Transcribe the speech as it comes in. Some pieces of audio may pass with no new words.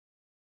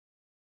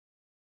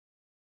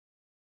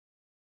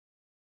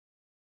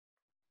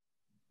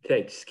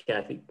Thanks,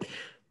 Kathy.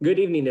 Good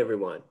evening,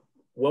 everyone.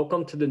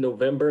 Welcome to the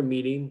November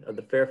meeting of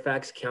the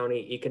Fairfax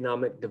County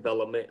Economic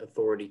Development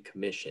Authority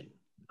Commission.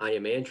 I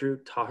am Andrew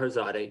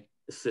Taherzadeh,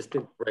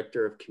 Assistant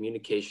Director of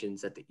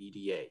Communications at the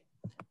EDA.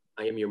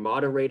 I am your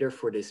moderator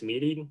for this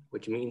meeting,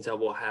 which means I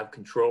will have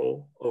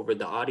control over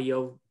the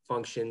audio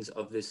functions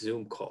of this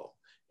Zoom call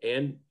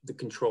and the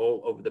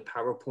control over the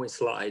PowerPoint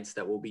slides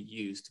that will be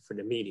used for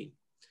the meeting.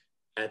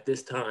 At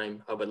this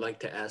time, I would like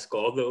to ask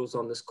all those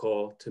on this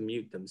call to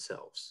mute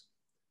themselves.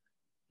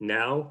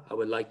 Now, I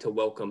would like to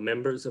welcome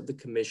members of the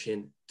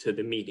commission to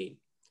the meeting.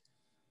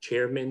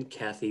 Chairman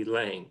Kathy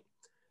Lang,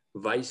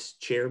 Vice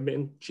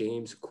Chairman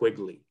James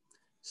Quigley,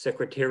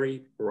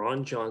 Secretary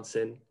Ron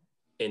Johnson,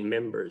 and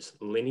members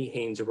Lenny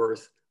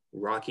Hainsworth,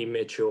 Rocky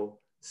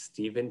Mitchell,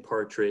 Stephen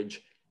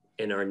Partridge,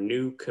 and our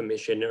new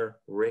commissioner,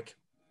 Rick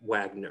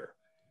Wagner.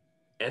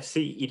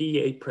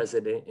 FCEDA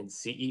President and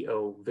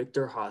CEO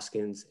Victor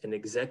Hoskins and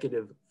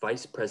Executive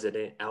Vice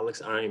President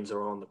Alex Imes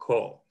are on the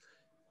call,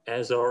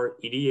 as are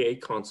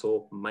EDA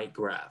Consul Mike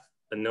Graff,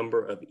 a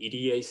number of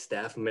EDA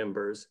staff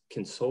members,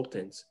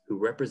 consultants who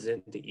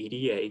represent the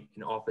EDA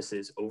in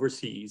offices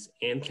overseas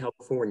and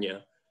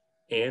California,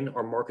 and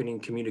our marketing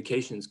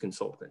communications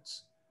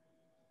consultants.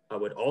 I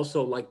would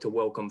also like to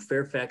welcome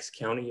Fairfax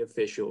County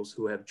officials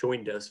who have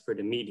joined us for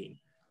the meeting,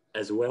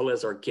 as well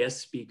as our guest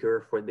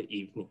speaker for the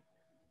evening,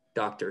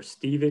 Dr.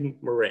 Stephen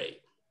Murray,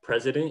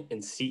 President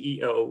and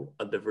CEO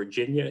of the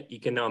Virginia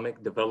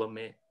Economic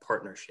Development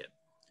Partnership.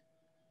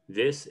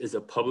 This is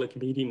a public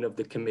meeting of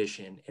the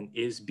Commission and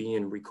is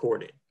being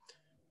recorded.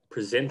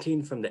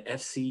 Presenting from the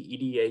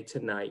FCEDA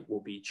tonight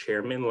will be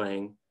Chairman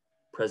Lang,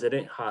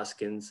 President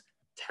Hoskins,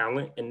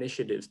 Talent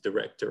Initiatives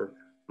Director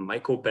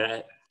Michael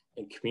Batt,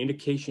 and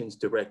Communications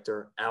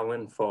Director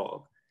Alan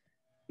Fogg.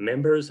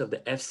 Members of the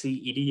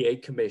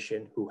FCEDA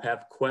Commission who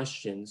have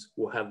questions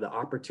will have the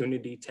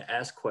opportunity to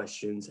ask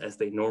questions as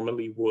they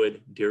normally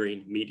would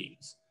during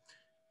meetings.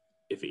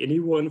 If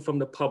anyone from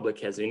the public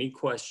has any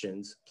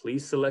questions,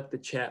 please select the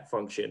chat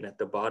function at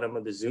the bottom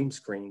of the Zoom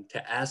screen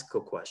to ask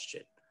a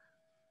question,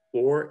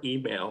 or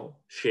email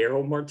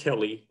Cheryl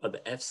Martelli of the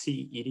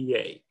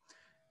FCEDA.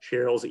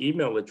 Cheryl's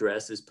email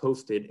address is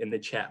posted in the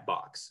chat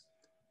box.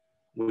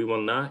 We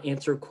will not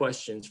answer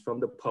questions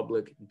from the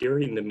public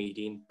during the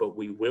meeting, but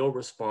we will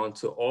respond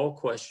to all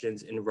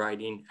questions in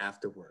writing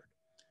afterward.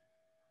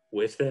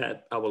 With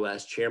that, I will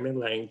ask Chairman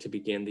Lang to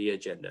begin the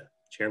agenda.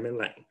 Chairman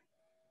Lang.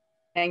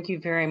 Thank you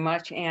very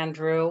much,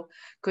 Andrew.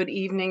 Good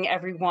evening,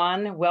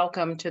 everyone.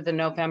 Welcome to the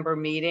November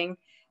meeting. It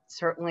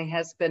certainly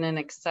has been an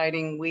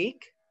exciting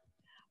week.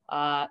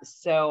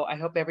 So I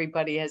hope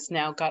everybody has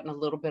now gotten a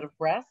little bit of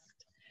rest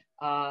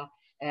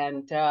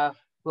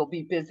we'll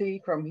be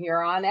busy from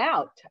here on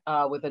out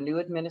with a new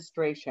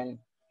administration.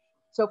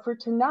 So for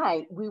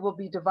tonight, we will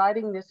be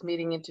dividing this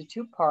meeting into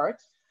two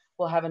parts.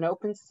 We'll have an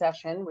open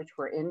session, which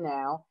we're in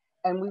now,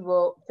 and we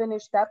will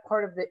finish that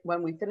part of it.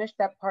 When we finish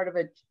that part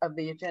of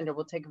the agenda,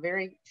 we'll take a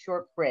very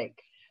short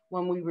break.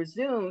 When we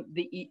resume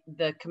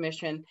the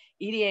commission,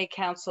 EDA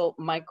Council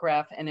Mike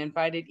Graff and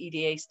invited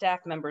EDA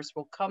staff members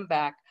will come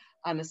back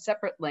on a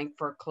separate link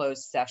for a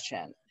closed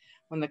session.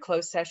 When the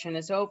closed session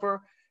is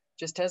over,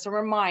 just as a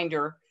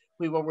reminder,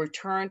 we will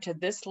return to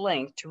this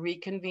link to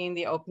reconvene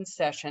the open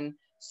session,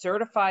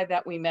 certify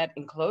that we met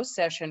in closed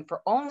session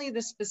for only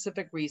the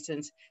specific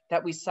reasons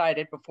that we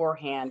cited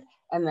beforehand,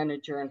 and then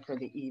adjourn for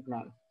the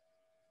evening.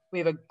 We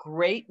have a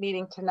great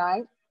meeting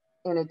tonight.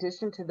 In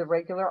addition to the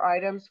regular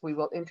items, we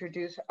will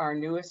introduce our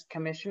newest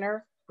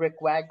commissioner, Rick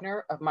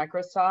Wagner of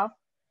Microsoft.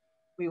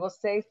 We will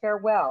say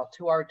farewell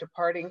to our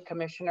departing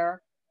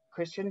commissioner,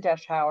 Christian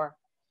Deschauer,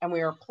 and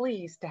we are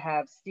pleased to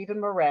have Stephen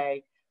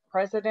Murray,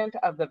 President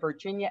of the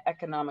Virginia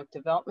Economic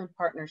Development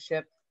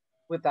Partnership,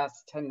 with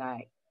us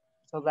tonight.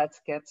 So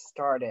let's get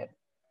started.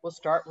 We'll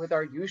start with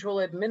our usual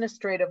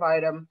administrative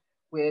item,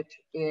 which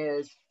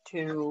is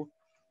to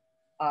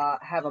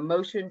have a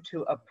motion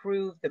to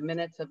approve the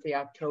minutes of the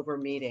October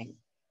meeting.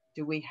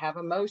 Do we have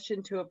a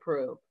motion to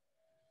approve?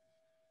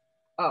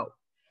 Oh,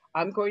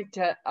 I'm going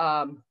to,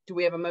 do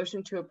we have a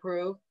motion to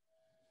approve?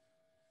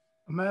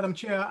 Madam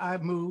Chair, I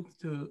move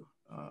to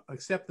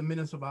accept the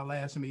minutes of our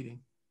last meeting.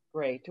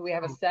 Great. Do we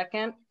have a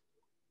second?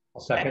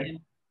 I'll second.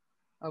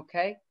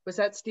 Okay. Was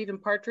that Stephen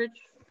Partridge?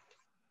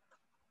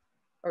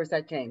 Or is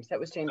that James? That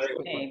was James.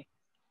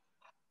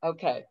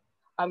 Okay.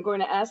 I'm going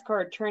to ask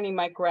our attorney,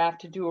 Mike Graff,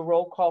 to do a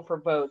roll call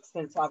for votes,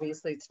 since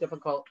obviously it's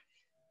difficult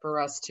for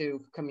us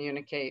to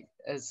communicate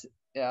as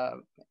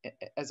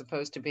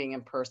opposed to being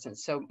in person.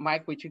 So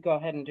Mike, would you go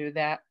ahead and do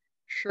that?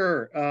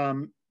 Sure.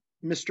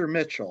 Mr.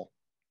 Mitchell,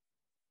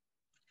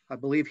 I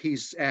believe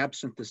he's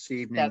absent this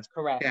evening. That's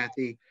correct.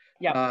 Kathy.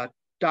 Yeah.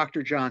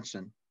 Dr.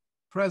 Johnson.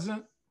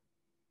 Present.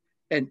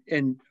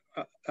 And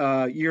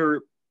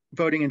you're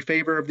voting in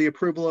favor of the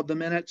approval of the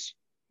minutes?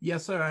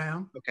 Yes, sir, I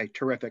am. Okay,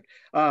 terrific.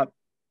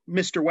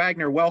 Mr.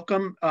 Wagner,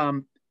 welcome.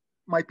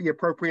 Might be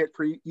appropriate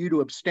for you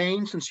to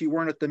abstain since you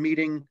weren't at the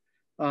meeting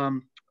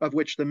of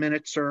which the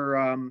minutes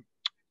are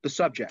the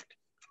subject.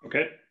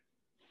 Okay.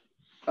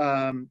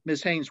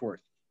 Ms. Hainsworth.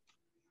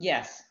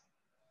 Yes.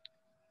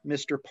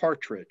 Mr.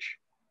 Partridge.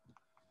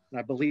 And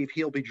I believe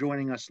he'll be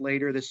joining us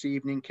later this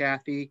evening,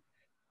 Kathy.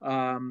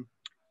 Vice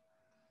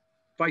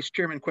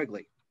Chairman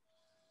Quigley.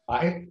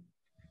 Aye.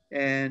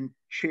 And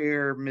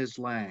Chair Ms.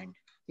 Lang.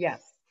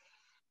 Yes.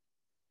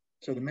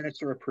 So the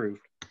minutes are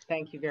approved.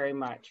 Thank you very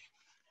much.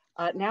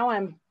 Now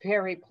I'm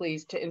very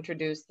pleased to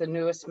introduce the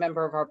newest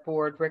member of our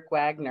board, Rick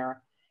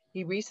Wagner.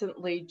 He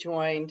recently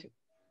joined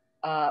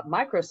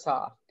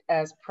Microsoft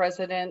as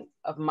president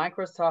of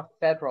Microsoft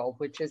Federal,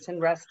 which is in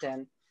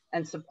Reston,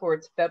 and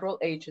supports federal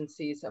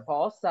agencies of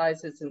all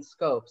sizes and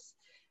scopes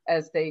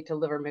as they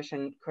deliver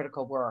mission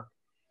critical work.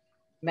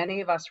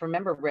 Many of us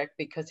remember Rick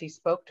because he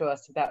spoke to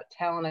us about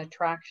talent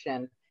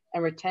attraction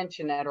and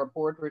retention at our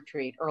board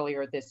retreat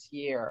earlier this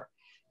year.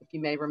 If you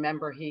may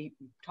remember, he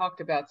talked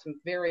about some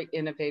very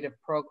innovative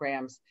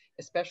programs,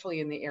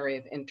 especially in the area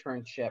of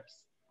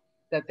internships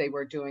that they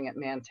were doing at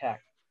Mantech.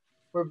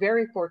 We're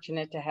very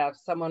fortunate to have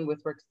someone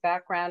with Rick's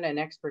background and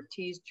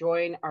expertise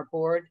join our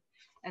board.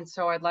 And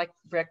so I'd like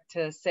Rick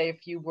to say a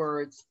few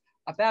words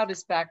about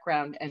his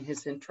background and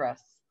his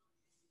interests.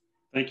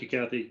 Thank you,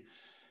 Kathy.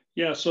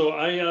 Yeah, so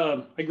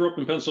I grew up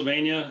in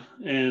Pennsylvania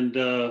and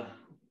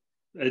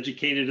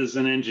educated as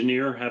an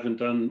engineer. Haven't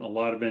done a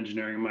lot of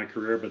engineering in my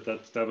career, but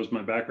that was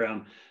my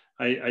background.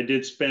 I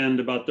did spend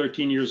about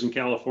 13 years in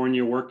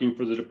California working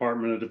for the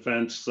Department of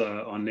Defense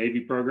on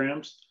Navy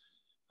programs.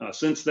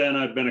 Since then,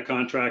 I've been a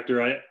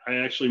contractor. I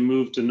actually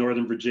moved to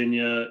Northern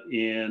Virginia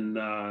in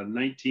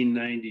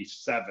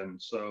 1997.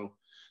 So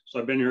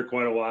I've been here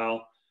quite a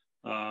while.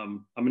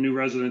 I'm a new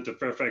resident of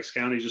Fairfax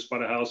County, just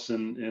bought a house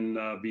in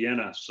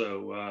Vienna.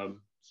 So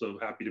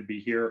happy to be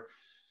here.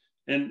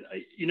 And,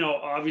 you know,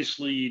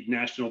 obviously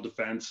national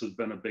defense has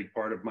been a big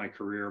part of my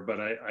career,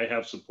 but I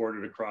have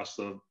supported across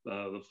the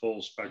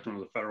full spectrum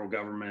of the federal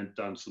government,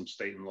 done some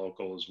state and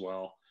local as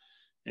well.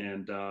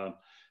 And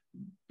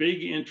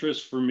big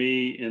interest for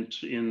me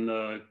in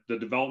the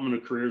development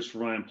of careers for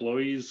my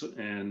employees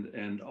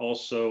and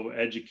also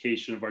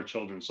education of our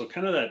children. So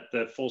kind of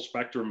that full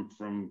spectrum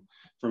from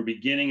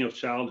beginning of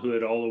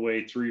childhood all the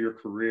way through your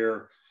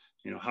career.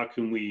 You know, how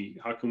can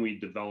we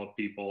develop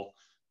people?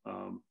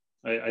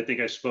 I think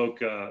I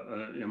spoke,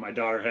 and my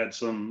daughter had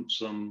some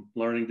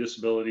learning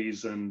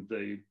disabilities and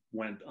they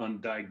went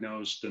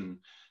undiagnosed, and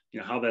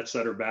you know how that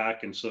set her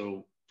back. And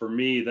so for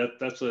me,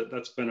 that's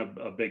been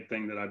a big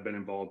thing that I've been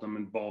involved. I'm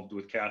involved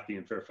with Kathy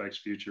and Fairfax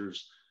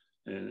Futures,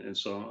 and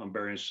so I'm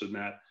very interested in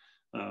that.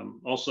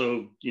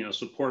 Also, you know,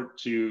 support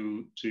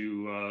to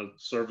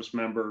service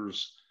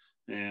members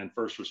and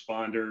first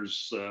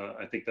responders.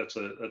 I think that's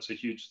a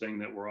huge thing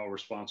that we're all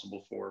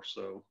responsible for.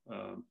 So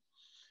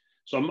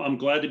I'm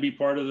glad to be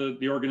part of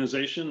the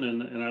organization,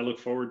 and I look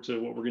forward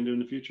to what we're going to do in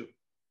the future.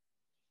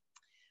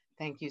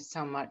 Thank you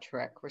so much,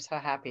 Rick. We're so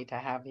happy to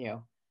have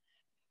you.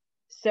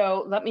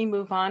 So let me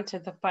move on to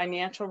the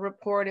financial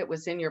report. It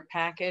was in your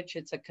package.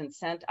 It's a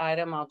consent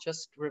item. I'll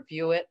just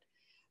review it.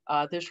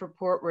 This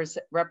report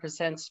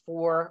represents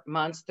 4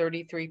 months,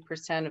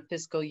 33% of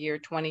fiscal year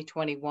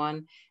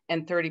 2021,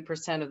 and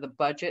 30% of the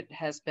budget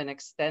has been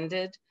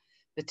expended.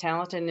 The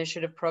Talent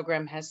Initiative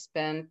Program has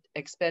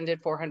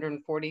expended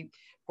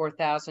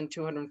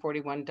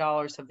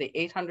 $444,241 of the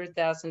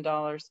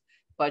 $800,000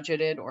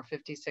 budgeted, or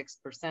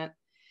 56%.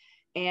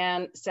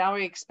 And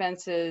salary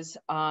expenses,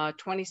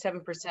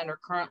 27% are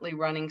currently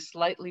running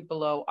slightly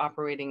below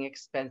operating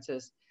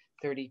expenses,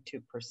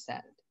 32%.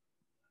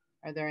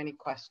 Are there any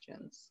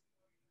questions?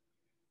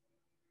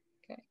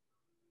 Okay,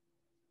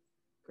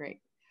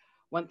 great.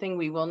 One thing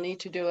we will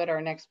need to do at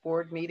our next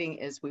board meeting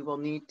is we will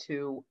need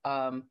to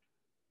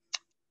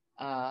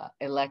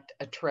elect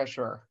a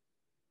treasurer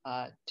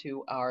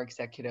to our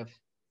executive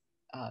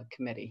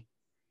committee,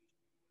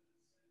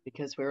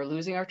 because we're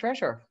losing our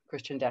treasurer,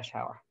 Christian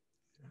Deschauer.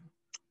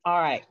 All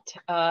right,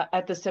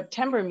 at the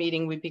September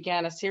meeting, we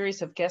began a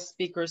series of guest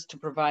speakers to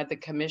provide the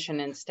commission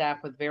and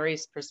staff with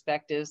various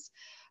perspectives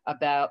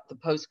about the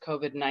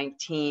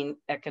post-COVID-19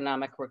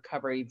 economic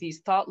recovery. These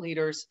thought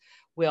leaders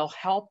will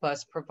help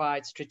us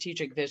provide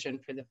strategic vision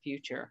for the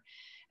future.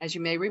 As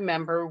you may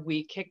remember,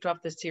 we kicked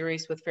off the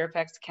series with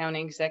Fairfax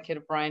County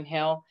Executive Brian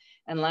Hill,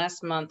 and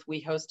last month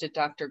we hosted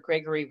Dr.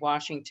 Gregory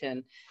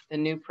Washington, the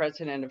new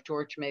president of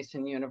George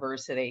Mason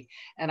University.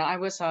 And I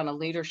was on a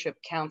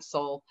leadership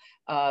council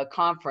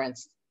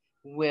conference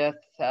with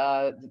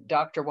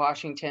Dr.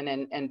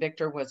 Washington, and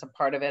Victor was a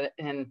part of it.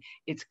 And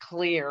it's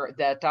clear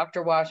that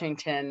Dr.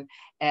 Washington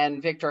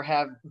and Victor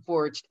have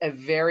forged a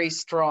very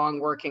strong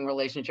working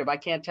relationship. I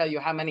can't tell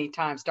you how many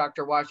times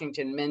Dr.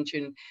 Washington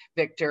mentioned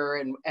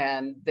Victor,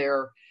 and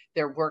they're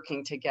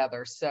working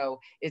together.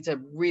 So it's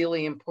a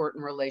really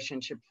important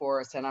relationship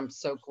for us. And I'm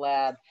so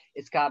glad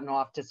it's gotten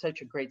off to such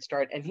a great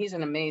start. And he's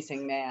an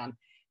amazing man.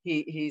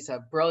 He's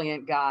a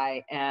brilliant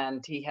guy,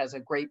 and he has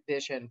a great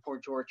vision for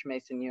George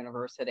Mason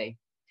University.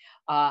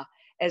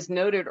 As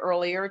noted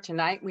earlier,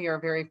 tonight we are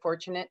very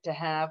fortunate to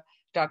have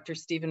Dr.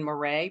 Stephen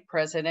Murray,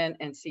 President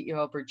and CEO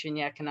of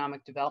Virginia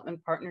Economic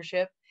Development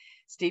Partnership.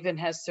 Stephen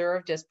has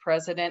served as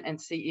President and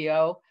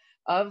CEO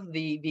of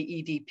the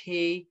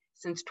VEDP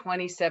since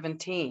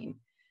 2017.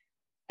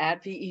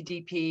 At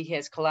VEDP, he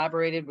has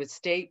collaborated with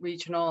state,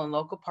 regional, and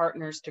local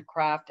partners to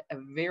craft a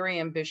very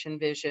ambitious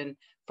vision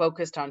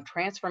focused on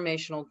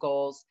transformational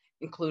goals,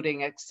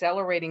 including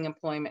accelerating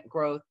employment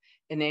growth,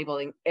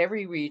 enabling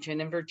every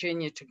region in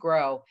Virginia to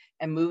grow,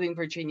 and moving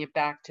Virginia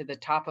back to the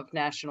top of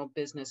national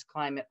business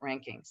climate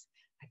rankings.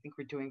 I think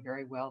we're doing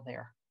very well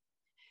there.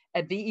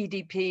 At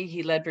VEDP,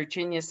 he led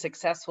Virginia's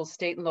successful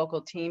state and local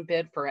team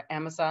bid for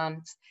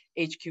Amazon's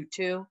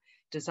HQ2,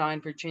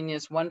 designed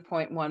Virginia's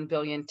 $1.1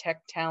 billion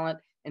tech talent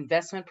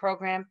investment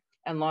program,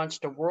 and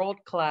launched a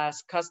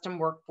world-class custom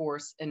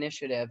workforce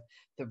initiative,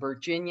 the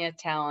Virginia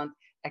Talent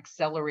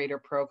Accelerator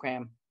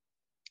Program.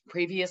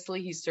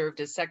 Previously, he served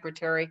as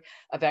Secretary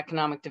of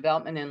Economic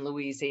Development in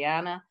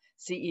Louisiana,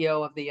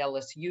 CEO of the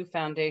LSU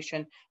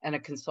Foundation, and a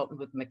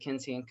consultant with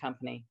McKinsey &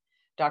 Company.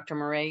 Dr.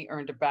 Murray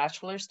earned a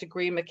bachelor's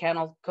degree in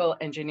mechanical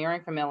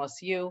engineering from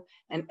LSU,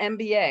 an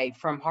MBA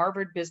from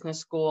Harvard Business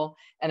School,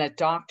 and a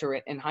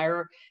doctorate in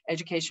higher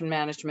education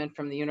management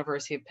from the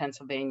University of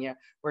Pennsylvania,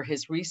 where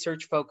his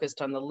research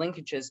focused on the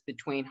linkages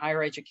between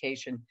higher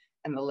education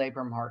and the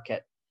labor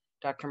market.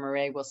 Dr.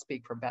 Murray will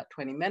speak for about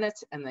 20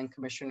 minutes, and then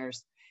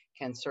commissioners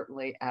can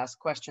certainly ask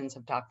questions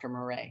of Dr.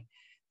 Murray.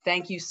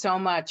 Thank you so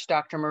much,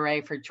 Dr.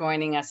 Murray, for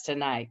joining us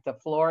tonight. The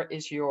floor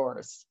is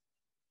yours.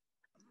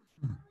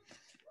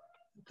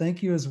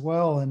 Thank you as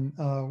well. And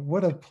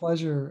what a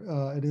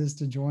pleasure it is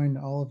to join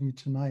all of you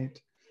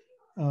tonight.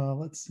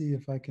 Let's see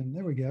if I can,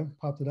 there we go,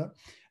 popped it up.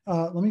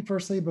 Let me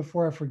first say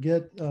before I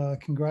forget,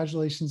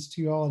 congratulations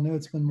to you all. I know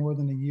it's been more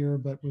than a year,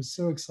 but was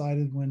so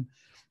excited when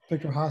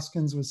Victor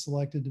Hoskins was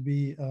selected to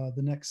be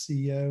the next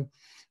CEO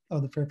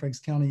of the Fairfax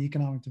County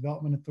Economic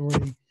Development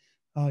Authority.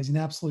 He's an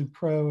absolute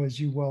pro, as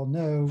you well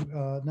know.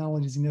 Not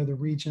only does he know the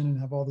region and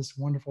have all this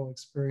wonderful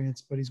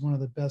experience, but he's one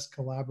of the best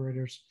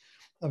collaborators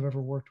I've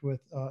ever worked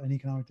with in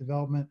economic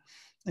development.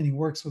 And he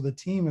works with a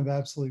team of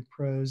absolute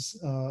pros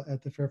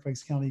at the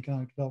Fairfax County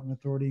Economic Development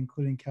Authority,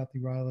 including Kathy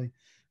Riley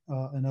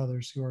and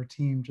others who our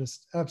team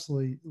just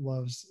absolutely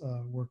loves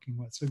working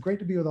with. So great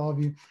to be with all of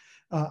you.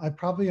 I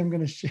probably am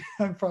going to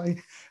I'm probably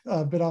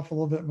bit off a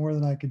little bit more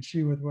than I could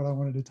chew with what I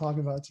wanted to talk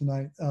about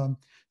tonight.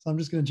 So I'm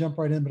just going to jump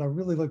right in, but I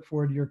really look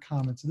forward to your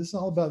comments. So this is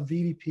all about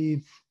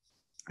VDP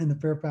and the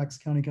Fairfax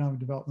County Economic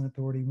Development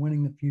Authority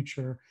winning the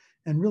future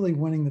and really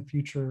winning the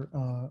future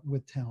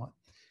with talent.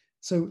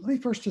 So let me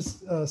first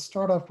just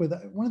start off with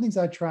one of the things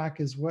I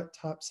track is what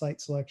top site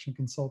selection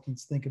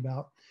consultants think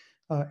about.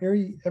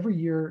 Every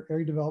year,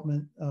 Area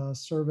Development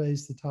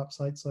surveys the top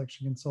site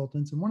selection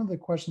consultants. And one of the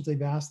questions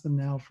they've asked them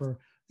now for,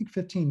 I think,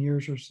 15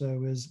 years or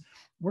so is,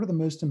 what are the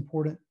most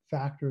important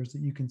factors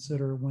that you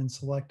consider when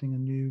selecting a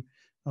new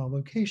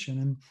location?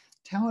 And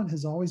talent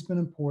has always been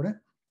important,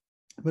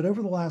 but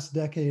over the last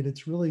decade,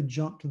 it's really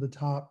jumped to the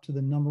top, to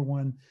the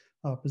 #1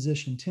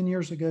 position. 10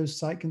 years ago,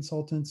 site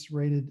consultants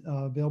rated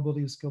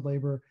availability of skilled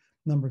labor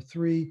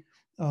 #3.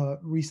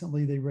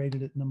 Recently, they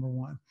rated it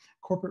 #1.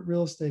 Corporate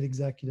real estate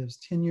executives,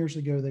 10 years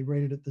ago, they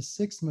rated it the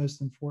 6th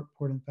most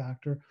important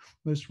factor.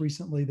 Most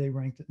recently, they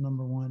ranked it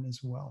 #1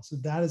 as well. So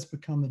that has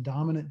become the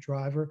dominant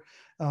driver.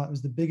 It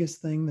was the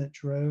biggest thing that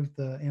drove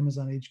the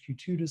Amazon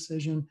HQ2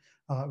 decision.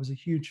 It was a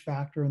huge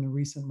factor in the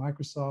recent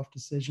Microsoft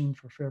decision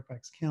for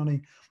Fairfax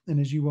County. And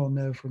as you well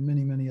know, for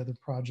many, many other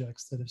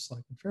projects that have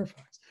selected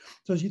Fairfax.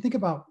 So as you think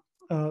about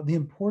the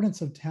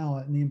importance of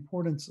talent and the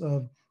importance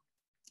of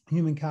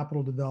human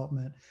capital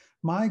development,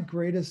 my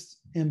greatest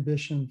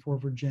ambition for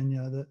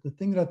Virginia, the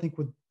thing that I think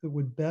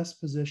would best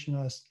position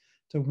us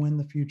to win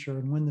the future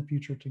and win the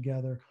future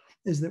together,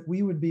 is that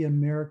we would be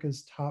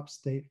America's top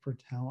state for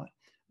talent.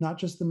 Not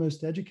just the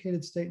most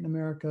educated state in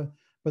America,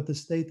 but the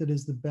state that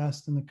is the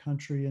best in the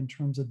country in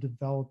terms of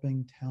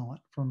developing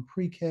talent, from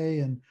pre-K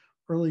and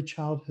early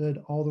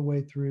childhood all the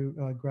way through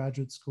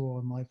graduate school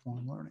and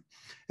lifelong learning.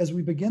 As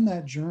we begin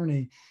that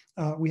journey,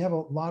 we have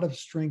a lot of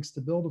strengths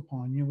to build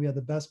upon. You know, we have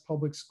the best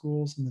public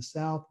schools in the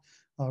South,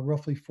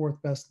 roughly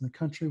 4th best in the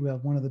country. We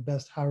have one of the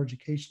best higher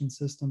education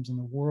systems in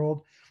the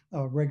world,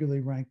 regularly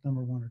ranked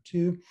 #1 or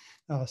 2.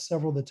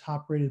 Several of the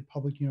top rated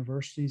public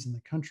universities in the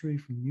country,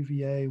 from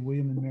UVA,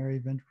 William &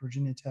 Mary,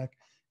 Virginia Tech,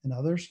 and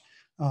others.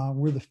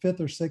 We're the 5th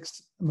or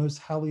 6th most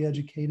highly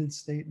educated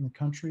state in the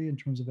country in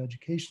terms of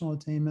educational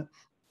attainment.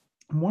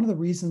 And one of the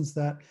reasons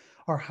that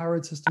our higher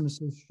ed system is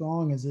so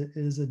strong is it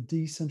is a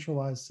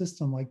decentralized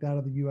system like that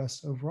of the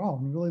US overall.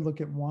 When we really look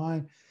at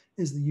why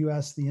is the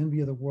US the envy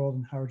of the world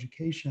in higher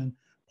education,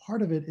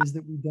 part of it is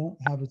that we don't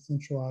have a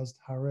centralized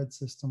higher ed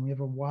system. We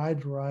have a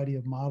wide variety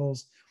of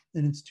models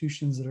and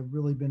institutions that have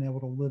really been able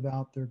to live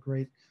out their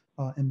great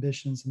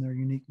ambitions and their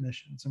unique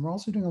missions. And we're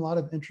also doing a lot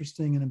of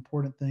interesting and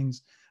important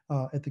things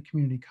at the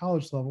community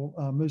college level.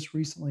 Most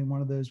recently,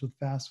 one of those with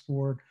Fast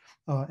Forward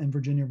and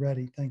Virginia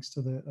Ready, thanks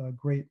to the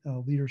great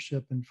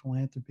leadership and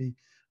philanthropy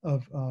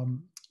of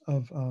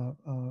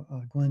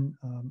Glenn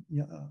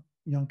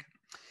Youngkin.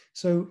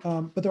 So,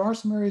 but there are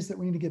some areas that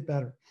we need to get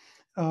better.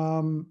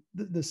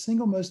 The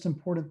single most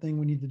important thing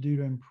we need to do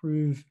to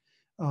improve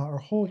our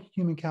whole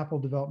human capital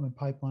development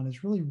pipeline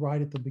is really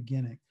right at the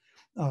beginning.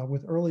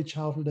 With early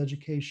childhood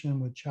education,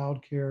 with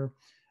childcare,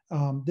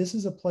 This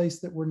is a place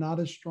that we're not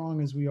as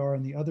strong as we are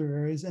in the other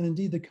areas. And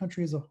indeed, the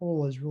country as a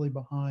whole is really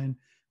behind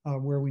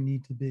where we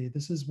need to be.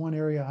 This is one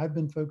area I've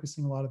been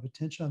focusing a lot of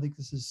attention. I think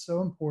this is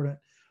so important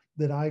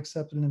that I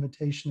accepted an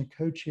invitation to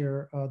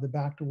co-chair the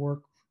Back to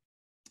Work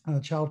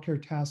Child Care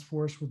Task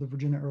Force with the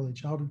Virginia Early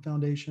Childhood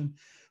Foundation.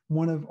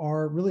 One of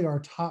our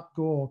top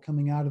goal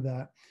coming out of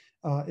that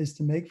is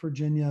to make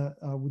Virginia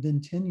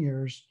within 10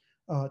 years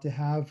to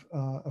have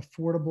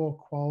affordable,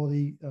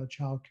 quality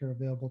child care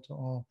available to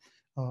all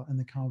in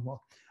the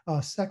Commonwealth.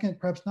 Second,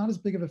 perhaps not as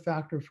big of a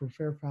factor for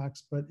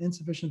Fairfax, but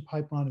insufficient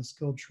pipeline of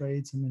skilled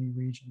trades in many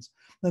regions.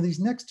 Now, these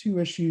next two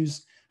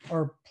issues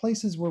are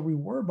places where we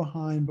were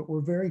behind, but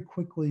we're very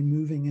quickly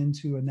moving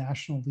into a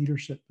national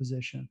leadership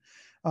position.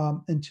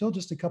 Until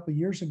just a couple of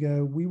years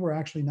ago, we were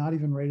actually not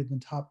even rated in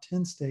the top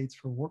 10 states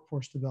for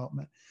workforce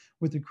development.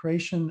 With the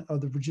creation of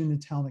the Virginia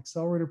Talent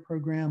Accelerator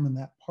Program and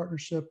that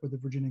partnership with the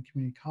Virginia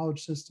Community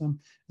College System,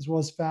 as well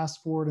as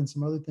Fast Forward and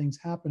some other things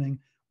happening,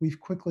 we've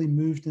quickly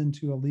moved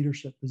into a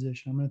leadership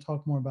position. I'm going to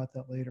talk more about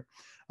that later.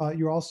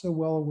 You're also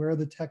well aware of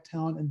the Tech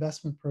Talent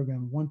Investment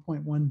Program,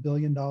 $1.1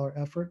 billion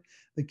effort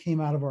that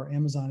came out of our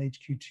Amazon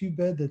HQ2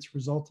 bid that's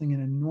resulting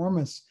in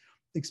enormous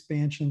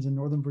expansions in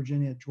Northern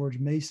Virginia at George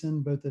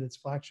Mason, both at its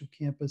flagship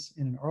campus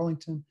and in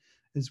Arlington,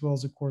 as well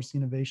as, of course, the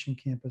Innovation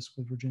Campus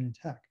with Virginia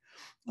Tech.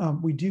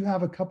 We do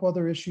have a couple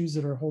other issues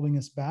that are holding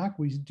us back.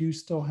 We do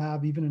still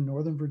have, even in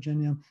Northern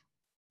Virginia,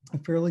 a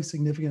fairly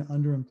significant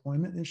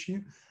underemployment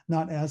issue,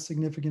 not as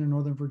significant in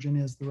Northern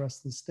Virginia as the rest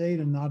of the state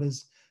and not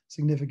as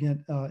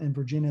significant in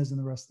Virginia as in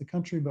the rest of the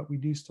country, but we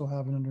do still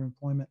have an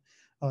underemployment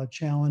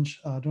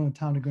challenge. Don't have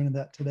time to go into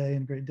that today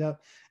in great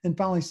depth. And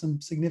finally, some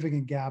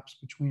significant gaps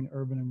between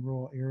urban and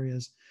rural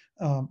areas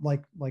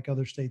like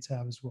other states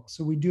have as well.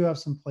 So we do have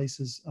some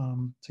places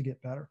to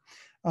get better.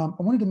 I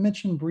wanted to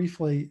mention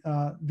briefly,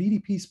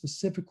 VDP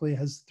specifically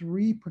has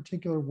three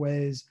particular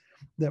ways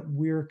that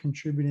we're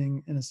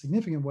contributing in a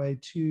significant way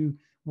to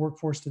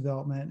workforce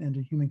development and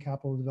to human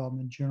capital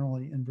development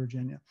generally in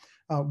Virginia.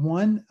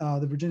 One,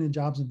 the Virginia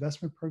Jobs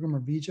Investment Program,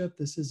 or VJIP.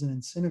 This is an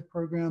incentive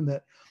program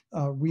that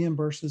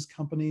reimburses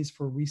companies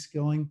for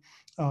reskilling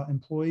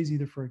employees,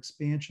 either for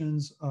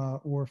expansions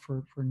or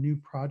for new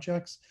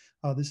projects.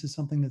 This is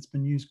something that's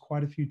been used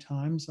quite a few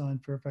times in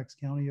Fairfax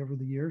County over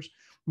the years.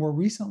 More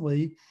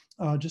recently,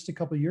 just a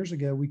couple of years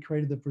ago, we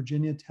created the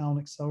Virginia Talent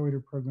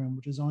Accelerator Program,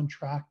 which is on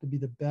track to be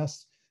the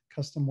best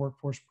custom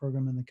workforce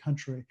program in the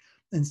country.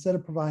 Instead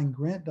of providing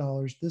grant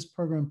dollars, this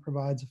program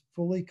provides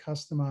fully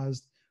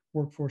customized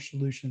workforce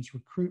solutions,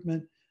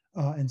 recruitment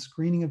and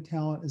screening of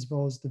talent, as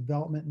well as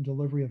development and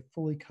delivery of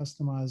fully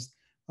customized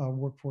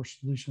workforce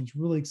solutions.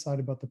 Really excited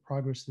about the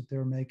progress that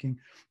they're making.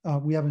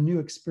 We have a new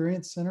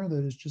experience center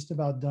that is just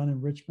about done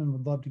in Richmond.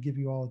 Would love to give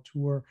you all a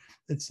tour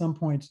at some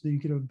point so that you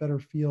get a better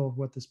feel of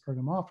what this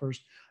program offers.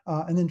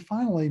 And then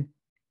finally,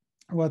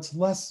 what's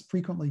less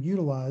frequently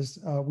utilized,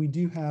 we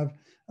do have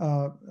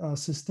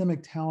systemic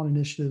talent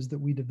initiatives that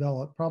we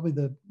develop. Probably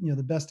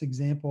the best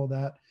example of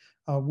that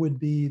would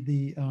be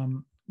the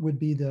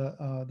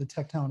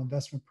Tech Talent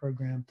Investment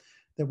Program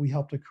that we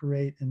helped to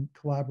create in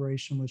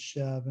collaboration with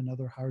SHEV and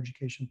other higher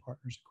education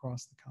partners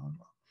across the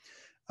Commonwealth.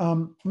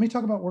 Let me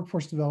talk about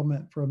workforce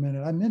development for a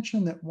minute. I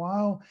mentioned that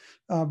while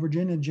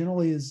Virginia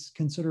generally is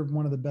considered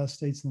one of the best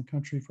states in the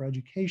country for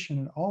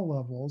education at all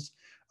levels,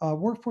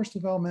 workforce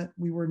development,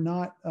 we were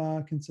not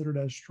considered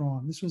as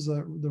strong. This was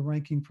the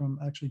ranking from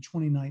actually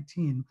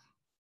 2019.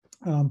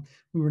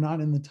 We were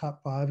not in the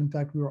top 5. In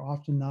fact, we were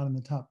often not in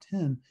the top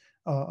 10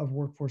 of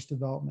workforce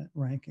development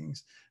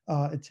rankings.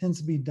 It tends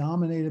to be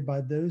dominated by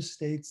those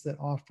states that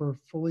offer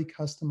fully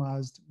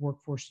customized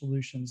workforce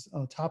solutions.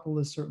 Top of the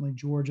list, certainly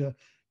Georgia,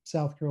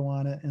 South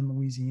Carolina, and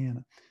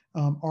Louisiana.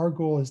 Our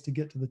goal is to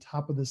get to the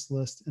top of this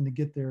list and to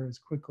get there as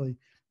quickly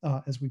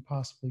as we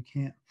possibly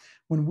can.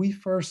 When we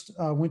first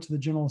went to the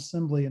General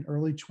Assembly in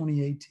early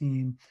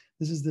 2018,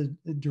 this is the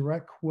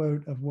direct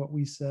quote of what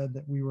we said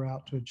that we were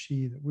out to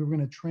achieve, that we were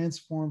going to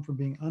transform from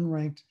being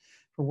unranked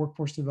for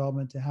workforce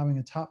development to having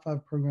a top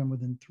 5 program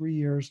within 3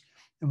 years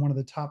and one of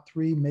the top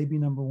 3, maybe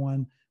number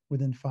 1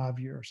 within 5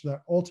 years. So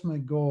that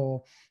ultimate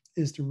goal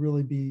is to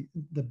really be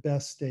the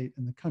best state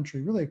in the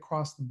country, really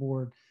across the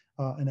board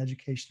in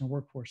education and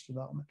workforce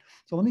development.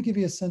 So let me give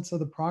you a sense of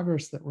the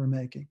progress that we're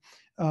making.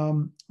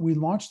 We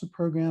launched the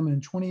program, and in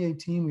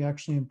 2018, we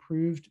actually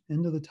improved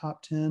into the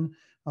top 10.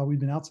 We've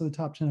been outside the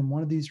top 10 in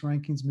one of these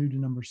rankings, moved to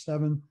number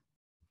 7,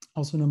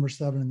 also number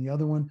 7 in the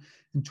other one.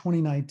 In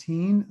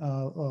 2019,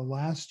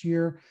 last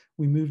year,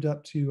 we moved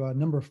up to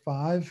number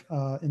 5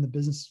 in the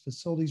business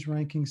facilities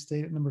ranking,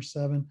 stayed at number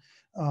 7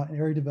 in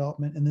area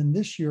development. And then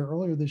this year,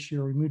 earlier this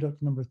year, we moved up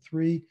to number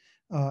 3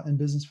 in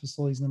business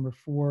facilities, number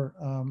 4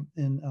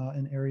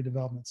 in area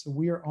development. So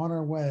we are on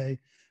our way.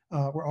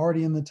 We're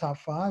already in the top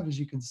 5, as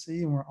you can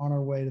see, and we're on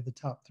our way to the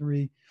top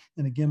 3.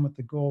 And again, with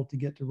the goal to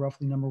get to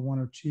roughly number 1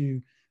 or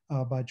 2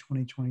 by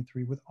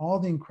 2023. With all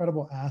the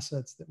incredible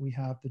assets that we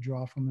have to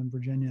draw from in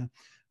Virginia,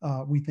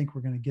 we think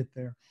we're going to get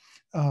there.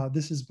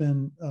 This has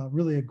been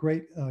really a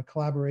great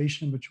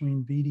collaboration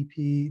between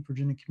VDP,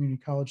 Virginia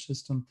Community College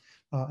System,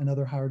 and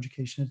other higher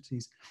education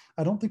entities.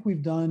 I don't think we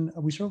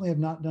certainly have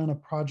not done a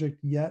project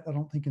yet, I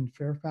don't think in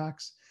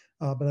Fairfax,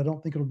 but I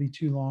don't think it'll be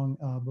too long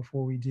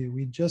before we do.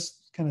 We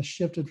just kind of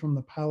shifted from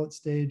the pilot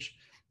stage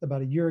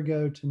about a year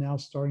ago to now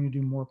starting to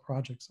do more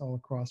projects all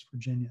across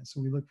Virginia. So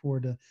we look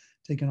forward to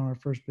taking on our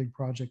first big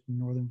project in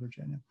Northern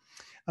Virginia.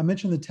 I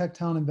mentioned the Tech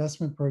Talent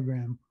Investment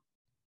Program.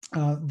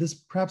 This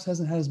perhaps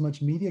hasn't had as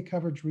much media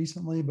coverage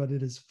recently, but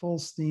it is full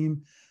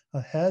steam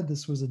ahead.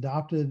 This was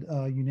adopted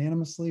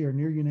unanimously or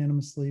near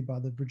unanimously by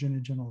the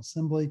Virginia General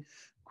Assembly.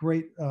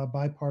 Great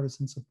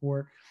bipartisan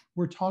support.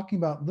 We're talking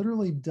about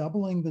literally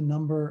doubling the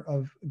number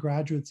of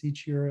graduates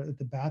each year at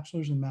the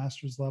bachelor's and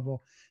master's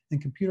level in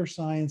computer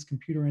science,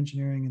 computer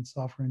engineering, and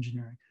software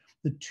engineering.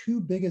 The two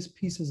biggest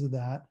pieces of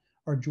that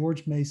are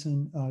George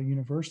Mason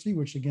University,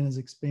 which again is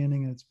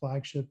expanding in its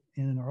flagship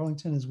in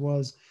Arlington, as well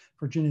as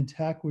Virginia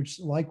Tech, which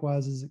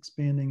likewise is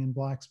expanding in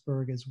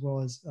Blacksburg, as well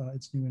as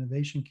its new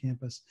innovation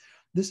campus.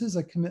 This is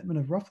a commitment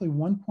of roughly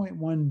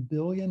 $1.1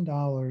 billion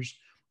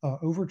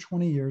over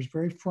 20 years,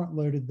 very front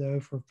loaded though,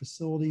 for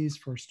facilities,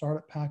 for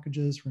startup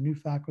packages, for new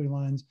faculty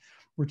lines.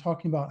 We're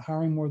talking about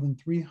hiring more than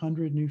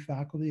 300 new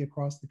faculty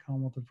across the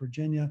Commonwealth of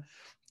Virginia,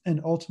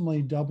 and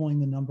ultimately doubling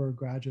the number of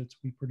graduates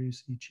we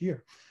produce each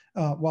year.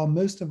 While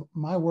most of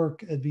my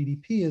work at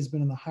VDP has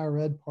been in the higher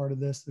ed part of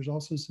this, there's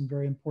also some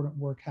very important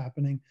work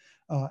happening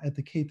at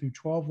the K through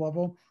 12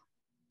 level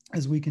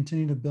as we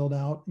continue to build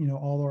out,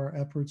 all our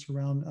efforts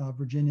around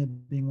Virginia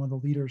being one of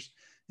the leaders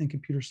in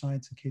computer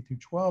science and K through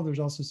 12. There's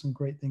also some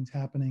great things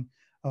happening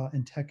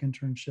in tech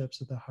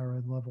internships at the higher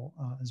ed level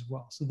as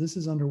well. So this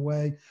is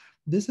underway.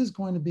 This is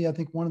going to be, I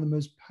think, one of the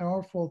most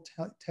powerful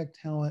tech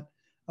talent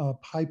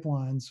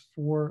pipelines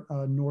for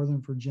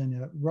Northern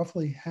Virginia.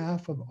 Roughly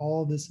half of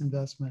all of this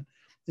investment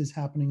is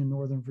happening in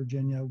Northern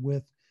Virginia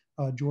with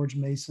George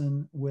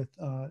Mason, with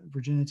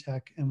Virginia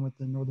Tech, and with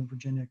the Northern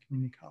Virginia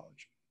Community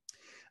College.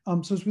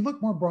 So as we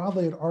look more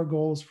broadly at our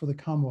goals for the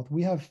Commonwealth,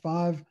 we have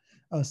 5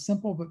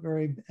 simple but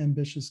very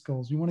ambitious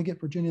goals. We want to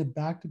get Virginia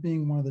back to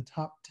being one of the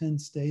top 10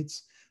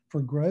 states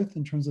for growth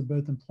in terms of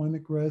both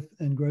employment growth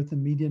and growth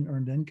in median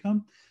earned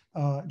income.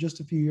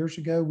 Just a few years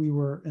ago, we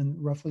were in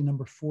roughly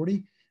number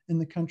 40 in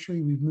the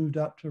country. We've moved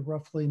up to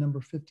roughly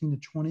number 15 to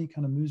 20,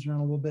 kind of moves around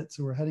a little bit.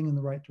 So we're heading in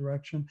the right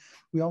direction.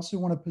 We also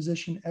want to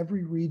position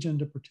every region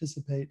to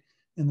participate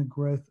in the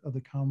growth of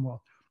the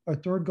Commonwealth. Our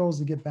third goal is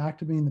to get back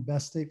to being the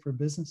best state for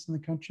business in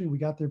the country. We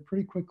got there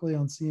pretty quickly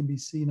on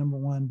CNBC number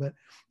 1, but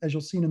as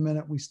you'll see in a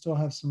minute, we still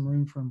have some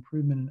room for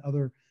improvement in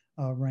other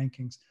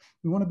rankings.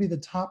 We want to be the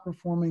top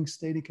performing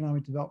state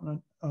economic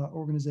development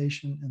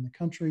organization in the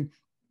country.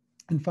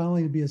 And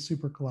finally, to be a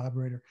super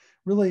collaborator.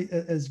 Really,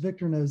 as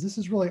Victor knows, this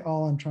is really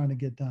all I'm trying to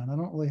get done. I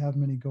don't really have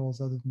many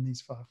goals other than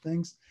these 5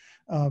 things,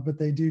 but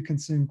they do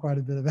consume quite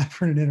a bit of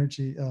effort and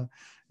energy,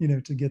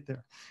 to get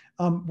there.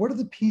 What are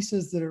the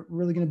pieces that are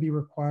really going to be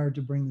required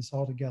to bring this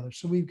all together?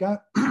 So we've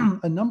got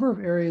a number of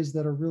areas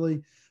that are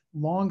really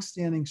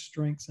long-standing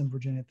strengths in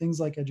Virginia, things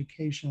like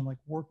education, like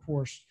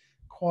workforce,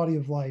 quality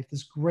of life,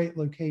 this great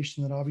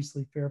location that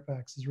obviously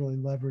Fairfax has really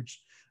leveraged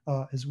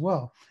as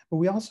well. But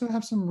we also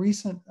have some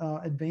recent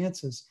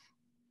advances.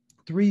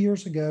 3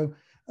 years ago,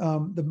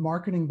 the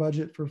marketing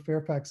budget for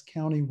Fairfax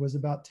County was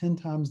about 10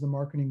 times the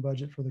marketing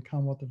budget for the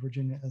Commonwealth of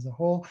Virginia as a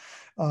whole.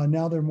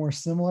 Now they're more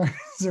similar,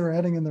 so we're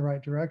heading in the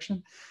right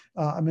direction.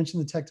 I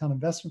mentioned the Tech Talent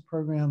Investment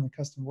Program, the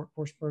Custom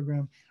Workforce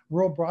Program.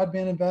 Rural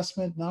broadband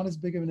investment, not as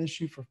big of an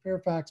issue for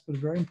Fairfax, but a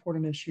very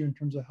important issue in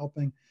terms of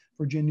helping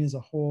Virginia as a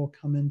whole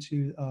come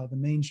into the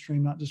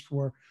mainstream, not just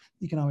for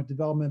economic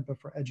development, but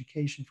for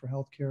education, for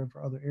healthcare, and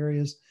for other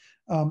areas.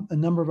 A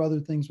number of other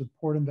things with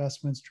port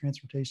investments,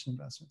 transportation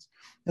investments.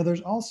 Now,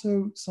 there's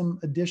also some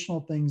additional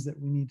things that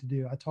we need to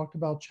do. I talked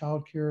about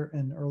childcare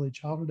and early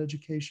childhood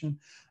education,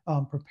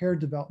 prepared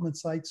development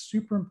sites,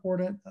 super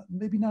important,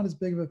 maybe not as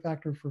big of a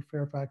factor for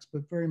Fairfax,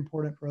 but very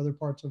important for other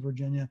parts of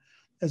Virginia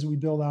as we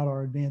build out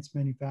our advanced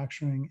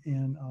manufacturing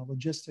and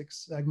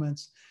logistics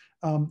segments.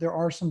 There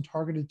are some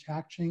targeted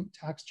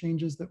tax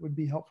changes that would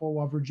be helpful.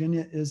 While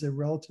Virginia is a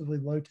relatively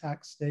low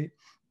tax state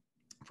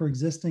for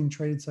existing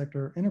traded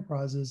sector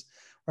enterprises,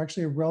 we're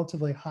actually a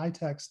relatively high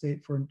tax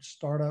state for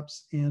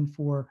startups and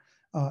for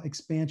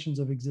expansions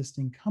of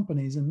existing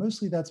companies. And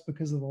mostly that's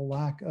because of the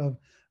lack of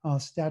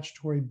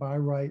statutory by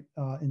right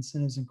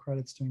incentives and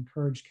credits to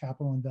encourage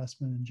capital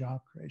investment and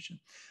job creation.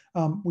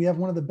 We have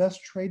one of the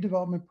best trade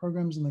development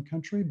programs in the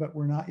country, but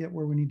we're not yet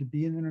where we need to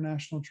be in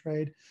international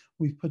trade.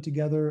 We've put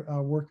together,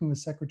 working with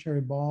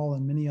Secretary Ball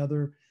and many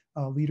other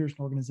leaders and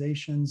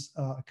organizations,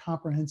 a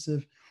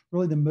comprehensive,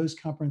 really the most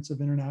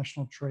comprehensive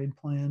international trade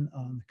plan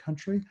in the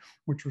country,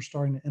 which we're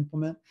starting to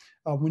implement.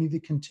 We need to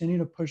continue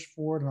to push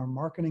forward in our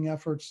marketing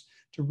efforts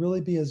to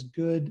really be as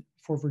good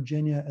for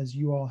Virginia as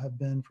you all have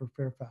been for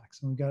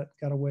Fairfax. And we've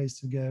got a ways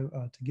to go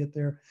to get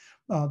there.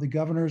 The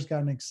governor's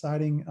got an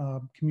exciting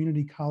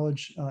community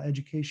college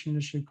education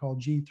initiative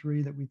called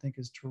G3 that we think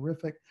is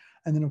terrific.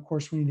 And then, of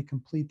course, we need to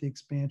complete the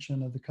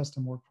expansion of the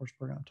custom workforce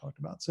program I talked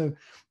about. So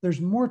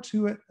there's more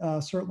to it,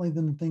 certainly,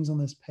 than the things on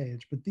this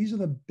page. But these are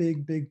the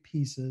big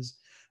pieces.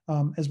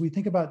 As we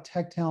think about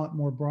tech talent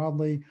more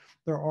broadly,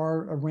 there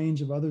are a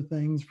range of other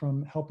things,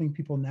 from helping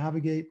people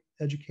navigate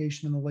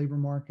education in the labor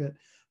market,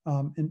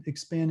 and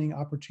expanding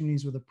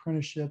opportunities with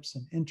apprenticeships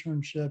and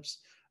internships.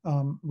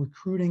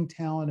 Recruiting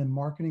talent and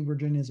marketing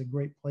Virginia is a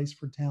great place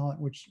for talent,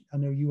 which I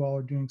know you all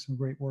are doing some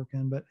great work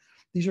in, but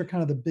these are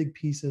kind of the big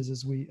pieces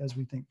as we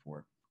think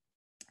forward.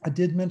 I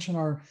did mention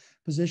our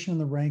position in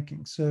the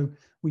rankings. So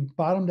we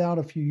bottomed out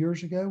a few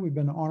years ago. We've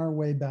been on our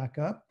way back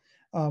up.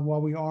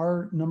 While we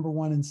are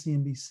 #1 in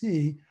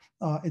CNBC,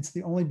 it's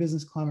the only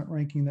business climate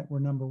ranking that we're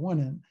 #1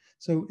 in.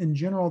 So in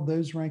general,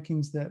 those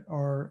rankings that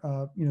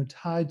are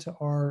tied to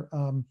our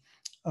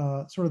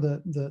sort of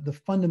the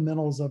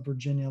fundamentals of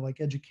Virginia,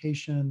 like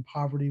education,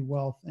 poverty,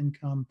 wealth,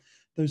 income,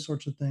 those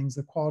sorts of things,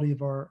 the quality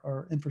of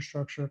our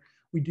infrastructure,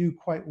 we do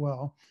quite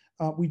well.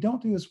 We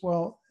don't do as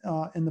well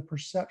in the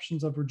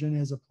perceptions of Virginia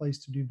as a place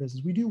to do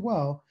business. We do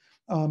well,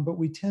 but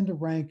we tend to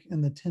rank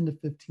in the 10 to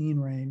 15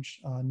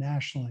 range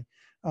nationally,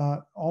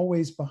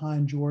 always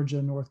behind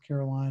Georgia, North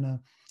Carolina,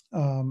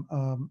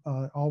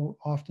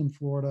 often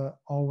Florida,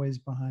 always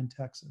behind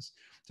Texas.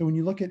 So when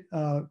you look at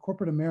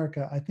corporate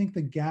America, I think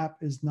the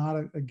gap is not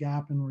a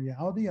gap in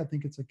reality. I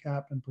think it's a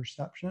gap in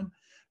perception,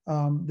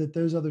 that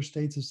those other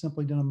states have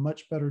simply done a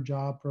much better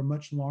job for a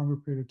much longer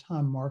period of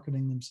time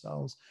marketing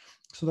themselves.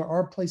 So there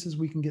are places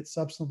we can get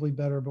substantively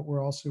better, but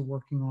we're also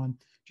working on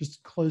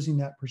just closing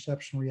that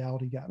perception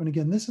reality gap. And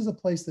again, this is a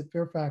place that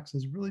Fairfax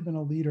has really been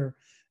a leader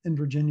in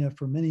Virginia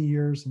for many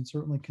years, and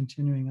certainly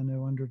continuing, I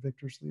know, under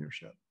Victor's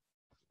leadership.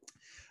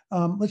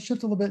 Let's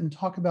shift a little bit and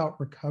talk about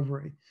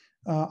recovery.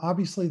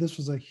 Obviously, this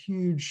was had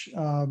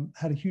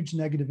a huge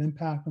negative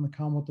impact on the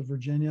Commonwealth of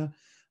Virginia.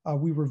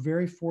 We were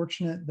very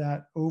fortunate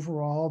that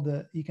overall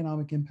the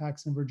economic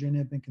impacts in Virginia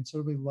have been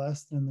considerably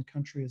less than the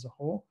country as a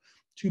whole.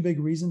 Two big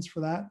reasons for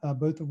that,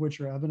 both of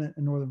which are evident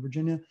in Northern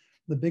Virginia.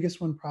 The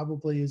biggest one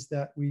probably is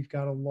that we've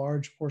got a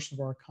large portion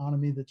of our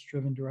economy that's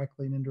driven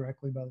directly and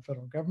indirectly by the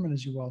federal government,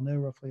 as you well know,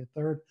 roughly a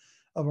third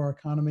of our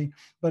economy.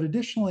 But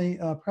additionally,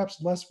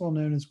 perhaps less well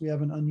known, is we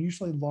have an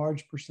unusually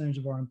large percentage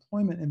of our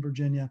employment in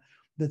Virginia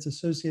that's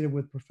associated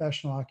with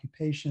professional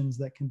occupations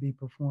that can be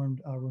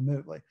performed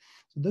remotely.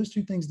 So those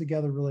two things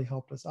together really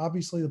helped us.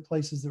 Obviously, the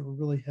places that were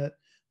really hit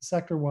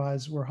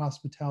sector-wise were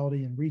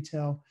hospitality and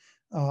retail,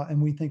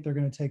 and we think they're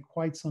going to take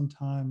quite some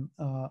time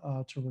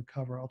to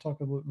recover. I'll talk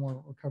a little bit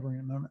more recovery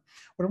in a moment.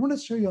 What I want to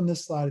show you on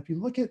this slide, if you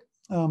look at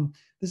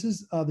this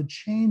is the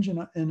change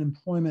in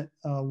employment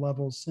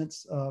levels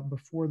since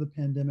before the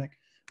pandemic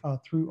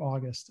through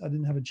August. I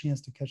didn't have a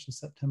chance to catch the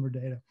September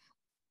data.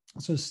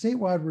 So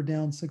statewide, we're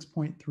down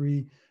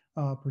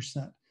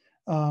 6.3%.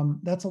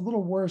 That's a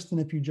little worse than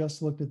if you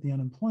just looked at the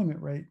unemployment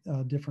rate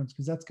difference,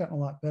 because that's gotten a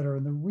lot better.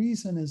 And the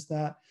reason is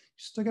that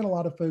you still got a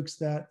lot of folks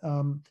that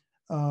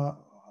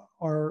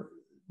are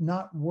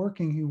not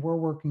working who were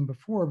working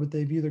before, but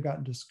they've either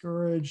gotten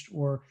discouraged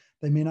or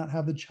they may not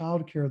have the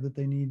childcare that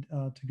they need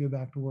to go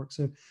back to work.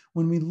 So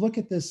when we look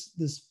at this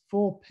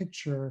full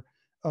picture,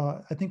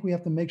 I think we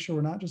have to make sure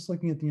we're not just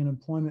looking at the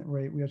unemployment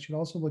rate. We should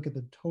also look at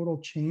the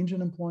total change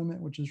in employment,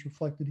 which is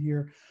reflected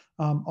here.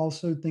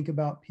 Also think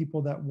about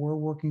people that were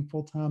working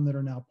full-time that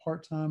are now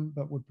part-time,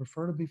 but would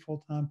prefer to be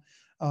full-time.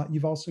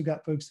 You've also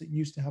got folks that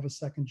used to have a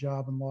second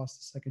job and lost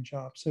a second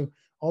job. So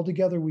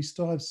altogether, we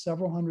still have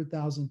several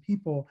 100,000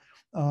 people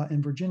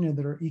in Virginia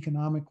that are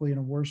economically in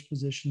a worse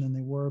position than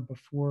they were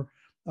before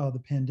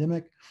the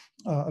pandemic.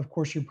 Of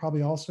course, you're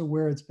probably also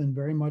aware it's been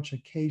very much a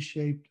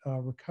K-shaped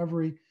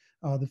recovery.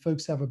 The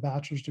folks have a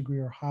bachelor's degree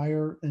or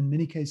higher, in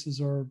many cases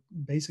are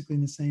basically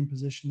in the same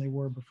position they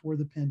were before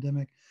the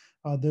pandemic.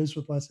 Those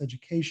with less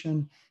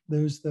education,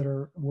 those that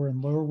were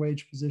in lower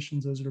wage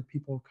positions, those that are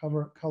people of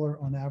color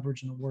on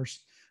average in a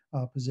worse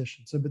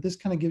position. So, but this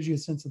kind of gives you a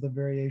sense of the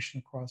variation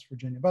across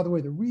Virginia. By the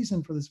way, the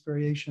reason for this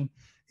variation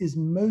is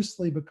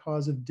mostly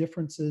because of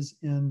differences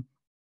in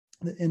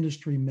the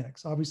industry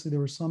mix. Obviously,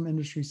 there were some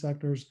industry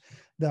sectors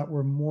that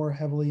were more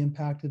heavily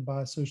impacted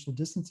by social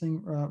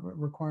distancing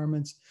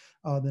requirements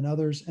than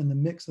others, and the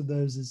mix of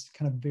those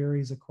kind of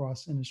varies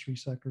across industry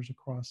sectors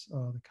across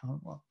the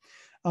Commonwealth.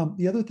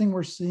 The other thing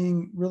we're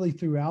seeing really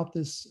throughout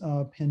this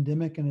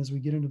pandemic, and as we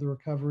get into the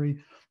recovery,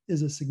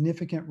 is a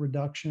significant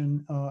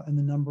reduction in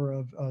the number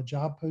of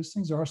job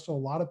postings. There are still a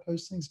lot of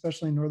postings,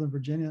 especially in Northern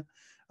Virginia,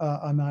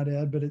 I might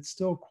add, but it's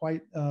still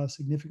quite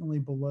significantly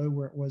below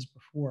where it was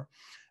before.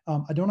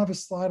 I don't have a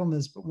slide on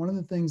this, but one of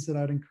the things that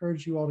I'd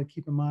encourage you all to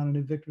keep in mind, I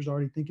know Victor's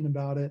already thinking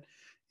about it,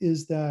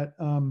 is that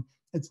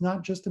it's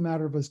not just a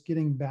matter of us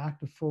getting back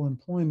to full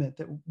employment,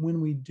 that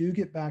when we do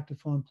get back to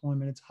full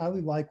employment, it's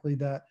highly likely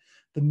that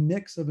the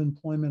mix of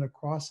employment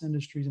across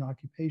industries and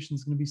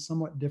occupations is going to be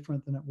somewhat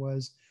different than it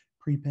was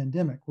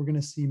pre-pandemic. We're going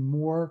to see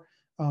more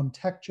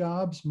Tech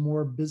jobs,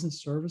 more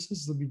business services.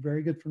 This will be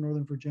very good for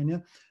Northern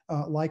Virginia.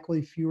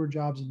 Likely fewer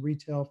jobs in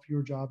retail,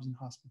 fewer jobs in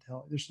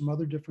hospitality. There's some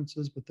other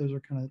differences, but those are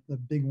kind of the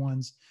big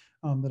ones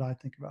that I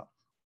think about.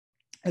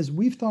 As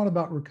we've thought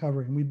about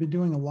recovery, and we've been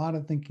doing a lot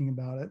of thinking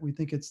about it, we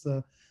think it's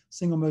the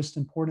single most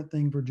important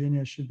thing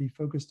Virginia should be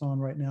focused on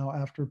right now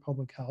after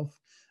public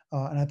health.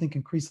 And I think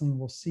increasingly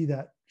we'll see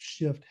that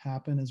shift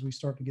happen as we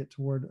start to get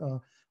toward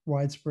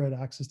widespread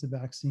access to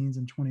vaccines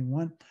in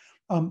 21.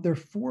 There are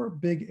 4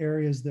 big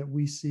areas that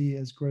we see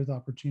as growth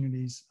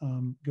opportunities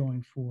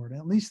going forward.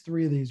 At least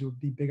 3 of these would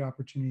be big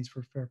opportunities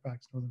for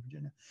Fairfax, Northern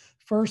Virginia.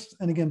 First,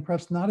 and again,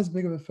 perhaps not as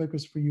big of a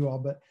focus for you all,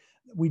 but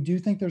we do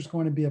think there's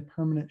going to be a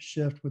permanent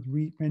shift with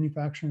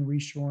manufacturing,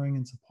 reshoring,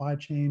 and supply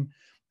chain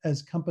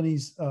as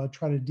companies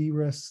try to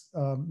de-risk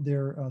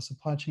their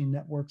supply chain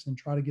networks and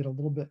try to get a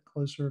little bit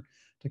closer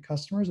to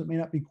customers. It may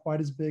not be quite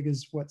as big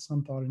as what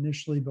some thought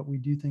initially, but we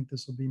do think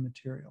this will be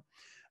material.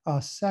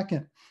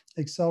 Second,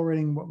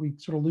 accelerating what we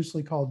sort of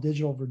loosely call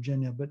digital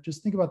Virginia, but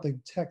just think about the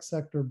tech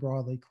sector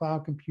broadly: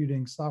 cloud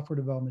computing, software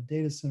development,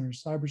 data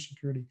centers,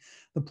 cybersecurity,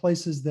 the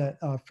places that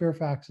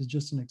Fairfax is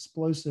just an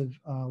explosive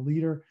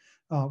leader.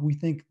 We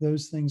think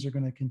those things are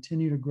going to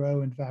continue to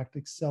grow, in fact,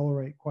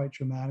 accelerate quite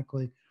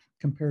dramatically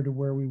compared to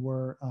where we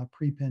were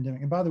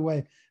pre-pandemic. And by the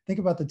way, think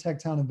about the Tech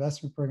Town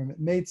Investment Program. It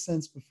made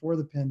sense before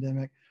the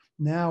pandemic.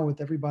 Now, with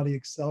everybody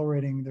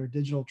accelerating their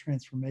digital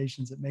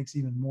transformations, it makes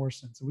even more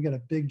sense. So we got a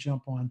big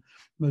jump on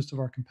most of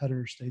our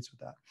competitor states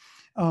with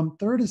that.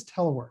 Third is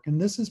telework. And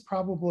this is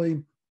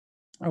probably,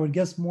 I would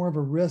guess, more of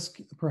a risk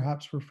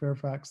perhaps for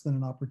Fairfax than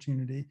an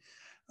opportunity.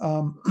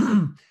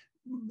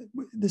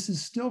 This is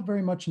still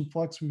very much in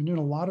flux. We've been doing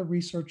a lot of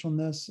research on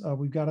this.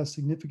 We've got a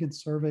significant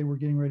survey we're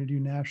getting ready to do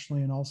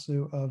nationally and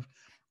also of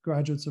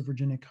graduates of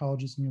Virginia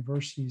colleges and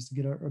universities to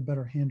get a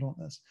better handle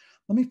on this.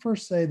 Let me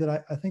first say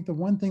that I think the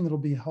one thing that'll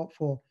be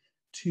helpful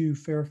to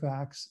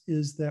Fairfax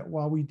is that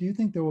while we do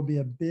think there will be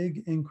a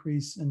big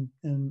increase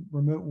in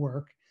remote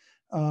work,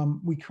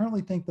 we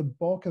currently think the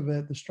bulk of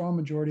it, the strong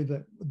majority of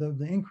it,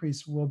 the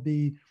increase will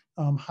be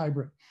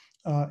hybrid.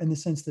 In the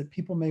sense that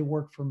people may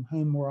work from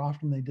home more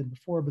often than they did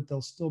before, but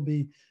they'll still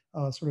be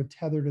sort of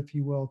tethered, if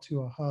you will,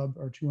 to a hub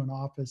or to an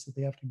office that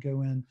they have to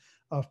go in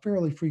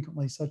fairly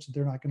frequently, such that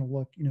they're not going to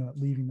look, at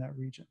leaving that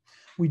region.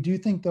 We do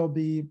think there'll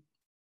be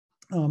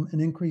an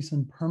increase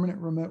in permanent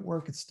remote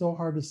work. It's still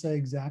hard to say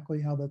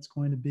exactly how that's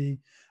going to be.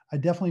 I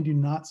definitely do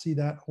not see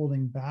that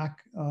holding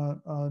back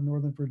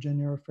Northern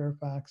Virginia or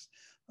Fairfax,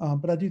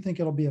 but I do think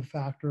it'll be a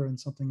factor and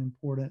something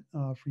important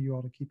for you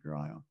all to keep your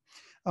eye on.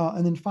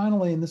 And then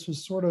finally, and this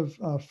was sort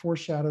of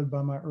foreshadowed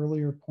by my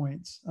earlier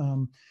points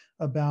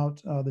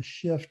about the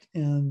shift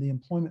in the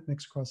employment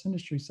mix across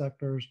industry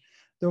sectors,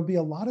 there'll be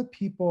a lot of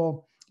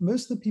people,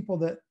 most of the people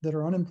that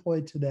are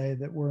unemployed today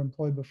that were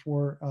employed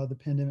before the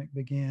pandemic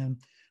began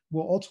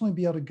will ultimately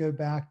be able to go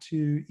back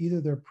to either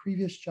their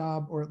previous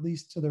job or at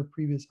least to their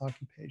previous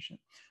occupation.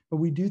 But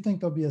we do think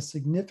there'll be a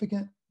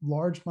significant,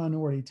 large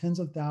minority, tens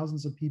of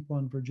thousands of people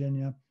in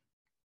Virginia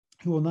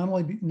who will not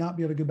only not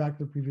be able to go back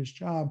to their previous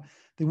job,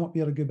 they won't be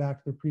able to go back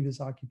to their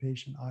previous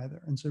occupation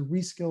either. And so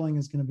reskilling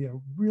is going to be a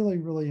really,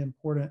 really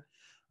important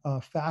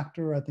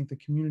factor. I think the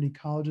community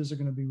colleges are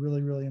going to be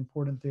really, really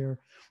important there.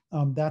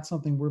 That's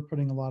something we're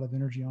putting a lot of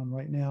energy on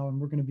right now, and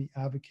we're going to be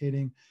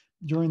advocating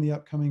during the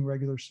upcoming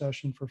regular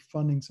session for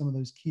funding some of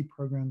those key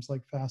programs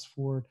like Fast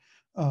Forward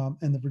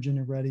and the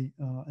Virginia Ready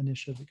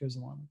initiative that goes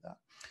along with that.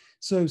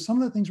 So some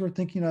of the things we're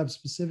thinking of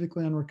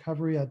specifically on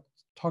recovery, I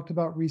talked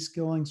about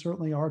reskilling.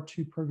 Certainly our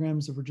 2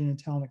 programs, the Virginia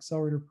Talent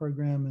Accelerator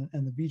Program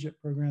and the VJIT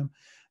program,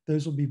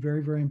 those will be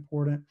very, very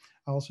important.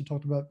 I also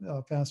talked about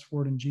Fast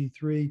Forward and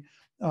G3.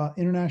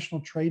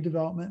 International trade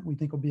development, we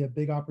think will be a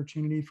big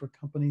opportunity for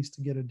companies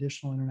to get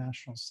additional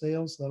international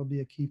sales. That'll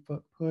be a key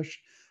push.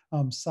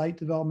 Site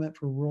development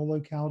for rural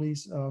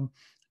localities.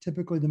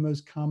 Typically the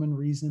most common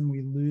reason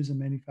we lose a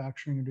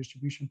manufacturing or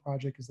distribution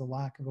project is the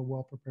lack of a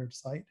well-prepared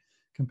site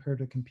compared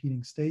to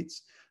competing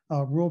states.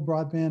 Rural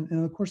broadband,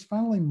 and of course,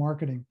 finally,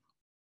 marketing.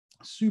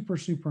 Super,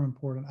 super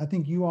important. I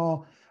think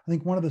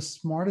one of the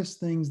smartest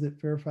things that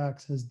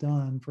Fairfax has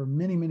done for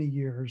many, many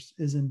years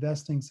is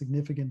investing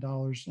significant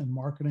dollars in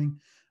marketing.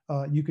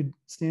 You could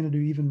stand to do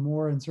even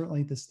more, and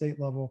certainly at the state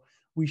level,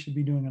 we should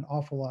be doing an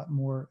awful lot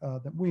more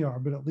than we are,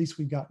 but at least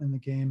we've gotten in the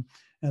game.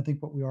 And I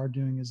think what we are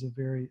doing is a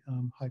very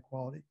high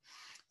quality.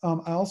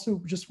 I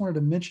also just wanted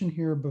to mention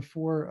here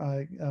before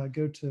I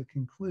go to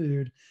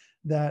conclude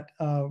that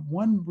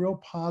one real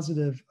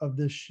positive of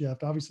this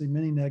shift, obviously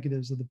many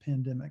negatives of the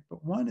pandemic,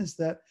 but one is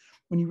that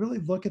when you really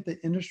look at the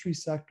industry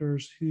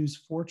sectors whose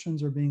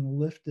fortunes are being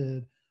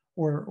lifted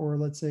or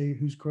let's say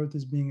whose growth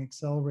is being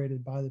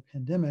accelerated by the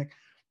pandemic,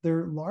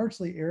 they're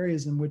largely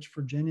areas in which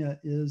Virginia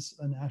is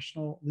a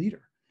national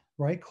leader,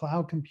 right?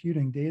 Cloud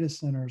computing, data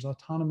centers,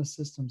 autonomous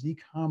systems,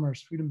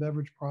 e-commerce, food and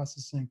beverage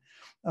processing,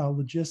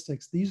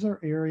 logistics. These are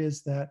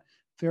areas that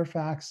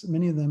Fairfax,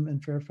 many of them in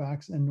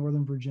Fairfax and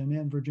Northern Virginia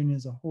and Virginia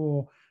as a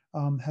whole,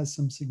 has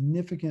some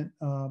significant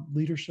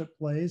leadership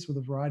plays with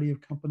a variety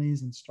of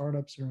companies and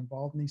startups that are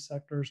involved in these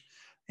sectors.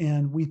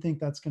 And we think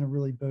that's going to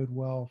really bode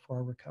well for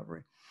our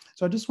recovery.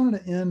 So I just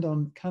wanted to end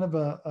on kind of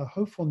a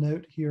hopeful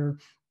note here.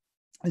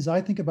 As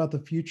I think about the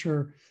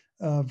future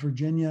of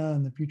Virginia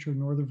and the future of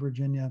Northern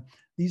Virginia,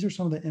 these are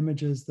some of the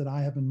images that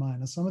I have in mind.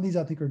 Now, some of these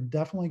I think are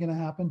definitely going to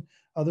happen.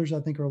 Others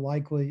I think are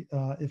likely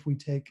if we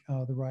take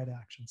the right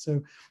action.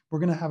 So we're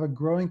going to have a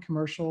growing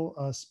commercial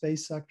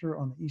space sector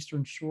on the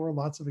Eastern Shore.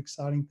 Lots of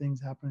exciting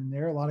things happening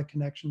there. A lot of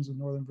connections with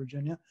Northern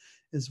Virginia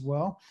as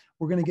well.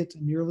 We're going to get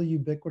to nearly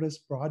ubiquitous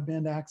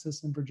broadband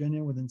access in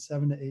Virginia within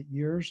 7 to 8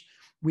 years.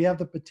 We have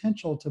the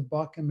potential to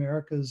buck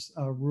America's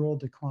rural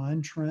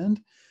decline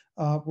trend.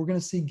 We're going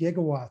to see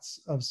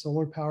gigawatts of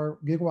solar power,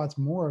 gigawatts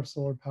more of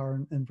solar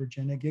power in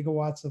Virginia,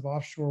 gigawatts of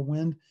offshore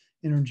wind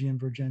energy in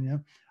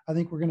Virginia. I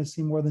think we're going to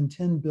see more than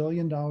 $10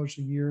 billion a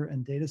year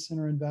in data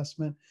center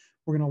investment.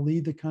 We're going to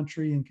lead the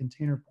country in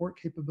container port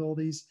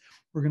capabilities.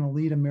 We're going to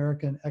lead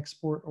America in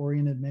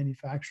export-oriented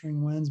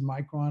manufacturing wins.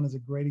 Micron is a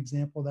great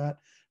example of that.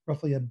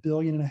 Roughly $1.5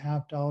 billion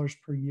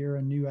per year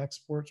in new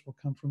exports will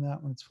come from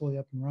that when it's fully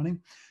up and running.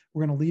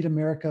 We're going to lead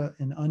America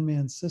in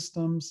unmanned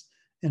systems,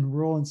 in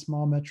rural and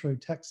small metro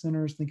tech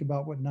centers. Think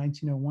about what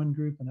 1901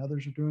 Group and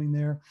others are doing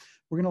there.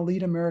 We're going to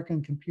lead America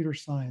in computer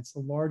science, the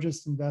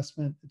largest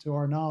investment to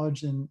our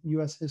knowledge in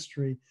US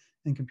history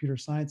in computer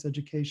science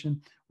education.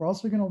 We're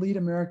also going to lead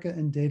America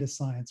in data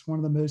science, one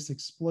of the most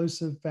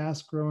explosive,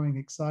 fast-growing,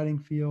 exciting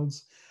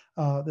fields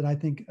that I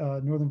think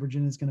Northern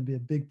Virginia is going to be a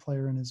big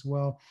player in as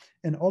well.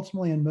 And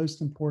ultimately, and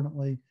most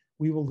importantly,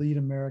 we will lead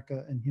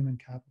America in human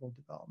capital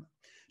development.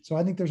 So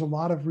I think there's a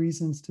lot of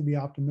reasons to be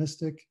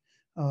optimistic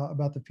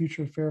about the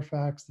future of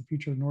Fairfax, the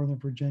future of Northern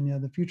Virginia,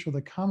 the future of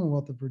the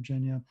Commonwealth of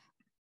Virginia.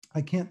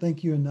 I can't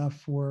thank you enough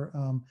for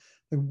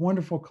the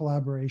wonderful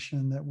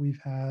collaboration that we've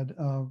had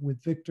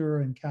with Victor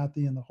and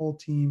Kathy and the whole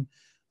team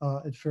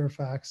at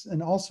Fairfax.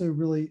 And also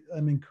really,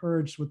 I'm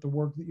encouraged with the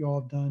work that you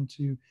all have done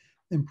to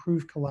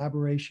improve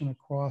collaboration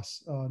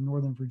across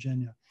Northern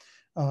Virginia.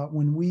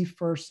 When we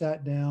first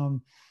sat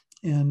down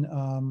in,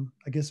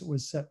 I guess it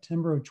was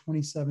September of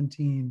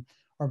 2017,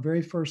 our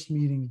very first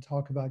meeting to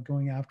talk about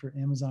going after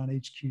Amazon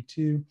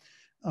HQ2.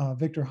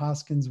 Victor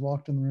Hoskins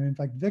walked in the room. In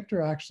fact,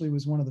 Victor actually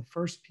was one of the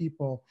first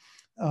people.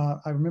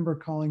 I remember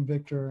calling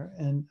Victor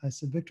and I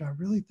said, Victor,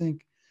 I really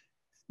think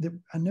that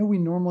I know we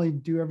normally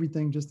do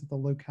everything just at the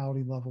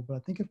locality level, but I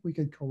think if we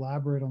could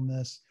collaborate on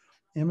this,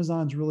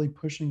 Amazon's really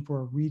pushing for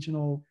a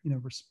regional,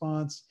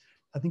 response.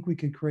 I think we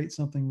could create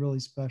something really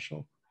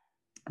special.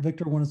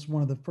 Victor was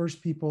one of the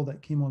first people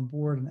that came on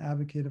board and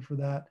advocated for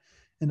that.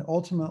 And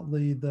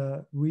ultimately,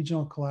 the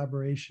regional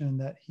collaboration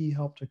that he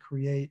helped to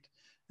create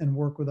and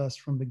work with us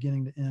from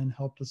beginning to end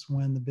helped us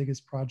win the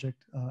biggest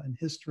project in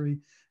history.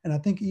 And I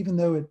think even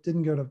though it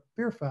didn't go to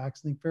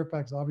Fairfax, I think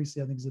Fairfax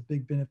obviously, I think, is a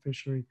big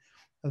beneficiary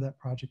of that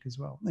project as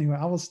well. Anyway,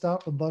 I will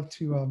stop. I'd love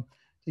to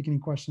take any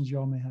questions you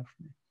all may have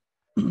for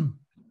me.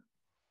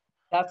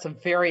 That's a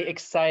very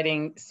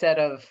exciting set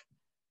of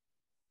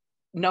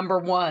number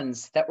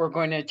ones that we're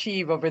going to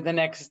achieve over the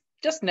next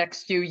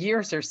few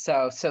years or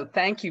so. So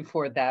thank you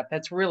for that.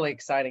 That's really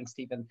exciting,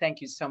 Stephen. Thank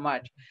you so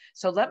much.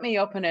 So let me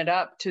open it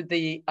up to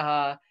the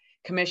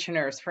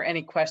commissioners for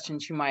any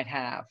questions you might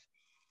have.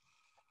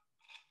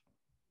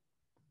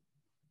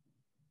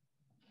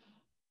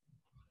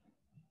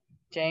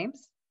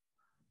 James?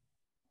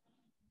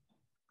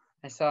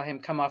 I saw him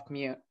come off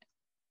mute.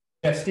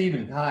 Yeah,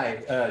 Stephen,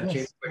 hi, Yes.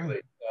 James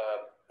quickly.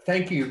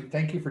 Thank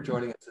you for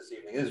joining us this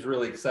evening. This is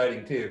really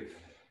exciting too.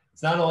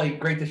 It's not only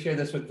great to share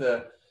this with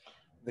the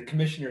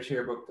commissioners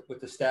here, but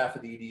with the staff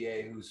of the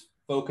EDA who's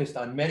focused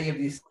on many of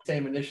these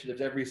same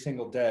initiatives every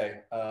single day.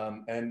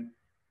 And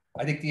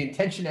I think the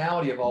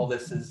intentionality of all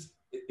this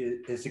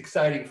is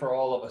exciting for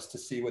all of us to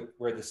see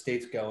where the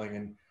state's going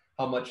and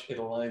how much it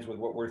aligns with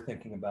what we're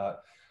thinking about.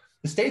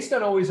 The state's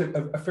done always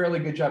a fairly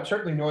good job,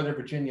 certainly Northern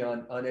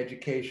Virginia on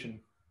education.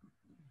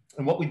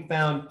 And what we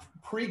found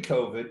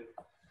pre-COVID,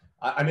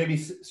 I may be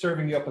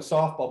serving you up a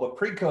softball, but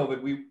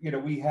pre-COVID,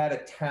 we had a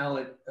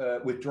talent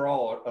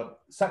withdrawal,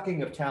 a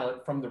sucking of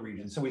talent from the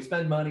region. So we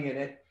spend money in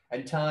it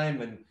and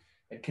time and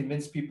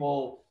convince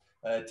people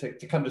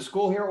to come to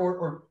school here,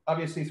 or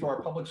obviously through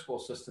our public school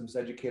systems,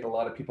 educate a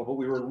lot of people. But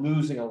we were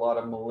losing a lot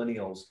of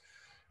millennials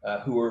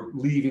who were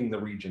leaving the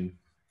region.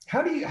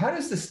 How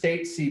does the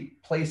state see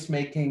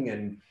placemaking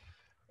and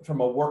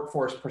from a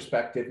workforce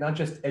perspective, not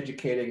just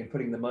educating and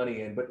putting the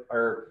money in, but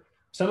are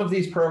some of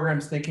these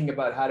programs thinking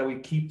about how do we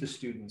keep the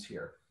students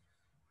here?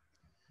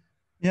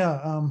 Yeah,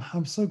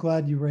 I'm so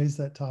glad you raised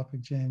that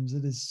topic, James.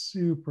 It is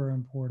super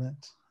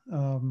important.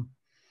 I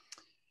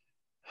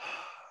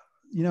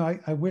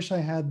wish I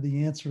had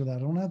the answer to that. I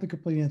don't have the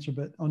complete answer,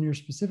 but on your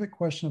specific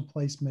question of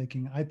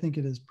placemaking, I think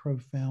it is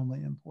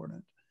profoundly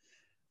important.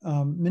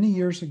 Many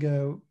years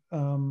ago,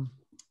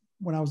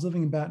 when I was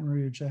living in Baton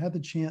Rouge, I had the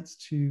chance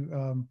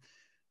to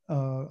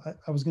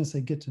I was going to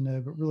say get to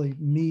know, but really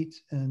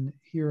meet and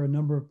hear a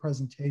number of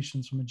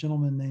presentations from a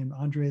gentleman named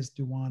Andres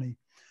Duwani.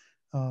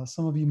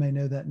 Some of you may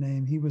know that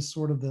name. He was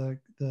sort of the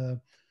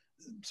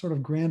sort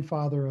of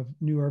grandfather of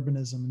new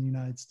urbanism in the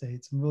United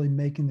States and really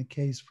making the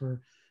case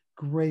for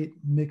great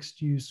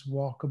mixed use,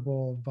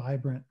 walkable,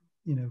 vibrant,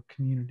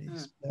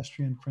 communities,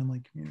 pedestrian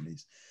friendly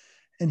communities.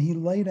 And he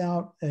laid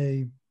out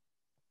a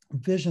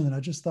vision that I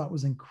just thought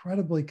was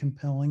incredibly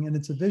compelling. And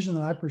it's a vision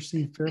that I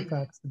perceive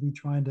Fairfax to be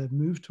trying to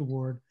move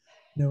toward,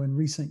 in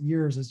recent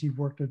years as you've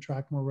worked to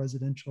attract more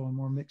residential and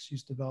more mixed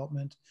use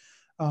development.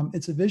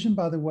 It's a vision,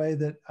 by the way,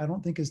 that I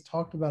don't think is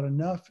talked about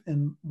enough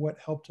in what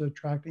helped to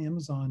attract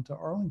Amazon to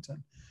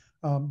Arlington.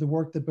 The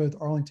work that both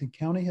Arlington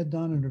County had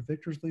done under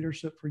Victor's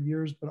leadership for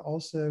years, but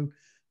also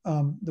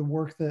the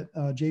work that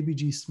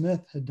JBG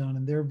Smith had done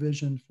in their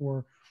vision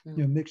for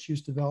mixed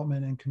use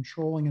development and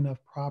controlling enough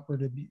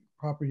property to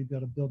be able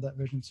to build that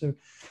vision. So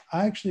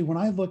I actually, when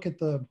I look at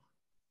the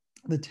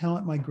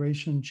talent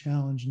migration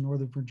challenge in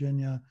Northern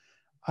Virginia,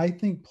 I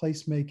think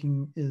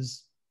placemaking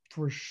is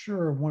for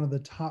sure one of the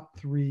top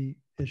 3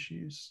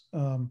 issues.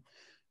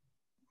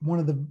 One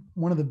of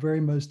the very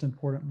most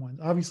important ones.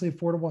 Obviously,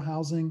 affordable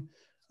housing,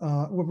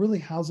 well, really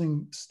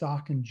housing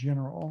stock in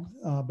general,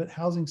 but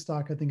housing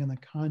stock, I think in the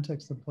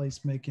context of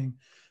placemaking,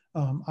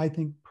 I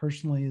think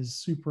personally is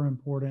super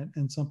important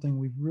and something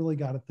we've really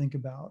got to think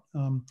about.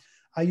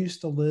 I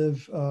used to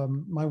live,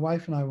 my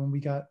wife and I, when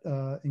we got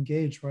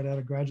engaged right out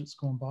of graduate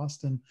school in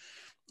Boston,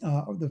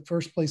 the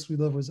first place we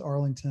lived was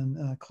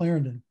Arlington,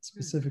 Clarendon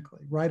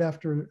specifically, right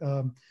after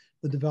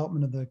the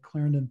development of the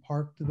Clarendon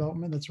Park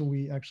development. That's where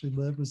we actually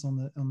lived, was on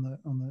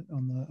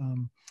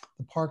the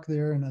park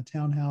there in a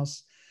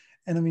townhouse.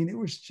 And I mean, it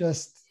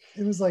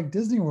was like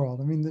Disney World.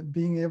 I mean,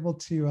 being able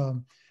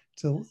to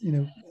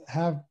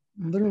have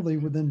literally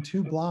within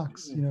 2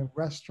 blocks,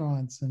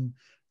 restaurants and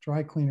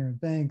dry cleaner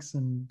and banks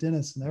and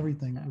dentists and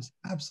everything. It was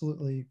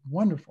absolutely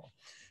wonderful.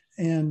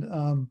 And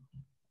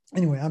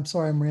anyway, I'm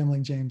sorry I'm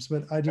rambling, James,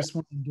 but I just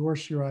want to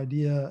endorse your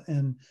idea.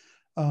 And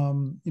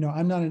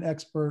I'm not an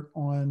expert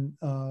on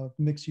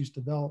mixed use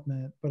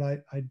development, but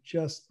I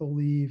just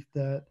believe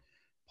that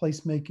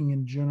placemaking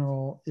in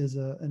general is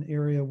an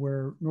area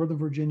where Northern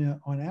Virginia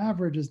on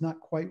average is not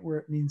quite where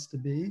it needs to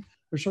be.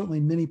 There's certainly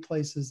many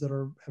places that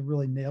have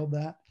really nailed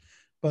that.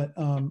 But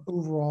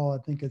overall, I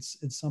think it's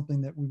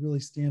something that we really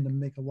stand to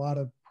make a lot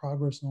of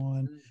progress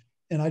on.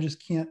 And I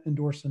just can't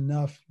endorse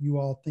enough you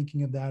all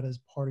thinking of that as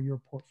part of your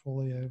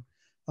portfolio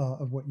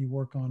of what you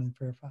work on in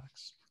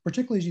Fairfax,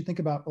 particularly as you think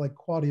about like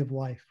quality of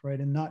life, right?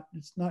 And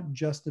it's not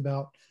just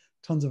about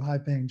tons of high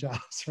paying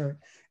jobs, right?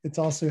 It's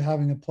also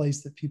having a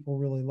place that people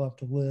really love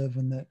to live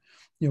and that,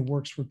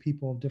 works for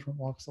people of different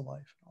walks of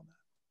life and all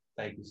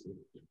that. Thank you, Steve.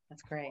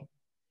 That's great.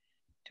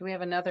 Do we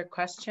have another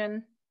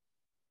question?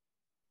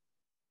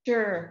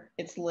 Sure,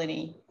 it's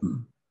Lenny.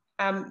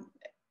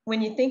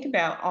 When you think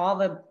about all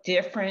the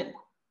different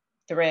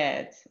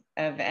threads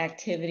of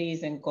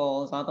activities and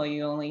goals, although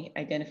you only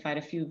identified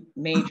a few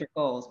major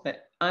goals,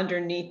 but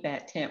underneath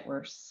that tent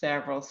were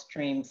several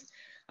streams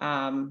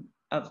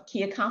of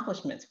key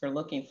accomplishments we're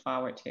looking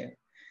forward to.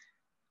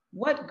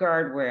 What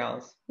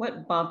guardrails,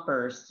 what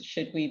bumpers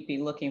should we be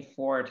looking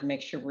for to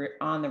make sure we're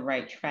on the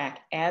right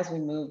track as we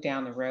move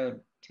down the road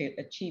to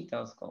achieve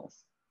those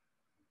goals?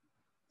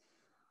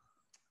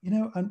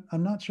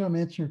 I'm not sure I'm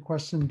answering your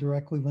question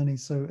directly, Lenny.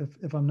 So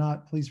if I'm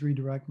not, please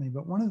redirect me.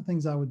 But one of the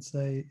things I would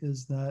say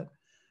is that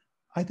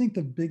I think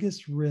the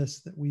biggest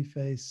risk that we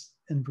face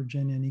in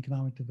Virginia in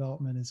economic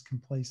development is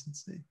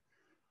complacency.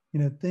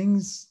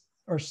 Things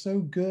are so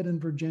good in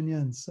Virginia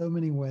in so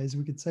many ways.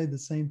 We could say the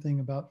same thing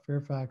about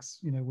Fairfax,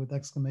 with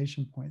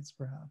exclamation points,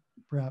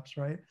 perhaps,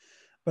 right?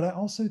 But I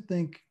also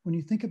think when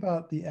you think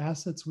about the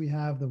assets we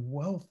have, the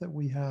wealth that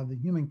we have, the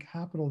human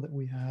capital that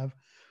we have,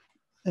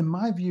 in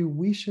my view,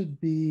 we should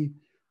be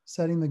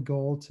setting the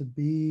goal to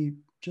be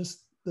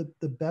just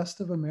the best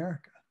of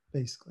America,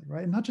 basically,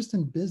 right? And not just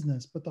in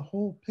business, but the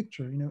whole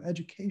picture,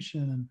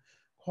 education and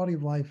quality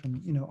of life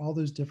and, all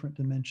those different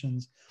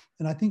dimensions.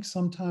 And I think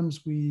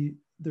sometimes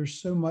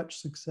there's so much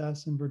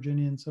success in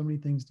Virginia and so many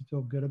things to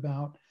feel good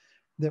about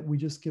that we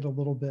just get a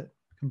little bit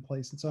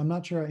complacent. So I'm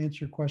not sure I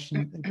answered your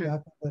question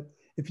exactly, but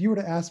if you were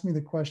to ask me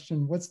the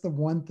question, what's the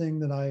one thing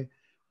that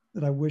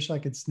I wish I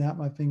could snap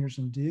my fingers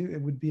and do,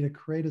 it would be to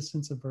create a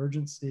sense of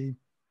urgency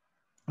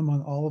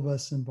among all of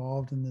us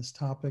involved in this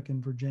topic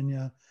in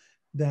Virginia,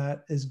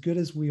 that as good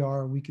as we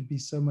are, we could be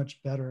so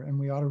much better, and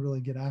we ought to really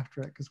get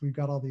after it because we've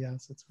got all the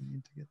assets we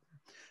need to get there.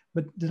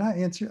 But did I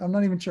answer? I'm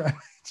not even sure I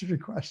answered your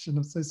question.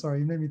 I'm so sorry.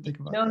 You made me think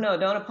about that. No,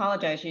 don't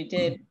apologize. You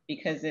did,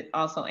 because it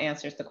also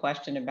answers the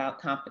question about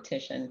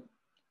competition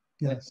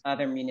with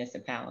other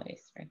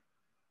municipalities, right?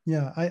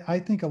 Yeah, I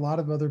think a lot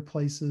of other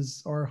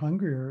places are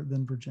hungrier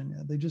than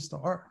Virginia. They just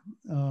are.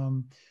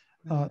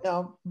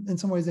 Now, in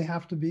some ways, they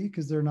have to be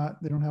because they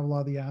don't have a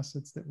lot of the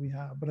assets that we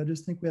have. But I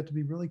just think we have to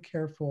be really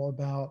careful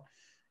about,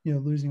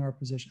 losing our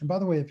position. And by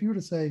the way, if you were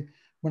to say,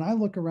 when I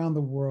look around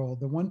the world,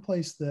 the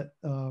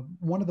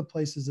one of the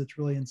places that's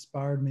really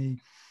inspired me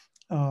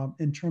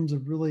in terms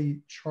of really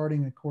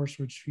charting a course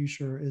for its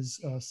future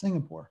is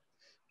Singapore.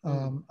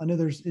 I know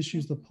there's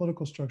issues, the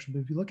political structure, but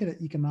if you look at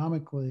it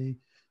economically,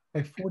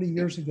 Like 40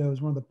 years ago, it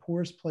was one of the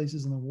poorest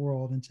places in the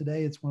world. And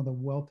today it's one of the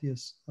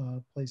wealthiest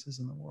places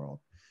in the world.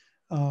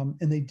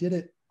 And they did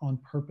it on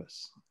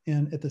purpose.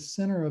 And at the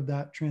center of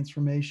that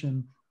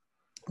transformation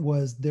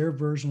was their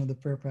version of the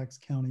Fairfax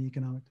County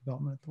Economic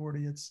Development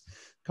Authority. It's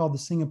called the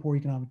Singapore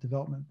Economic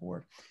Development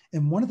Board.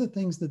 And one of the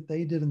things that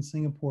they did in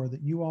Singapore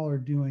that you all are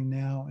doing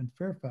now in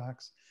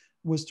Fairfax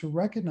was to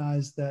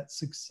recognize that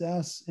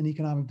success in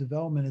economic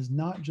development is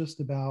not just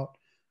about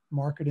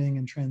marketing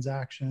and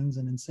transactions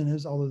and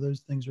incentives, although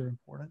those things are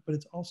important, but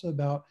it's also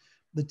about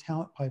the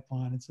talent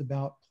pipeline. It's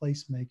about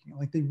placemaking.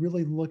 Like they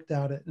really looked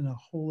at it in a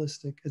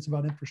holistic, it's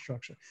about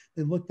infrastructure.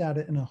 They looked at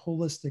it in a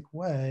holistic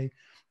way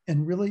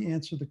and really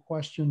answered the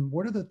question,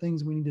 what are the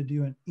things we need to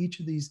do in each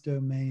of these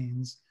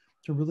domains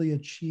to really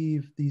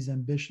achieve these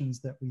ambitions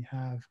that we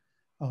have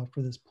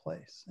for this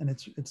place? And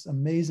it's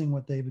amazing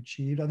what they've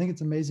achieved. I think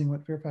it's amazing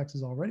what Fairfax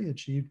has already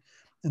achieved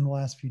in the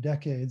last few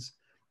decades.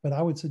 But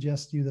I would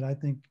suggest to you that I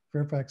think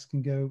Fairfax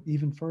can go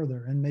even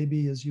further. And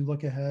maybe as you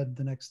look ahead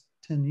the next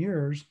 10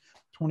 years,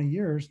 20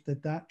 years,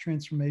 that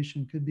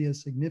transformation could be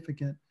as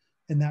significant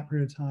in that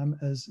period of time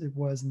as it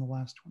was in the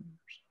last 20 years.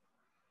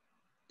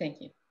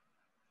 Thank you.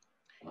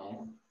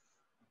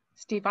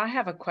 Steve, I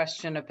have a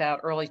question about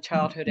early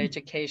childhood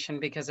education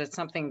because it's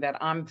something that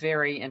I'm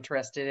very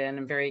interested in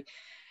and very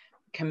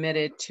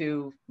committed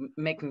to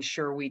making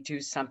sure we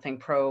do something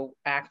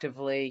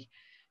proactively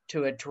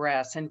to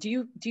address. And do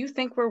you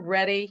think we're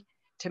ready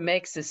to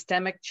make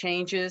systemic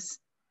changes?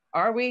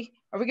 Are we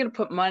going to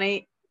put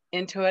money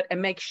into it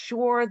and make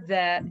sure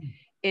that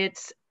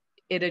it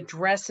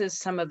addresses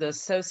some of the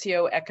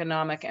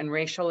socioeconomic and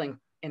racial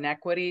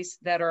inequities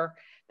that are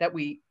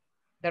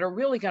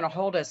really going to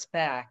hold us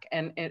back?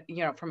 And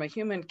from a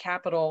human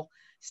capital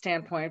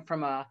standpoint,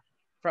 from a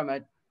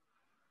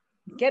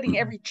getting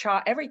every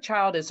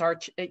child is our,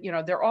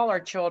 they're all our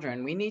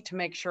children. We need to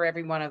make sure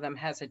every one of them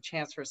has a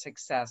chance for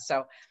success.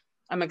 So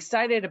I'm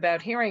excited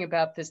about hearing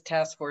about this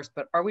task force,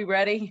 but are we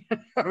ready?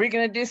 Are we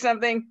going to do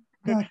something?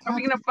 Yeah, are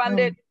we going to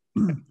fund it?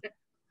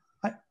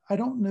 I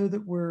don't know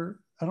that we're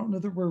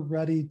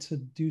ready to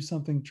do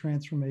something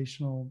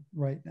transformational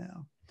right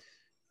now.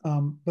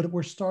 But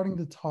we're starting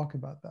to talk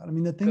about that. I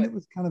mean, the thing that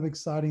was kind of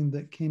exciting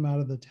that came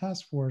out of the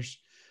task force,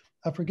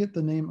 I forget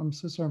the name, I'm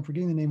so sorry, I'm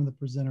forgetting the name of the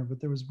presenter,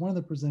 but there was one of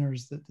the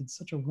presenters that did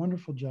such a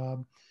wonderful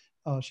job.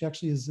 She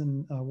actually is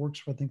works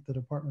for, I think, the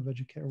Department of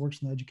Education,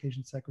 works in the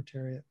Education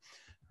Secretariat.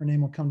 Her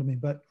name will come to me.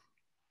 But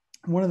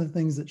one of the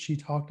things that she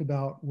talked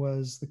about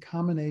was the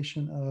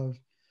combination of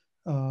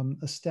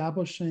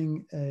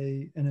establishing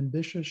an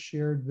ambitious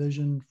shared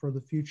vision for the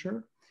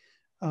future,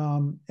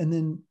 and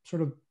then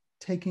sort of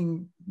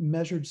taking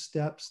measured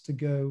steps to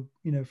go,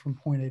 from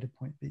point A to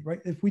point B,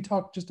 right? If we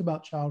talk just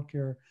about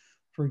childcare,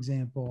 for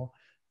example,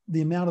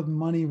 the amount of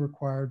money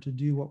required to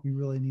do what we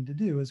really need to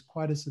do is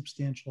quite a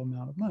substantial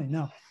amount of money.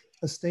 Now,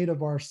 a state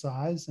of our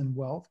size and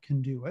wealth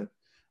can do it,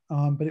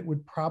 but it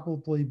would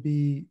probably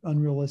be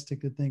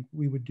unrealistic to think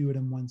we would do it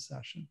in one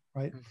session,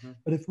 right? Mm-hmm.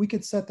 But if we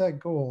could set that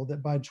goal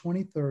that by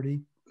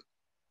 2030,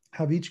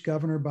 have each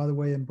governor, by the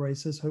way,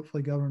 embrace this,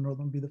 hopefully Governor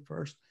Northam will be the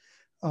first,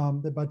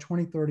 that by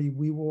 2030,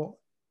 we will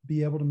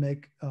be able to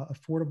make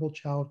affordable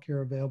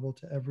childcare available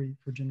to every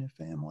Virginia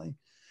family,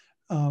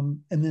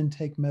 and then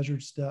take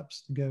measured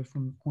steps to go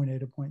from point A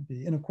to point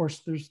B. And of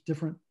course, there's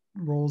different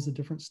roles that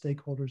different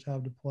stakeholders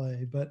have to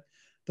play. But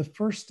the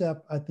first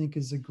step, I think,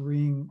 is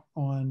agreeing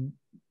on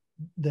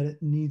that it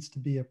needs to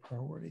be a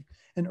priority.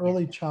 And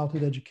early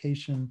childhood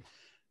education,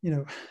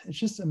 it's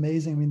just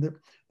amazing. I mean,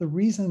 the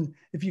reason,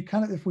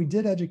 if we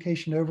did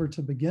education over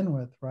to begin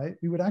with, right,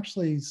 we would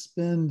actually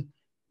spend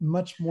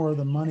much more of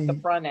the money. The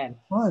front end.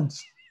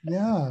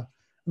 Yeah.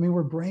 I mean,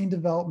 where brain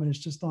development is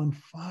just on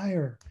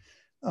fire.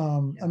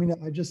 I mean,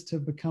 I just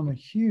have become a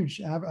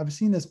huge, I've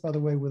seen this, by the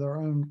way, with our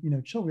own,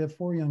 children. We have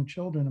 4 young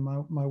children, and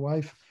my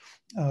wife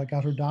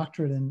got her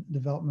doctorate in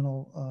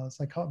developmental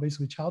psychology,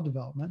 basically child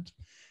development,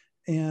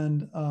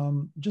 and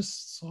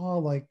just saw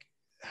like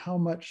how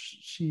much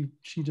she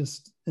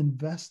just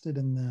invested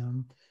in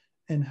them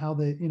and how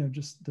they,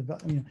 just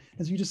develop,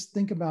 as you just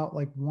think about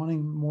like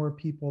wanting more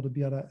people to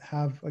be able to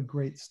have a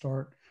great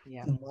start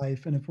in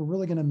life. And if we're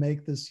really going to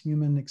make this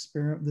human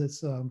experiment,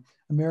 this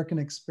American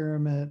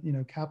experiment,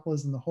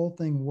 capitalism, the whole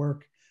thing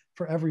work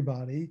for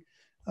everybody,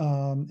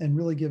 and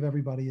really give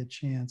everybody a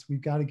chance,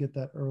 we've got to get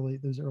those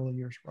early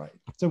years right.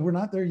 So we're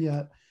not there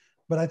yet,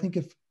 but I think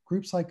if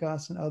groups like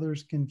us and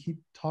others can keep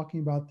talking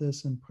about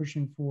this and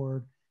pushing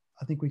forward,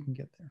 I think we can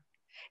get there.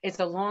 It's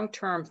a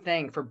long-term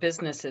thing for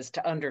businesses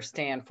to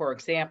understand. For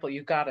example,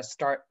 you've got to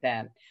start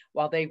then.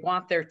 While they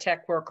want their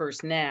tech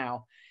workers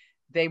now,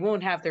 they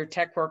won't have their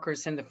tech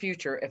workers in the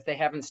future if they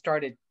haven't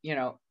started,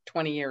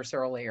 20 years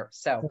earlier.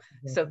 So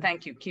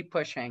thank you. Keep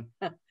pushing.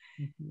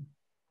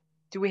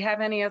 Do we have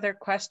any other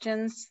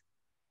questions?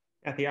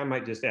 Kathy, I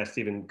might just ask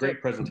Stephen,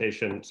 great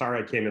presentation.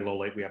 Sorry I came in a little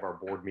late. We have our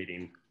board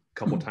meeting a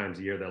couple times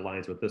a year that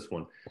aligns with this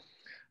one.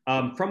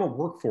 From a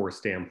workforce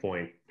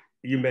standpoint,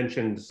 you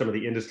mentioned some of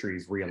the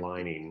industries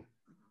realigning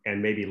and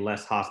maybe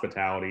less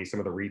hospitality, some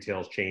of the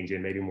retail's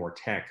changing, maybe more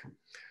tech.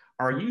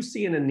 Are you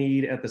seeing a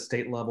need at the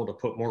state level to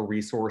put more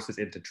resources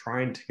into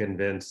trying to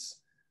convince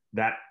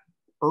that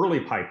early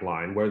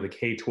pipeline, whether the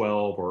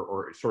K-12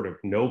 or sort of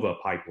NOVA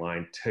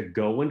pipeline, to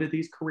go into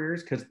these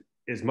careers? Because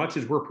as much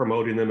as we're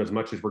promoting them, as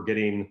much as we're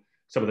getting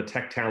some of the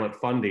tech talent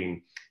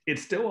funding,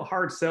 it's still a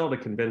hard sell to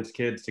convince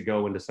kids to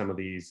go into some of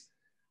these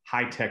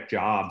high-tech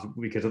jobs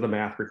because of the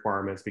math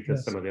requirements,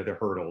 because some of the other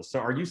hurdles. So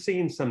are you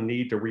seeing some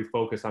need to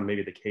refocus on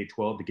maybe the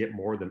K-12 to get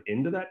more of them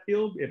into that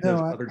field if those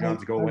other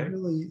jobs go away?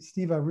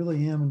 Steve, I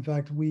really am. In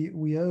fact,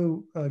 we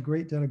owe a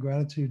great debt of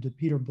gratitude to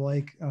Peter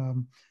Blake,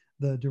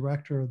 the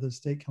director of the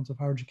State Council of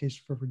Higher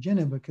Education for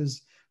Virginia,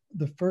 because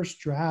the first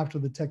draft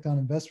of the Tech Down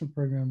Investment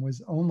Program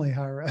was only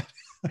higher ed.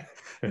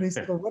 And he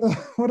said, well,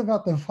 what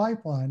about the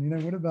pipeline?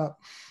 What about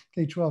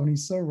K-12? And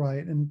he's so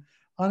right. And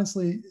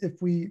honestly, if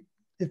we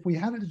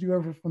had it to do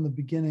over from the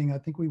beginning, I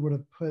think we would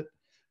have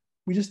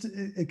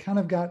it kind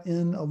of got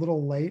in a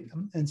little late.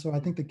 And so I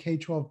think the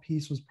K-12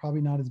 piece was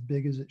probably not as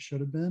big as it should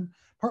have been,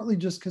 partly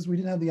just because we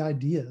didn't have the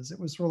ideas. It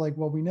was sort of like,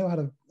 well, we know how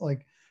to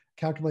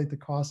calculate the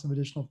cost of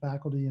additional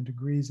faculty and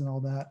degrees and all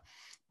that,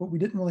 but we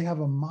didn't really have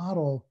a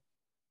model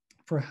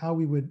for how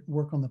we would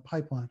work on the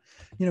pipeline.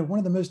 One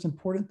of the most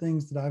important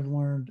things that I've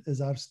learned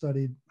as I've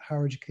studied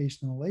higher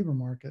education in the labor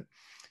market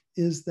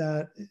is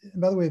that,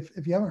 and by the way,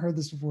 if you haven't heard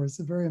this before, it's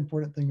a very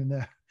important thing to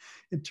know.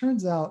 It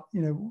turns out,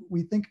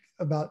 we think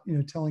about,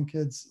 telling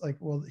kids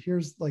well,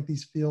 here's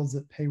these fields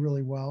that pay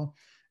really well.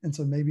 And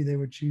so maybe they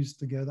would choose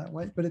to go that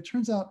way. But it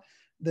turns out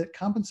that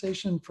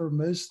compensation for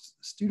most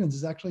students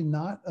is actually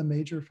not a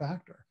major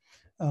factor,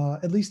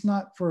 at least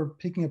not for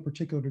picking a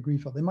particular degree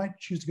field. They might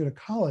choose to go to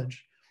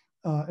college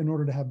in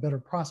order to have better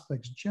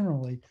prospects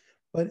generally,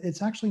 but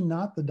it's actually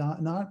not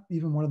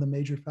even one of the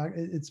major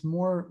factors. It's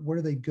more, what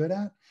are they good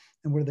at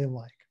and what do they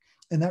like?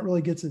 And that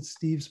really gets at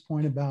Steve's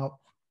point about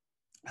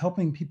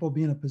helping people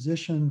be in a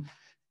position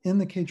in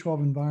the K-12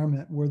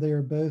 environment where they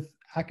are both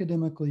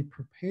academically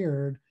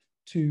prepared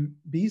to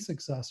be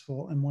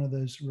successful in one of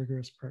those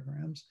rigorous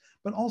programs,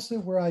 but also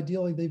where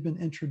ideally they've been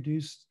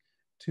introduced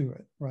to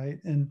it, right?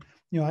 And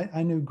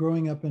I know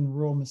growing up in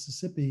rural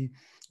Mississippi,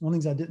 one of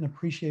the things I didn't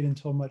appreciate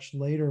until much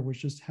later was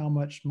just how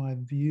much my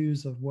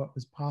views of what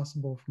was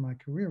possible for my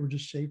career were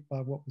just shaped by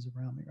what was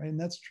around me, right? And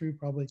that's true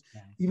probably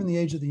even the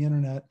age of the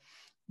internet,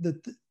 that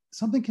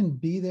something can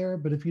be there,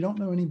 but if you don't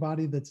know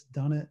anybody that's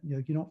done it,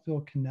 you don't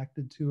feel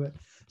connected to it.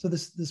 So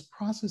this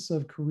process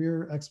of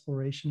career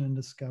exploration and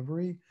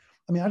discovery,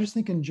 I just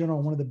think in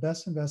general, one of the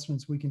best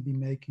investments we can be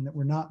making that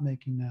we're not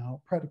making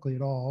now practically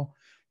at all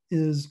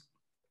is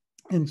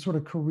in sort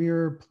of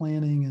career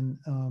planning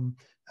and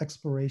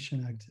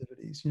exploration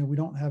activities. We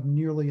don't have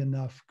nearly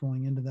enough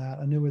going into that.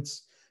 I know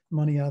it's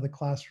money out of the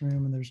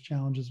classroom and there's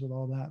challenges with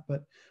all that,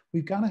 but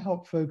we've got to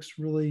help folks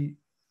really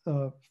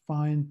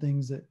find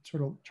things that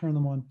sort of turn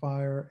them on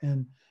fire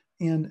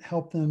and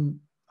help them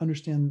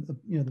understand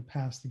the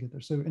paths to get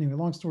there. So anyway,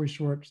 long story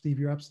short, Steve,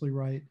 you're absolutely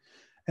right.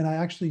 And I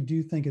actually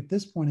do think at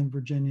this point in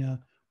Virginia,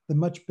 the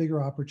much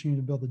bigger opportunity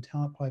to build the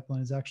talent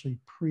pipeline is actually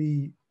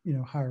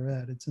higher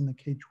ed. It's in the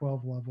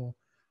K-12 level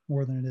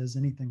more than it is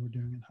anything we're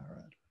doing in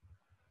higher ed.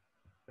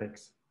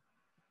 Thanks.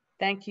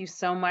 Thank you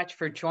so much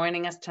for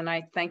joining us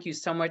tonight. Thank you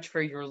so much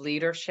for your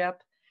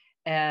leadership.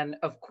 And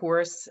of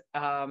course,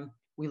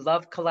 we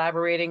love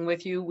collaborating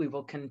with you. We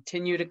will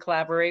continue to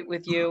collaborate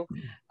with you.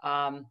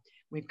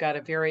 We've got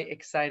a very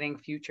exciting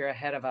future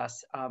ahead of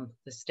us.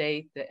 The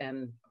state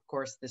and of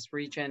course this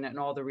region and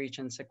all the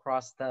regions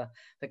across the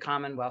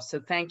Commonwealth. So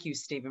thank you,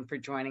 Stephen, for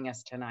joining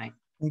us tonight.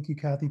 Thank you,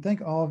 Kathy.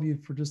 Thank all of you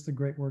for just the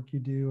great work you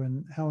do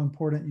and how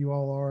important you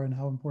all are and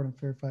how important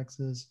Fairfax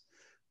is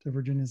to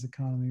Virginia's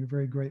economy. We're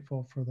very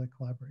grateful for the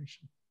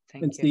collaboration.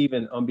 Thank you.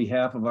 Stephen, on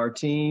behalf of our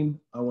team,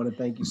 I want to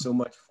thank you so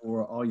much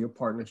for all your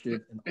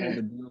partnership and all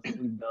the deals that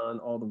we've done,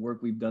 all the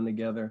work we've done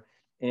together,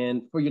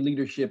 and for your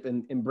leadership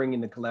in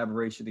bringing the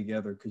collaboration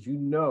together, because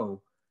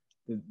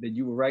that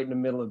you were right in the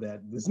middle of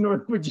that. This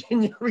North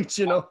Virginia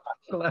regional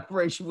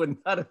collaboration would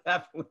not have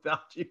happened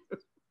without you.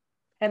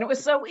 And it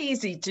was so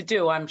easy to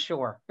do, I'm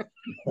sure.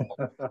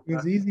 It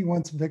was easy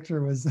once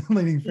Victor was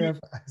leading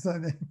Fairfax, I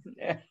think.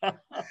 Yeah.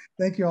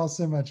 Thank you all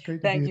so much.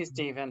 Great to Thank you,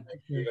 Stephen.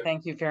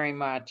 Thank you very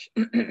much.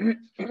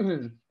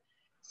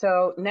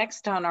 So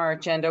next on our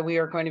agenda, we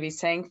are going to be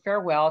saying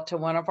farewell to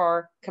one of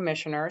our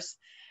commissioners.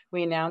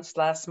 We announced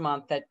last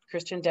month that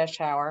Christian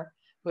Deschauer,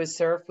 who has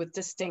served with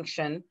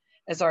distinction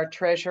as our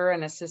treasurer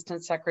and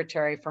assistant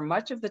secretary for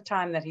much of the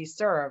time that he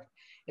served,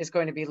 is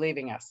going to be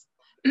leaving us.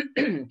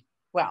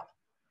 Well,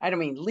 I don't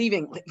mean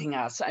leaving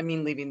us, I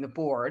mean leaving the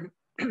board.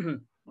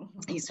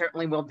 He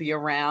certainly will be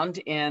around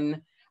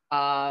in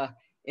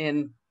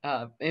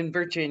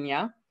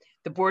Virginia.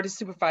 The Board of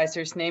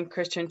Supervisors named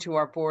Christian to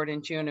our board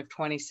in June of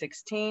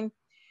 2016.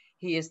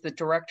 He is the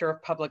Director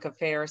of Public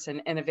Affairs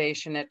and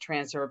Innovation at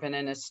Transurban,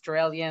 an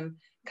Australian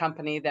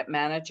company that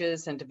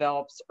manages and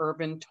develops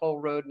urban toll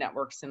road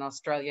networks in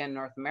Australia and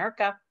North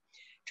America.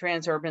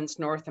 Transurban's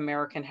North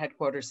American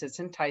headquarters is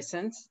in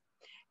Tysons,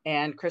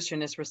 and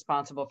Christian is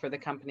responsible for the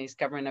company's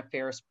government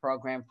affairs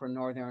program for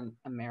North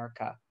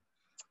America.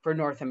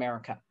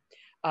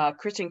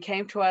 Christian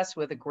came to us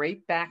with a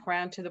great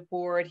background to the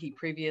board. He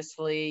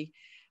previously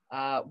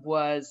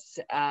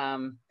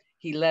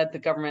he led the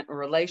government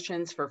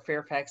relations for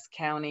Fairfax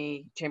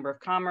County Chamber of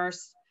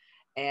Commerce.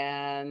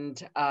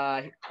 And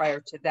prior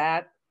to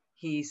that,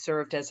 he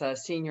served as a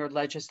senior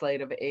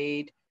legislative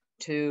aide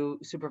to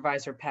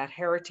Supervisor Pat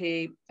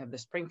Harity of the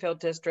Springfield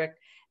District,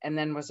 and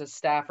then was a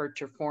staffer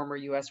to former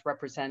U.S.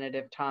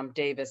 Representative Tom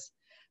Davis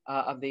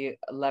of the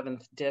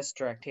 11th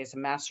District. He has a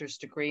master's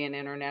degree in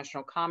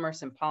international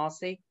commerce and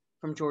policy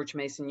from George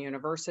Mason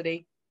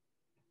University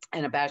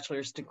and a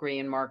bachelor's degree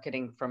in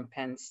marketing from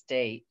Penn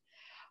State.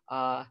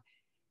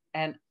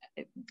 And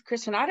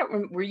Kristen,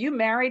 were you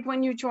married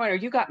when you joined, or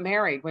you got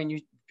married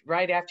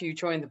right after you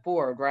joined the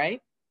board,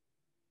 right?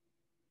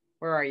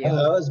 Where are you?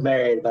 I was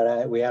married,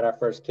 but we had our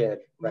first kid.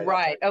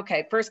 Right.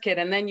 Okay. First kid.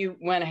 And then you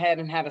went ahead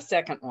and had a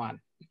second one.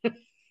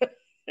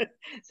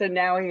 So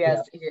now he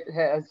has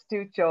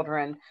 2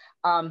 children.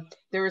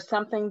 There was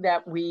something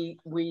that we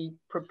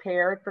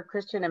prepared for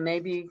Christian, and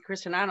maybe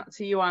Christian, I don't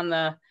see you on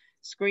the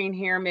screen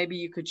here. Maybe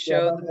you could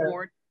show the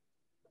board.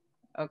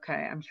 Okay.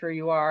 I'm sure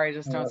you are. I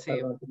just don't see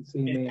you.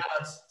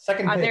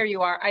 Second page. There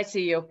you are. I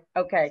see you.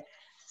 Okay.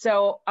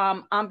 So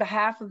on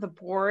behalf of the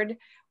board,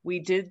 we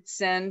did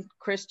send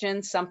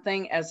Christian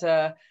something as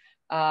a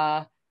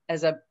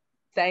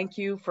thank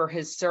you for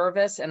his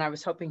service, and I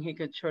was hoping he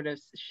could sort of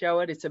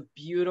show it. It's a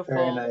beautiful.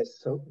 Very nice.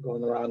 So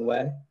going the wrong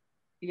way.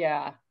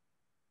 Yeah.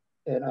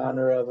 In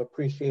honor of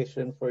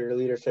appreciation for your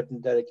leadership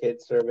and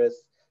dedicated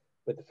service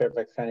with the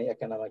Fairfax County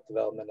Economic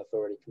Development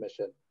Authority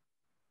Commission.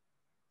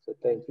 So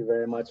thank you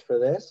very much for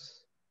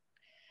this.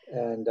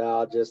 And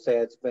I'll just say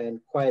it's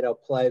been quite a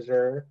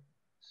pleasure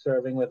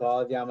serving with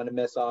all of you. I'm going to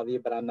miss all of you,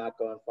 but I'm not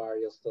going far.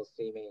 You'll still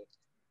see me.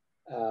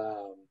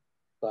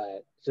 But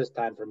it's just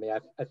time for me.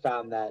 I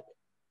found that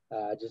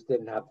I just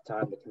didn't have the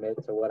time to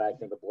commit to what I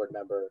think a board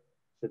member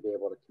should be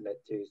able to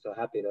commit to. So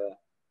happy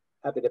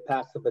to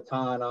pass the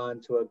baton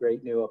on to a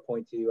great new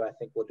appointee. I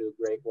think we'll do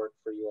great work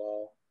for you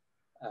all.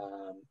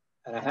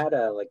 And I had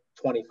a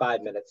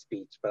 25-minute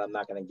speech, but I'm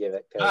not going to give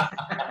it because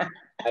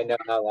I know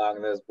how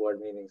long those board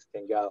meetings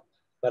can go.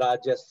 But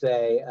I'll just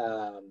say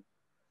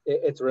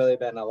it's really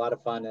been a lot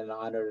of fun and an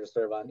honor to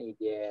serve on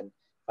EDA. And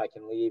if I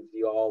can leave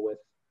you all with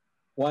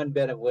one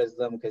bit of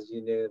wisdom, because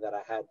you knew that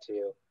I had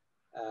to,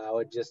 I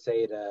would just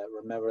say to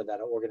remember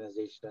that an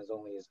organization is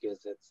only as good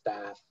as its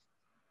staff.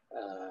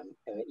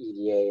 And the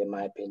EDA, in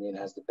my opinion,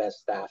 has the best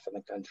staff in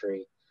the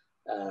country.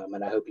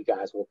 And I hope you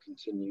guys will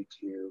continue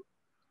to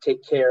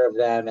take care of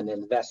them and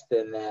invest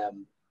in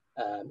them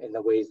in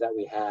the ways that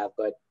we have,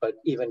 but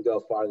even go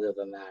farther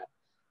than that,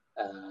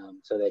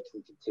 so they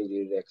can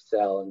continue to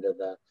excel under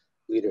the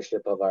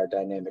leadership of our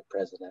dynamic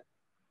president.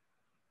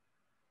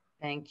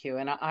 Thank you.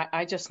 And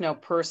I just know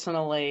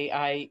personally,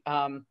 I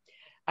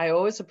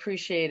always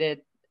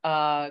appreciated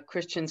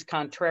Christian's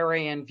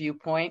contrarian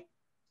viewpoint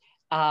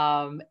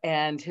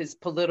and his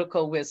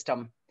political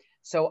wisdom.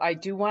 So I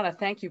do want to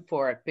thank you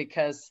for it,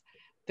 because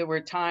there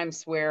were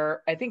times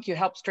where I think you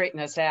helped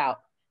straighten us out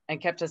and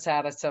kept us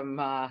out of some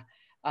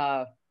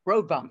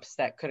road bumps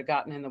that could have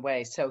gotten in the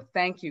way. So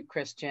thank you,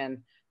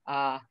 Christian.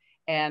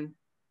 And,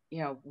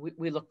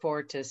 we look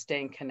forward to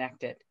staying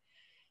connected.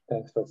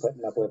 Thanks for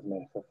putting up with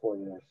me for 4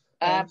 years.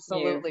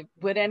 Absolutely.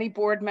 Would any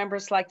board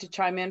members like to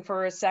chime in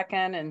for a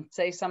second and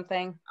say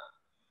something?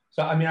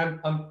 So, I mean,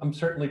 I'm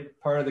certainly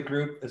part of the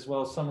group, as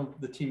well as some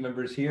of the team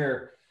members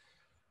here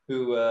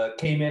who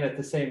came in at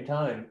the same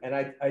time. And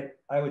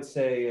I would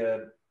say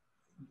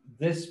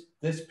this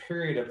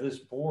period of this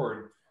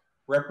board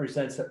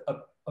represents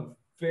a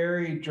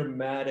very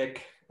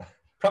dramatic,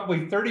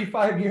 probably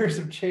 35 years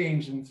of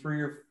change in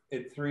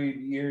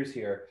 3 years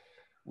here.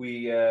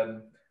 We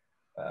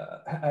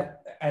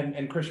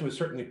and Christian was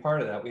certainly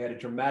part of that. We had a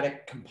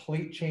dramatic,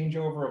 complete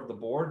changeover of the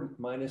board,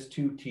 minus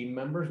 2 team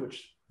members,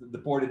 which the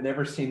board had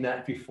never seen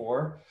that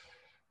before.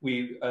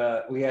 We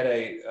had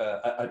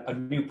a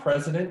new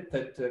president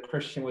that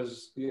Christian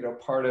was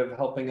part of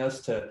helping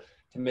us to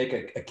make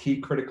a key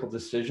critical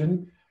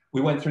decision.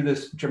 We went through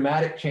this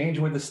dramatic change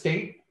where the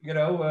state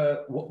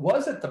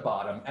was at the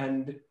bottom,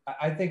 and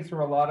I think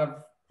through a lot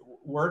of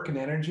work and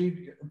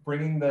energy,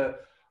 bringing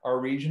our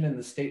region and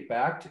the state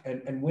back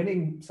and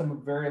winning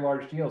some very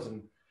large deals.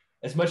 And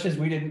as much as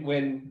we didn't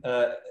win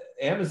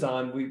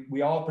Amazon,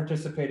 we all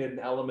participated in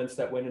elements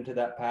that went into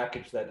that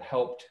package that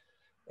helped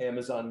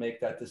Amazon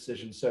make that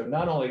decision. So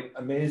not only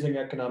amazing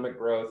economic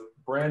growth,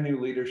 brand new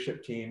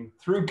leadership team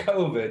through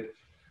COVID.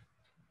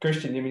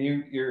 Christian, I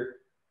mean,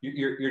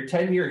 your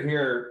tenure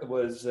here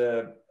was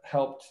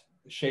helped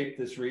shape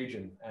this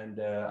region, and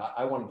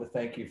I wanted to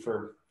thank you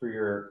for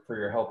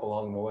your help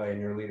along the way and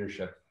your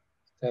leadership.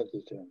 Thank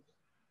you, Jim.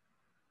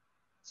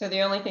 So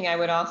the only thing I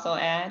would also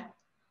add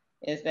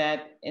is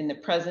that in the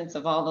presence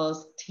of all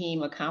those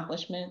team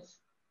accomplishments,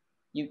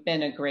 you've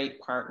been a great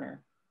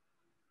partner.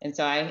 And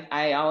so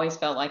I always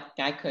felt like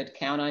I could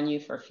count on you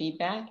for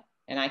feedback,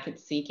 and I could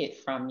seek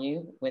it from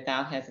you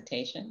without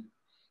hesitation.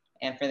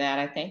 And for that,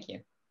 I thank you.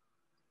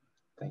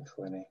 Thanks,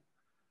 Winnie.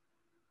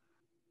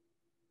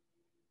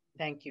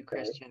 Thank you,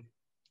 Christian.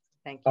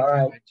 Thank you All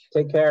very right. much.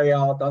 Take care,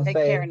 y'all. Don't Take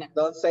care now.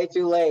 don't say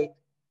too late.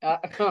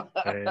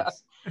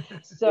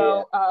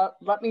 So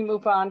let me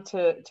move on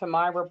to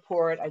my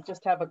report. I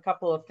just have a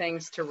couple of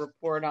things to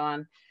report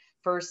on.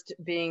 First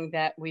being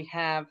that we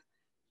have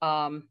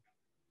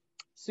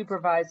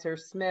Supervisor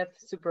Smith,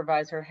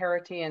 Supervisor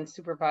Herity, and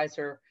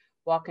Supervisor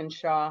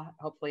Walkinshaw,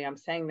 hopefully I'm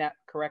saying that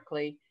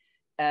correctly,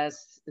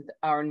 as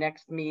our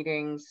next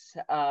meetings,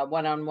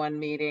 one-on-one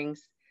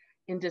meetings.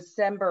 In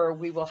December,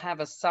 we will have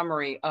a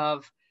summary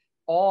of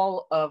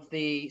all of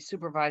the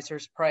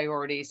supervisors'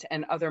 priorities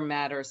and other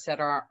matters that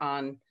are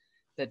on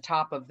the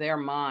top of their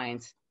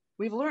minds.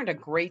 We've learned a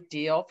great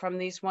deal from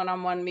these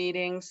one-on-one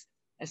meetings,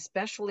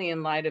 especially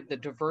in light of the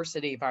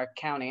diversity of our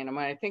county. And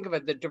when I think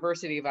about the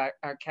diversity of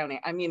our county,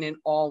 I mean in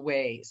all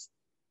ways,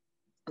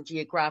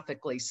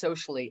 geographically,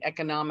 socially,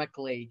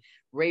 economically,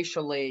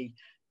 racially,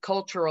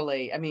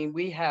 culturally. I mean,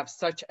 we have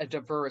such a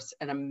diverse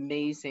and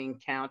amazing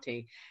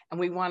county, and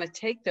we want to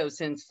take those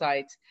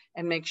insights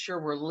and make sure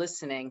we're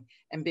listening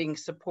and being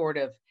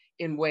supportive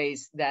in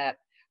ways that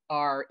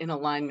are in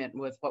alignment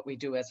with what we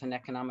do as an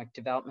economic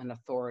development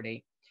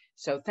authority.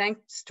 So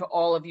thanks to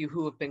all of you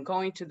who have been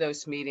going to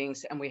those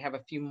meetings, and we have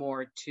a few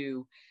more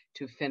to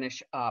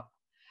finish up.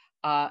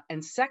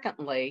 And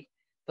secondly,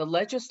 the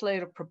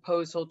legislative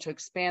proposal to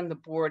expand the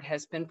board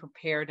has been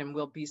prepared and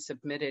will be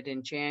submitted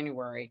in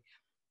January.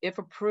 If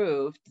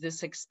approved,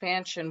 this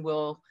expansion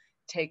will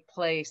take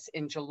place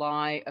in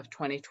July of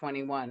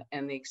 2021,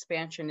 and the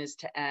expansion is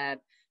to add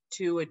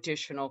 2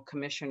 additional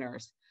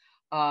commissioners.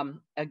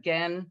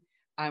 Again,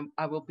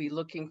 I will be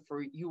looking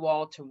for you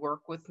all to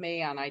work with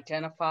me on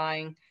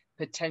identifying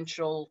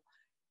potential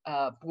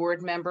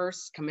board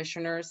members,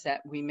 commissioners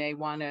that we may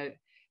want to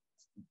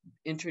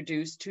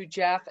introduce to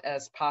Jeff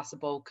as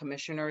possible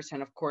commissioners.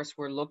 And of course,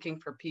 we're looking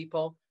for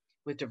people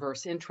with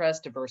diverse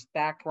interests, diverse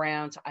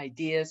backgrounds,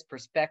 ideas,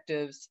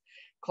 perspectives,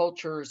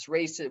 cultures,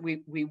 races.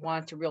 We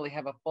want to really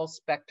have a full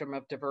spectrum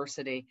of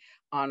diversity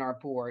on our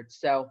board.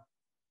 So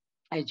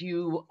as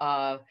you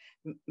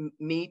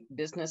meet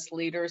business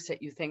leaders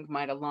that you think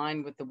might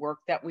align with the work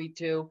that we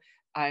do,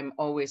 I'm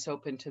always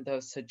open to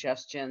those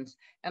suggestions.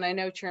 And I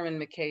know Chairman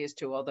McKay is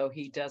too, although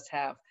he does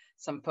have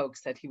some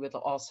folks that he would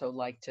also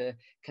like to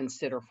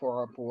consider for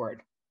our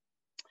board.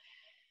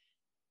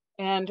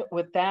 And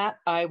with that,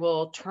 I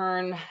will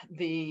turn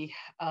the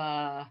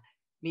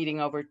meeting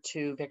over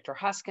to Victor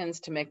Hoskins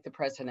to make the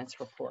president's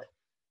report.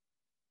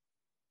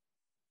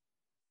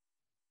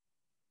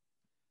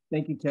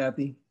 Thank you,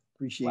 Kathy.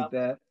 Appreciate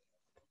that.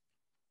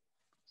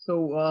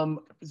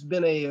 So it's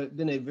been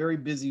a very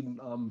busy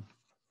month,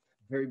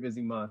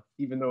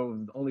 even though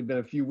it's only been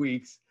a few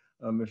weeks,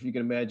 if you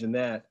can imagine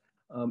that.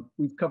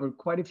 We've covered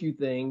quite a few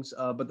things,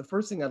 but the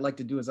first thing I'd like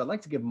to do is I'd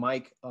like to give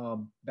Mike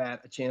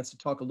Batt a chance to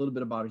talk a little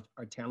bit about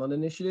our talent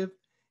initiative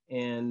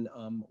and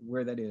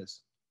where that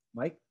is.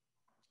 Mike?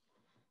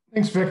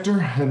 Thanks, Victor.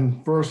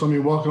 And first, let me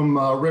welcome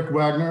Rick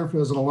Wagner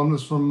as an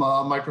alumnus from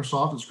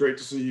Microsoft. It's great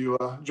to see you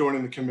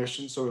joining the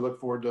commission. So we look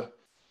forward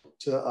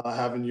to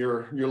having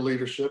your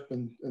leadership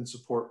and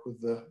support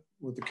with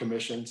the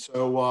commission.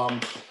 So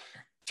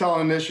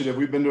talent initiative,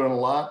 we've been doing a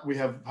lot. We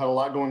have had a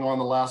lot going on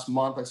the last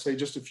month. I'd say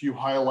just a few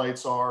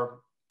highlights are,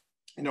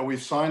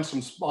 we've signed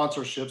some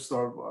sponsorships.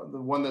 The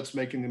one that's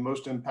making the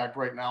most impact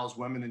right now is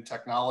Women in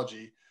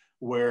Technology,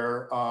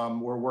 where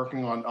we're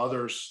working on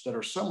others that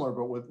are similar,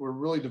 but we're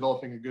really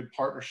developing a good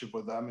partnership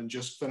with them, and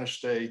just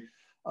finished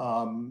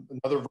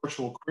another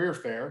virtual career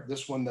fair,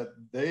 this one that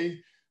they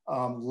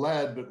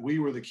led, but we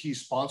were the key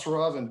sponsor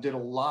of, and did a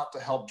lot to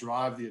help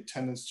drive the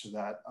attendance to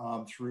that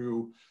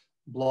through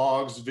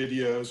blogs,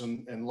 videos,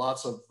 and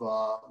lots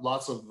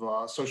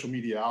of social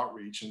media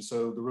outreach. And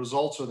so the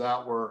results of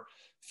that were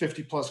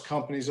 50 plus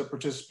companies that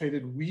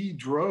participated. We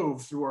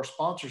drove through our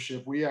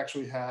sponsorship. We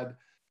actually had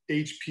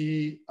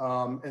HP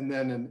and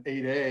then an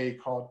 8A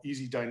called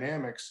Easy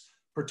Dynamics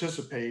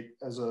participate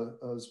as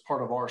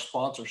part of our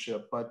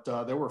sponsorship. But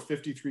there were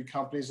 53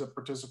 companies that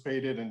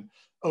participated and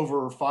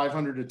over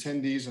 500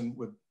 attendees and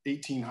with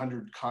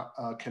 1,800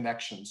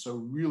 connections. So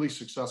really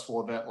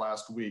successful event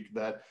last week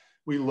that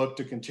we look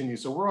to continue.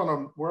 So we're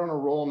on a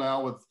roll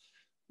now with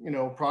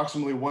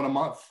approximately one a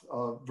month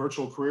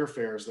virtual career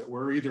fairs that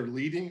we're either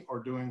leading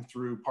or doing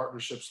through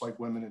partnerships like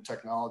Women in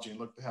Technology, and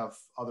look to have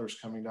others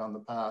coming down the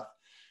path.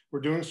 We're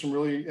doing some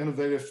really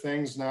innovative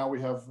things now. We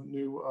have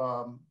new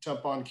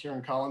temp on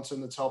Kieran Collinson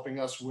that's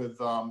helping us with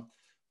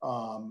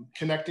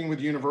connecting with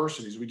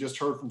universities. We just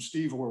heard from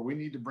Steve where we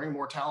need to bring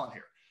more talent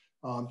here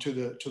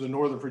to the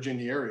Northern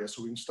Virginia area,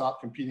 so we can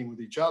stop competing with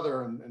each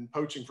other and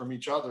poaching from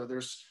each other.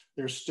 There's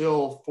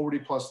still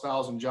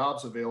 40,000+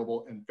 jobs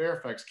available in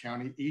Fairfax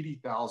County,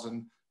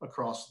 80,000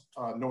 across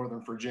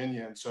Northern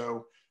Virginia. And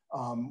so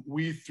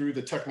we, through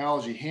the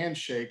technology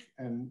handshake,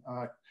 and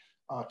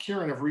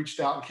Kieran have reached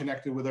out and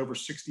connected with over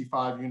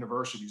 65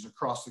 universities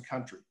across the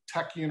country,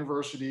 tech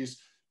universities,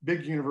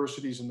 big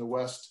universities in the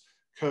West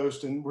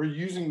Coast. And we're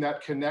using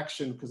that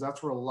connection because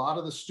that's where a lot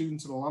of the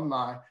students and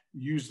alumni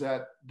use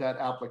that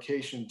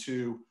application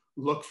to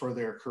look for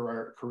their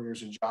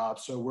careers and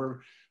jobs. So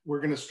we're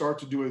going to start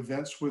to do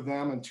events with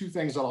them. And two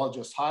things that I'll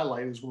just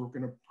highlight is we're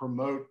going to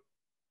promote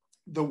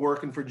the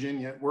Work in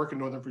Virginia,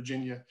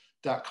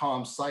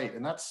 workinnorthernvirginia.com site.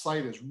 And that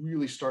site is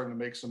really starting to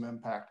make some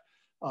impact.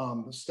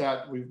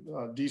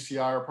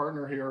 DCI, our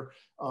partner here,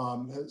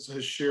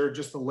 has shared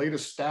just the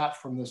latest stat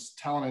from this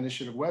talent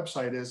initiative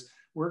website is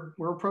we're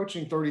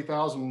approaching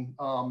 30,000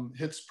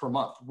 hits per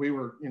month.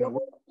 We're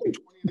 20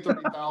 to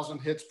 30,000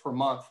 hits per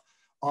month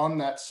on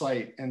that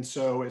site. And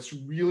so it's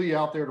really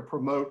out there to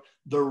promote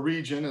the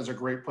region as a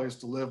great place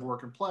to live,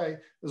 work, and play,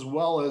 as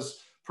well as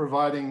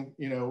providing,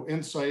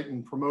 insight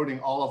and promoting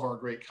all of our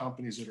great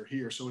companies that are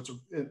here. So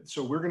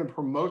so we're going to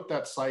promote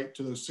that site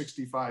to those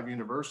 65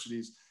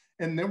 universities.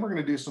 And then we're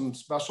going to do some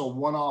special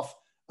one-off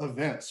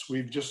events.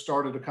 We've just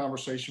started a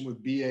conversation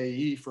with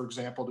BAE, for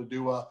example, to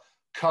do a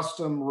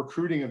custom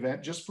recruiting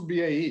event just for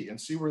BAE and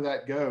see where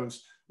that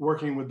goes,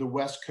 working with the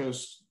West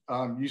Coast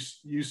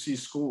UC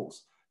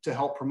schools to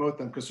help promote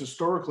them. Because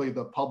historically,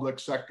 the public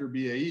sector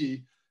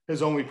BAE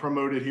has only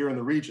promoted here in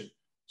the region.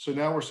 So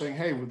now we're saying,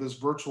 hey, with this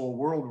virtual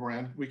world we're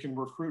in, we can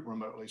recruit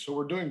remotely. So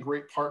we're doing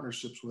great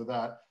partnerships with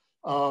that.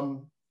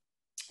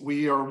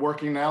 We are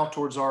working now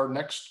towards our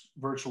next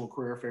virtual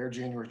career fair,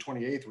 January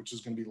 28th, which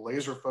is going to be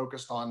laser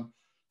focused on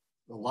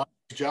a lot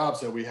of jobs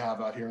that we have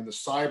out here in the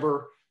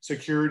cyber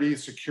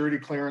security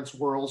clearance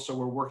world. So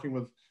we're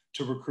working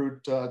to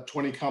recruit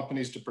 20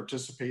 companies to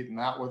participate in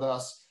that with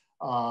us.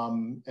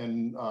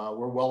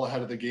 We're well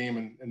ahead of the game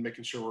and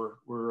making sure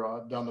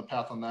we're down the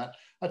path on that.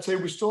 I'd say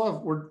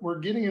we're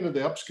getting into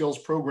the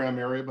upskills program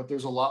area, but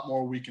there's a lot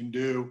more we can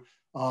do.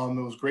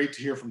 It was great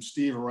to hear from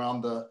Steve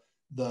around the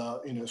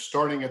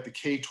starting at the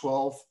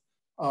K-12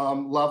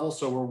 level.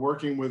 So we're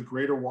working with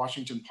Greater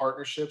Washington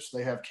Partnerships.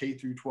 They have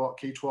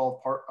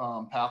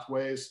K-12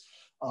 pathways.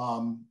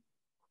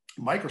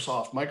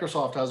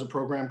 Microsoft has a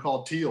program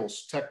called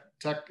TEALS,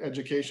 Tech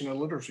Education and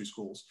Literacy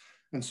Schools.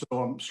 And so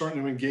I'm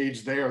starting to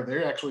engage there.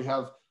 They actually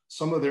have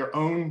some of their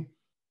own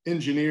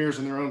engineers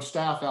and their own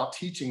staff out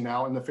teaching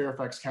now in the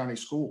Fairfax County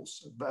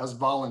schools as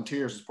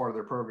volunteers as part of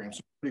their program.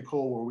 So pretty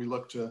cool where we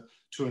look to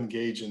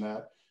engage in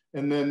that.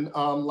 And then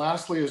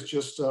lastly is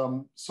just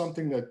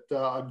something that,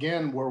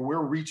 again, where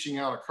we're reaching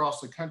out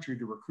across the country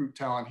to recruit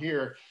talent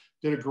here.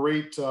 Did a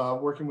great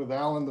working with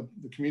Alan, the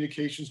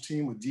communications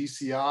team with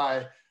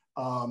DCI,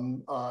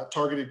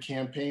 targeted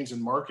campaigns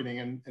and marketing,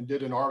 and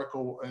did an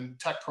article in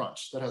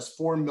TechCrunch that has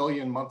 4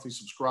 million monthly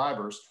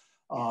subscribers.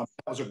 That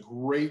was a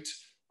great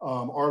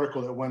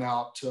article that went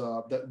out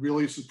that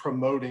really is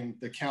promoting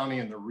the county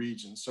and the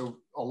region. So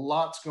a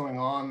lot's going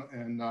on,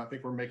 and I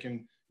think we're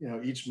making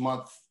each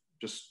month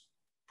just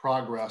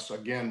progress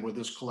again with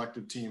this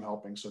collective team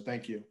helping. So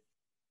thank you.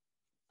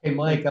 Hey,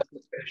 Mike, I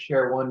was going to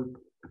share one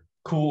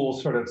cool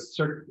sort of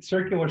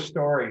circular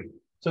story.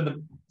 So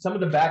some of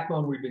the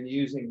backbone we've been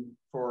using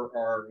for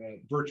our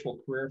virtual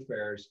career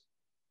fairs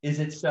is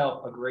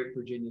itself a great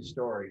Virginia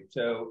story.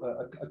 So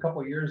a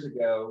couple of years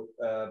ago,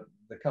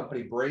 the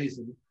company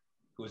Brazen,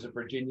 who is a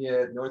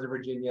Northern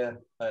Virginia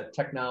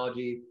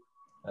technology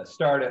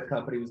startup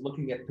company, was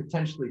looking at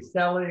potentially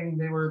selling.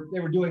 They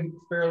were doing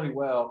fairly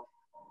well.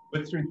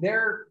 But through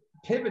their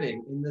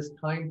pivoting in this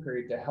time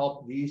period to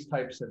help these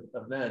types of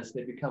events,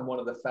 they become one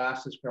of the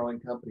fastest growing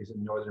companies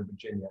in Northern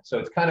Virginia. So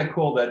it's kind of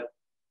cool that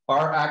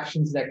our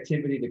actions and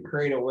activity to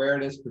create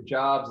awareness for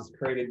jobs has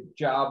created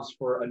jobs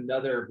for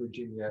another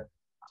Virginia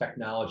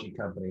technology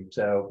company.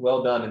 So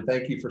well done, and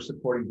thank you for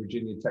supporting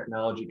Virginia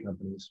technology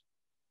companies.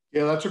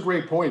 Yeah, that's a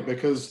great point,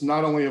 because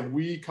not only have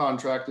we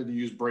contracted to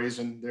use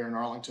Brazen there in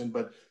Arlington,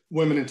 but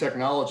Women in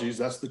Technologies,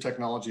 that's the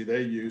technology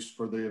they used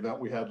for the event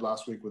we had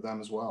last week with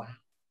them as well.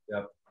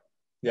 Yep.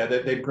 Yeah,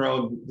 they've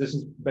grown. This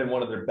has been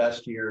one of their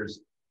best years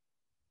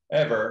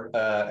ever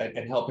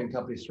and helping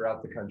companies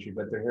throughout the country,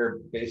 but they're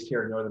based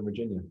here in Northern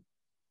Virginia.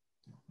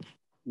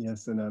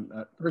 Yes, and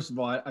first of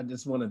all, I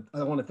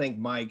want to thank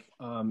Mike.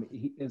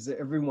 As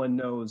everyone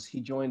knows, he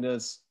joined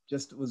us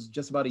was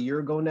just about a year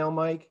ago now,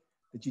 Mike,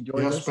 that you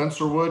joined us. Yeah,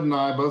 Spencer Wood and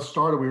I both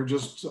started. We were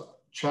just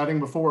chatting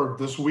before.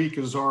 This week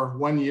is our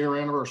 1-year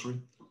anniversary.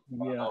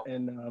 Yeah,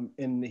 and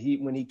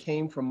when he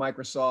came from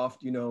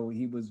Microsoft,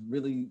 he was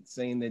really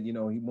saying that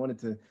he wanted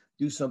to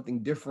do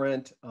something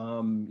different,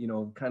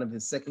 kind of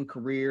his second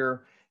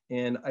career.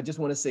 And I just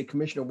want to say,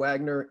 Commissioner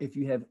Wagner, if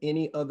you have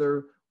any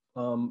other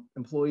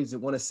employees that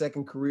want a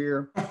second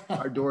career,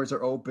 our doors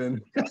are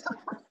open.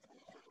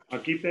 I'll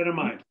keep that in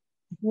mind.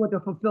 If you want to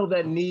fulfill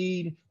that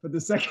need for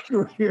the second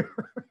career.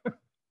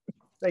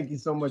 Thank you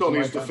so much. Still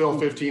needs to fill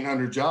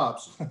 1,500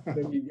 jobs.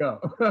 There you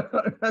go.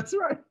 That's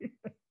right.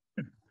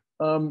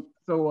 One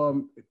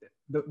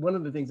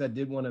of the things I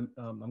did want to,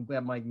 I'm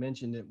glad Mike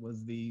mentioned it,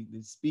 was the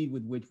speed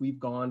with which we've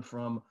gone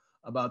from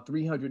about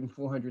 300 and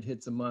 400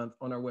 hits a month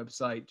on our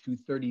website to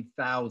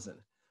 30,000.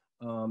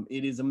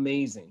 It is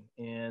amazing.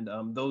 And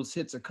those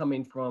hits are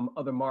coming from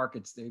other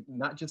markets. They're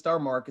not just our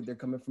market, they're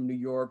coming from New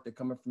York, they're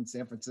coming from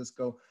San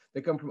Francisco,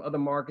 they come from other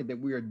markets that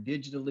we are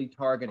digitally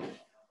targeting.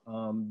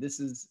 This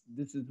is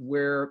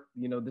where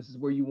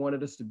you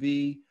wanted us to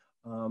be.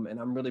 And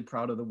I'm really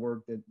proud of the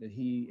work that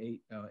he,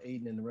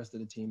 Aiden, and the rest of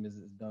the team has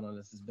done on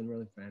this. It's been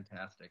really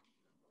fantastic.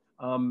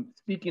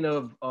 Speaking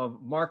of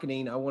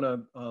marketing, I want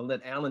to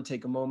let Alan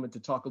take a moment to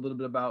talk a little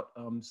bit about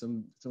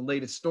some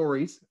latest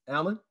stories.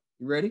 Alan,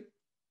 you ready?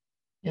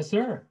 Yes,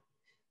 sir.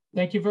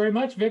 Thank you very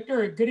much,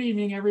 Victor. Good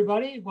evening,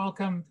 everybody.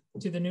 Welcome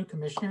to the new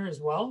commissioner as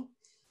well.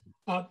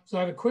 So I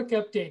have a quick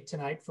update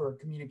tonight for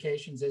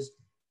communications.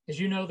 As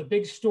you know, the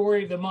big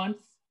story of the month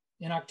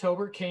in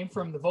October came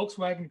from the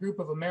Volkswagen Group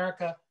of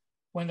America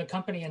when the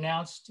company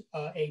announced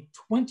a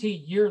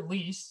 20-year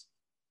lease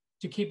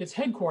to keep its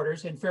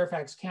headquarters in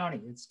Fairfax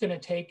County. It's going to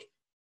take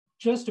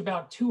just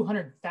about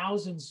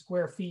 200,000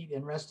 square feet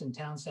in Reston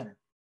Town Center.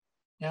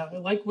 Now,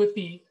 like with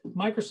the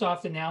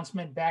Microsoft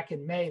announcement back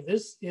in May,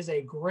 this is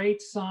a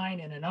great sign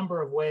in a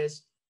number of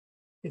ways.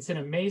 It's an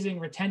amazing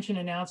retention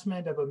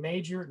announcement of a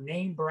major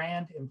name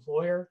brand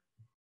employer.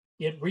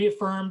 It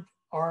reaffirmed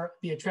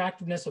the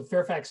attractiveness of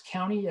Fairfax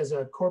County as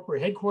a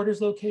corporate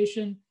headquarters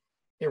location.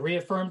 It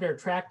reaffirmed our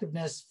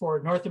attractiveness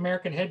for North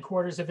American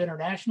headquarters of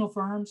international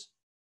firms,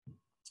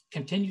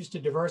 continues to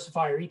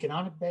diversify our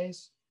economic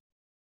base.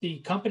 The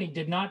company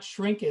did not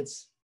shrink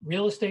its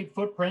real estate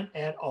footprint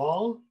at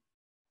all.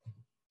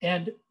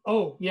 And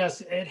oh,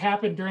 yes, it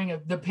happened during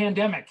the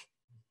pandemic.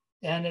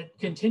 And it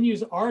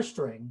continues our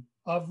string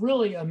of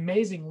really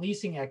amazing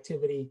leasing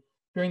activity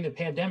during the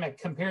pandemic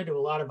compared to a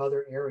lot of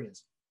other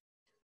areas.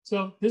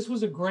 So this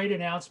was a great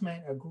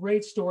announcement, a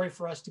great story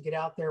for us to get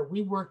out there.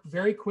 We worked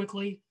very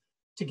quickly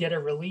to get a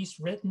release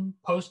written,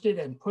 posted,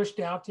 and pushed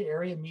out to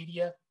area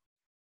media.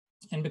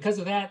 And because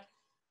of that,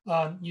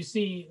 you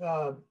see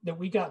that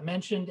we got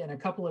mentioned in a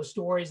couple of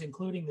stories,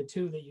 including the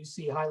two that you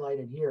see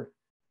highlighted here.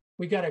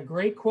 We got a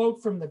great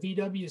quote from the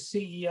VW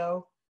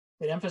CEO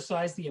that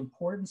emphasized the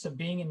importance of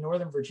being in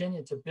Northern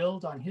Virginia to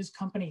build on his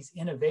company's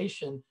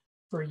innovation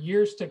for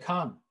years to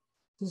come.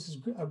 This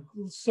is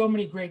so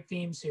many great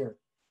themes here.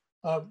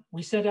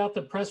 We sent out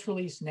the press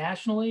release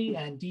nationally,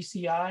 and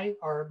DCI,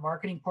 our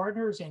marketing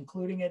partners,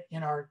 including it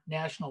in our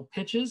national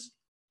pitches.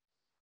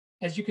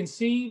 As you can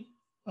see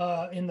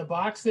in the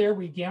box there,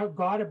 we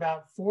got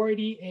about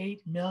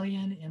 48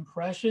 million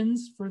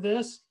impressions for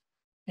this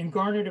and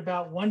garnered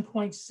about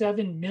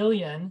 1.7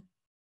 million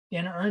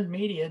in earned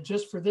media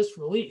just for this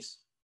release.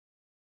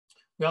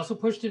 We also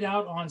pushed it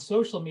out on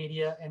social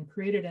media and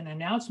created an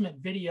announcement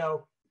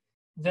video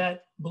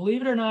that,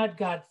 believe it or not,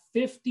 got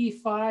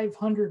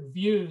 5,500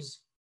 views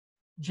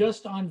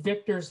just on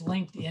Victor's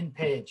LinkedIn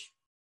page.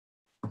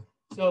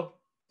 So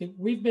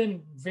we've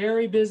been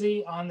very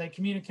busy on the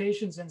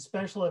communications and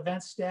special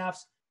events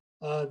staffs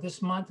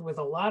this month with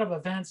a lot of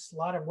events, a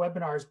lot of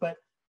webinars, but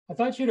I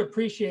thought you'd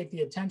appreciate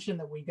the attention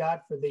that we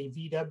got for the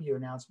VW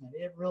announcement.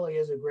 It really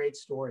is a great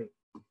story.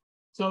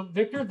 So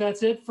Victor,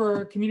 that's it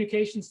for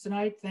communications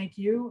tonight. Thank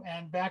you,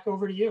 and back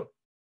over to you.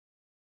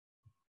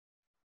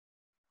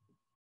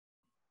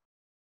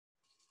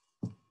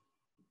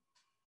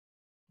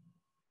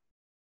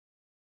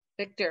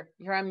 Victor,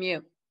 you're on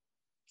mute.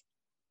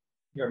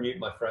 You're on mute,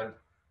 my friend.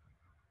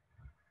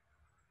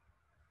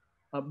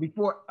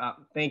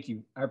 Thank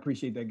you. I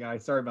appreciate that,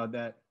 guys. Sorry about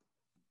that.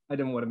 I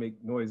didn't want to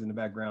make noise in the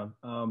background.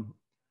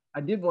 I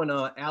did want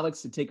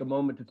Alex to take a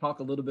moment to talk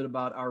a little bit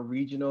about our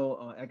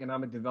regional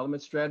economic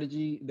development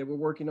strategy that we're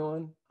working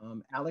on.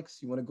 Alex,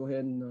 you want to go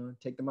ahead and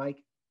take the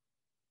mic?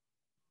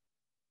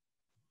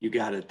 You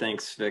got it.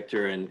 Thanks,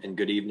 Victor, and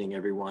good evening,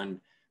 everyone.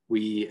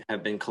 We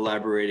have been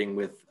collaborating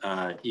with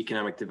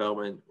economic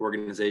development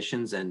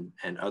organizations and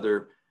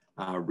other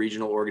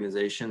regional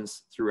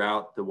organizations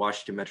throughout the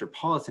Washington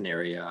metropolitan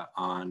area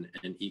on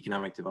an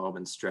economic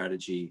development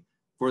strategy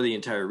for the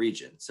entire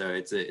region. So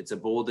it's a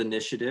bold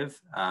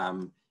initiative.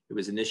 It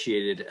was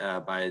initiated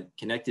by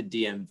Connected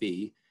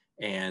DMV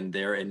and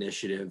their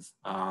initiative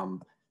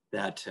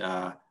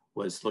that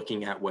was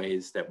looking at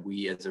ways that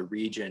we as a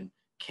region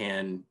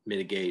can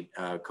mitigate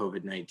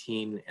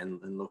COVID-19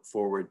 and look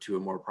forward to a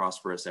more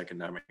prosperous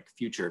economic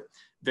future.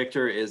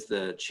 Victor is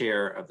the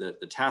chair of the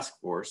task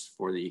force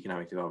for the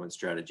economic development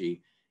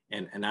strategy,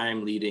 and I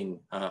am leading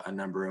a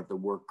number of the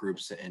work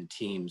groups and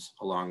teams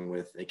along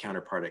with a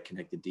counterpart at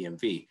Connected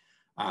DMV.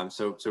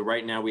 So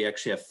right now we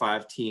actually have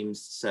 5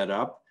 teams set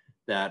up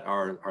that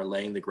are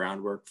laying the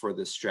groundwork for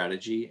this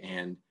strategy,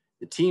 and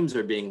the teams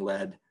are being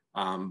led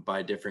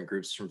by different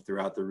groups from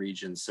throughout the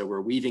region. So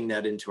we're weaving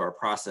that into our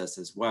process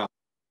as well,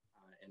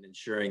 and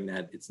ensuring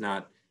that it's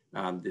not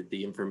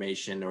the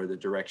information or the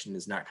direction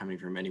is not coming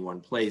from any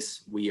one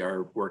place. We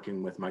are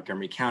working with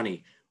Montgomery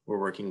County. We're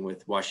working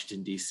with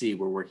Washington, D.C.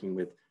 We're working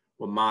with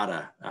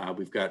WMATA.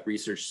 We've got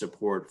research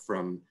support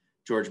from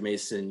George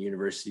Mason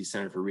University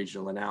Center for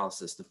Regional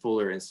Analysis, the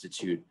Fuller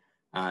Institute,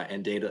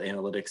 and data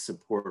analytics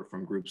support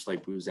from groups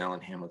like Booz Allen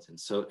Hamilton.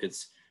 So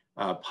it's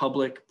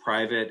public,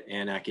 private,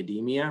 and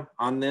academia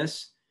on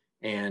this.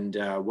 And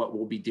what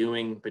we'll be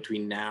doing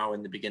between now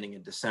and the beginning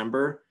of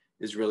December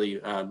is really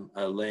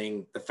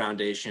laying the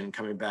foundation,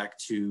 coming back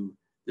to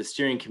the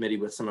steering committee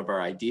with some of our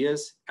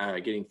ideas,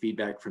 getting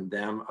feedback from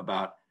them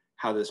about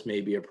how this may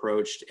be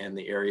approached and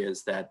the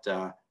areas that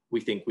we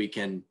think we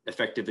can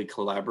effectively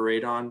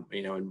collaborate on.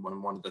 You know, and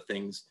one of the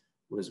things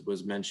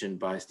was mentioned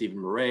by Stephen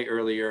Murray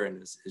earlier, and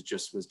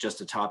was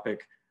just a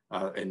topic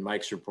in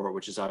Mike's report,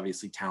 which is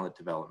obviously talent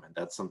development.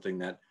 That's something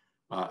that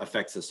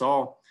affects us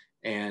all,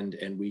 and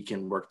we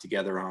can work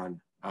together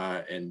on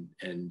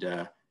and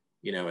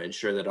you know,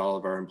 ensure that all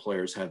of our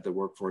employers have the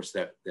workforce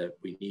that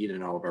we need,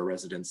 and all of our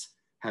residents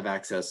have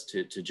access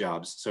to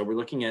jobs. So we're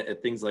looking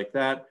at things like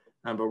that,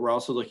 but we're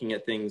also looking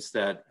at things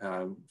that,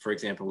 for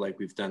example, like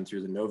we've done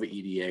through the NOVA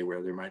EDA,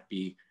 where there might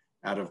be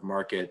out of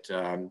market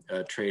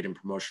trade and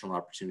promotional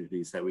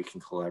opportunities that we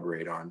can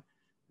collaborate on.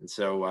 And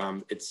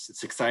so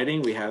it's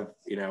exciting. We have,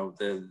 you know,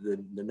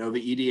 the NOVA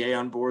EDA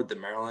on board, the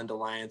Maryland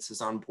Alliance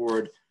is on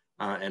board,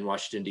 and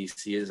Washington,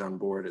 DC is on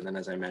board. And then,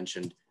 as I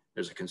mentioned,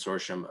 there's a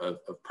consortium of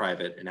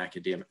private and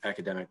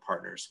academic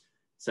partners.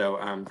 So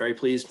I'm very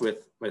pleased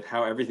with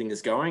how everything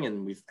is going,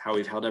 and how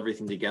we've held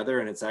everything together.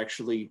 And it's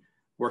actually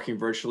working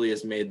virtually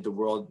has made the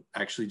world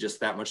actually just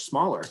that much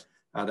smaller,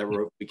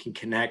 that we can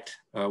connect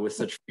with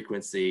such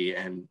frequency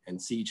and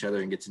see each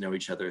other and get to know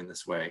each other in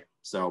this way.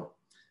 So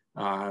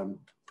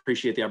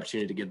appreciate the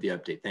opportunity to give the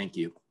update. Thank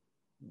you.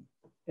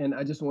 And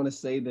I just want to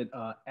say that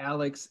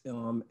Alex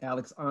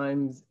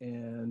Imes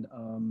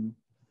and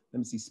let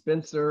me see,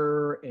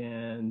 Spencer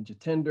and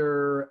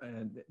Jatinder,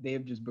 and they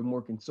have just been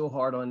working so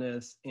hard on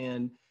this.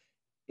 And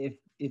if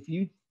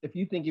you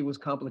think it was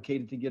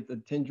complicated to get the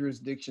 10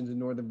 jurisdictions in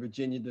Northern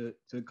Virginia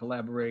to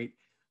collaborate,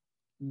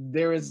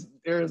 there's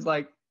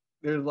a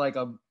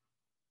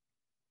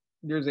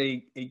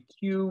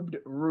cubed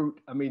root.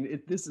 I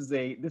mean, this is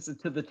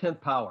to the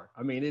 10th power.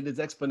 I mean, it is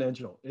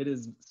exponential. It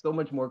is so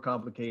much more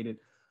complicated,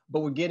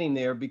 but we're getting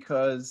there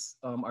because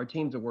our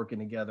teams are working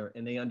together,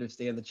 and they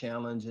understand the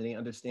challenge, and they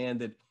understand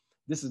that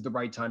this is the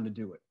right time to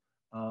do it.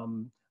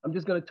 I'm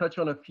just going to touch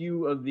on a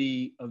few of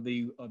the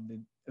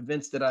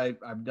events that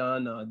I've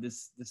done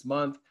this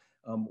month.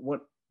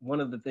 One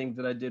of the things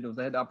that I did was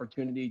I had the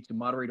opportunity to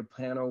moderate a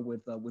panel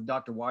with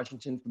Dr.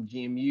 Washington from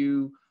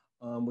GMU,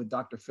 with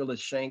Dr.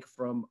 Phyllis Shank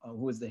from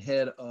who is the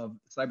head of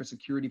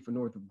cybersecurity for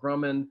Northrop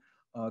Grumman,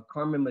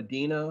 Carmen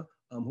Medina,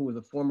 who was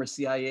a former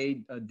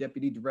CIA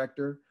deputy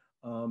director,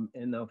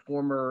 and a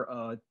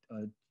former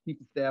chief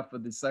of staff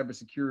of the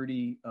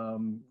cybersecurity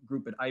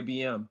group at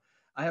IBM.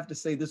 I have to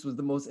say this was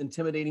the most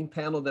intimidating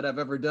panel that I've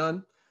ever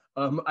done.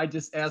 I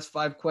just asked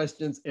 5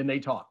 questions and they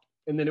talked,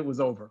 and then it was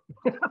over.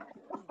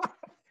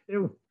 It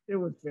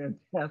was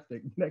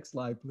fantastic. Next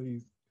slide,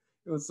 please.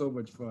 It was so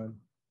much fun.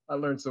 I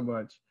learned so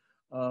much.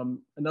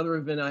 Another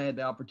event I had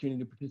the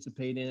opportunity to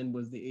participate in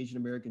was the Asian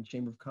American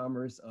Chamber of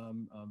Commerce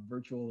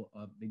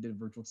they did a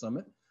virtual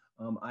summit.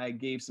 I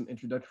gave some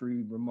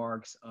introductory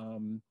remarks,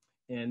 and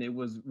it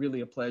was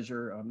really a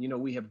pleasure. You know,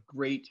 we have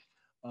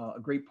a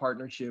great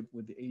partnership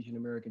with the Asian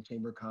American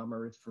Chamber of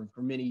Commerce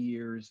for many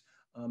years,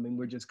 and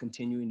we're just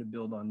continuing to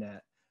build on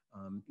that.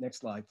 Next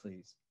slide,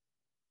 please.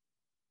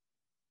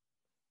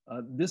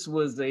 This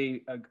was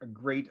a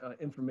great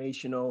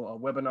informational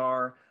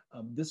webinar.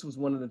 This was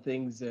one of the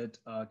things that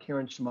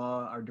Karen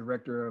Schma, our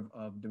Director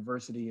of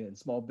Diversity and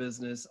Small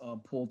Business,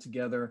 pulled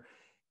together.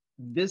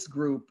 This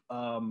group,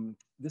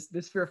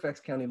 this Fairfax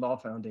County Law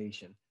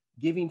Foundation,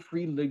 giving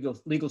free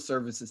legal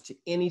services to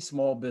any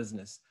small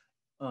business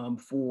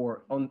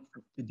to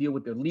deal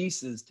with their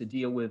leases, to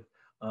deal with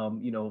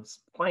you know,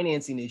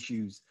 financing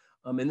issues.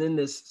 And then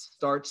this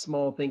Start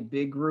Small, Think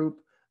Big group,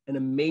 an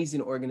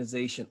amazing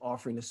organization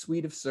offering a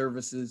suite of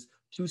services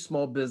to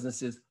small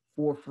businesses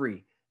for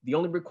free. The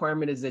only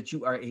requirement is that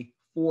you are a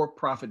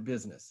for-profit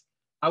business.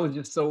 I was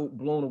just so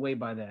blown away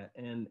by that.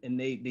 And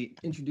they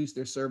introduced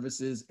their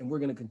services, and we're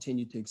going to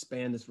continue to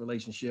expand this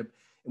relationship.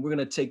 And we're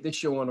going to take this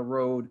show on the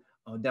road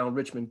down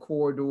Richmond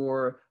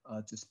corridor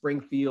to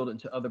Springfield and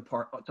to other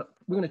parts.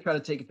 We're going to try to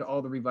take it to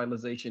all the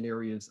revitalization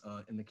areas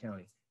in the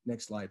county.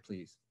 Next slide,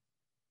 please.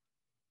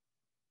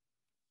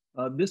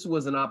 This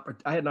was I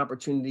had an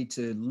opportunity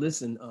to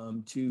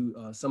listen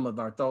to some of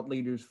our thought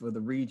leaders for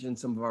the region,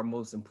 some of our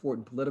most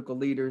important political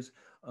leaders,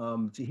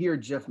 to hear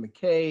Jeff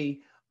McKay,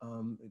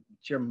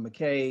 Chairman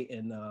McKay,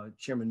 and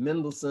Chairman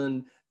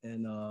Mendelson,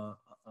 and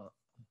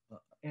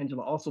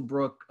Angela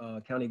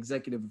Alsobrook, County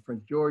Executive of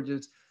Prince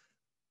George's,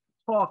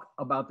 talk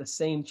about the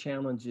same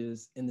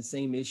challenges and the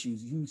same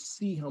issues. You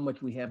see how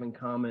much we have in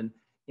common,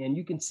 and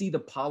you can see the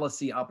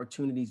policy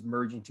opportunities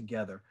merging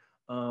together.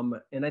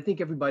 And I think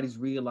everybody's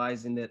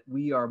realizing that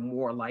we are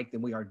more alike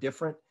than we are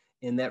different,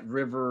 and that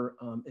river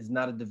is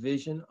not a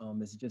division.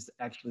 It's just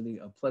actually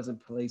a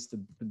pleasant place to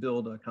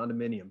build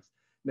condominiums.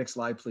 Next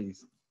slide,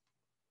 please.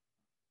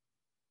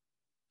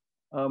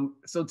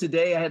 So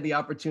today I had the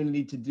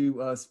opportunity to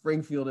do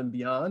Springfield and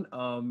beyond.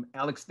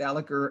 Alex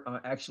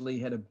Staliker actually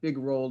had a big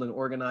role in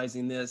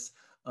organizing this.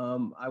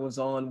 I was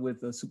on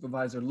with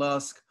Supervisor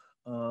Lusk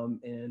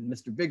and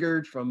Mr.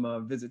 Biggard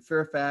from Visit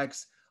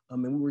Fairfax.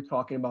 And we were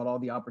talking about all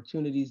the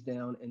opportunities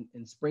down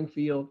in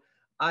Springfield.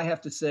 I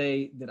have to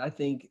say that I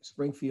think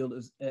Springfield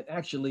is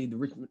actually the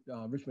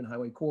Richmond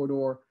Highway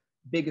Corridor,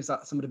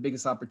 some of the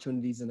biggest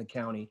opportunities in the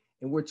county.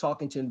 And we're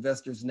talking to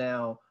investors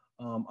now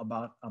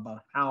about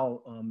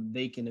how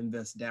they can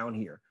invest down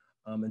here.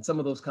 And some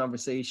of those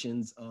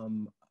conversations,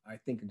 I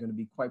think, are going to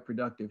be quite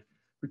productive,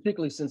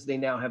 particularly since they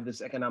now have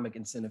this economic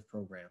incentive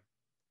program.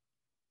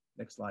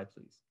 Next slide,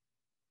 please.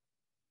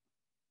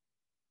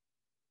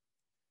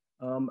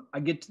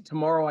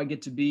 Tomorrow I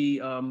get to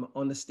be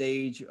on the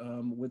stage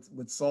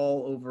with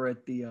Saul over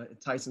at the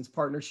Tyson's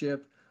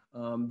Partnership.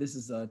 This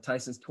is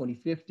Tyson's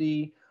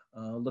 2050.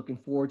 Looking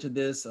forward to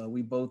this.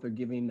 We both are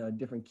giving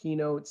different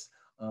keynotes.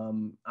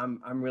 I'm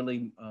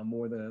really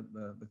more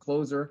the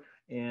closer,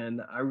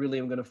 and I really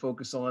am going to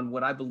focus on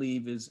what I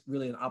believe is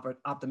really an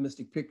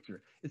optimistic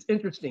picture. It's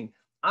interesting.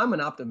 I'm an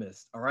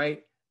optimist, all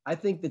right? I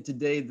think that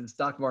today the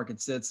stock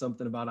market said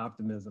something about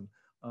optimism.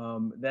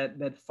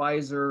 That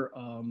Pfizer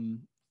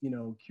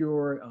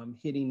cure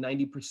hitting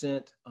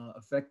 90%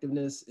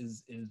 effectiveness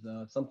is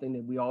something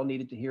that we all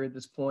needed to hear at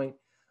this point.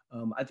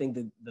 I think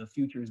that the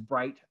future is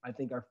bright. I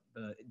think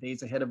the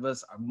days ahead of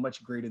us are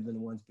much greater than the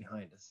ones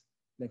behind us.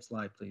 Next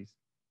slide, please.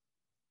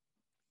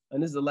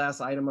 And this is the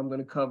last item I'm going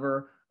to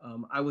cover.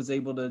 I was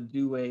able to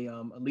do a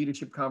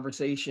leadership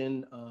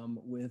conversation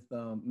with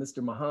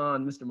Mr.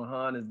 Mahan. Mr.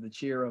 Mahan is the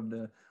chair of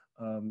the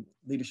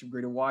Leadership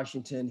Greater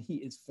Washington. He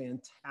is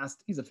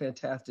fantastic. He's a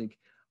fantastic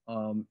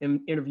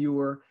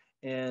interviewer,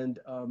 and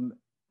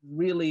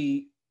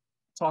really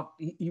talked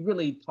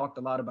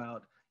a lot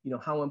about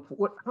how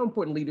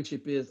important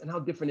leadership is and how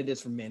different it is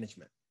from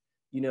management.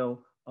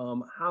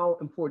 How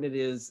important it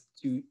is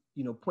to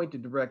point the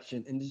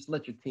direction and just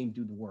let your team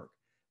do the work.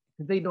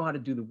 They know how to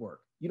do the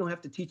work. You don't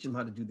have to teach them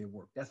how to do their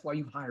work. That's why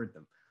you hired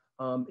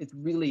them. It's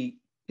really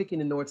picking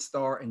the North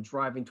Star and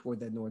driving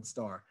toward that North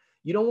Star.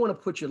 You don't want to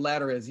put your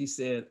ladder, as he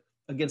said,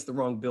 against the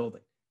wrong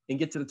building and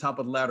get to the top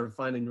of the ladder and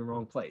find it in the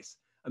wrong place.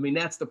 I mean,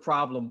 that's the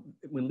problem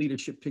when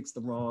leadership picks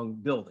the wrong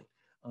building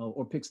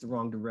or picks the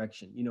wrong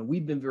direction.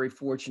 We've been very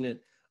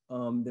fortunate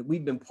that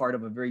we've been part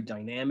of a very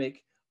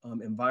dynamic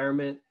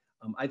environment.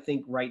 I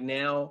think right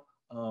now,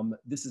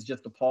 this is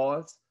just a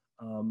pause.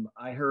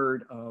 I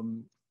heard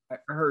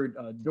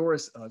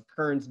Doris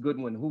Kearns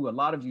Goodwin, who a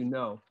lot of you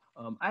know.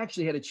 I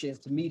actually had a chance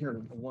to meet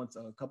her once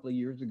a couple of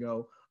years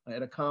ago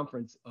at a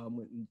conference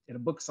at a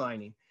book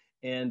signing,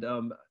 and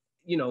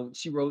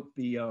she wrote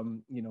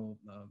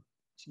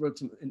she wrote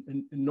some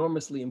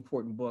enormously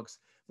important books.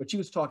 But she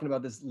was talking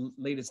about this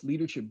latest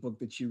leadership book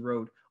that she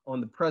wrote on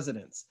the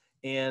presidents.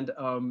 And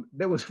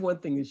there was one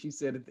thing that she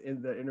said at the end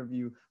of the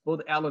interview.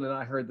 Both Alan and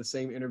I heard the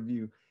same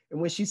interview,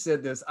 and when she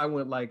said this, I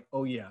went like,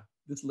 "Oh yeah,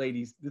 this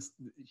lady's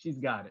she's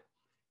got it."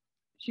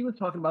 She was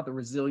talking about the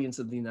resilience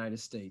of the United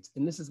States.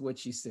 And this is what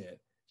she said.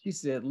 She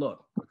said,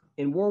 look,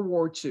 in World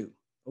War II,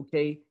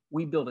 okay,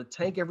 we built a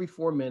tank every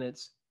 4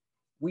 minutes,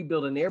 we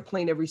built an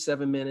airplane every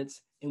 7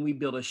 minutes, and we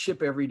built a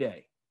ship every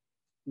day.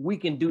 We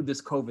can do this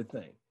COVID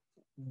thing.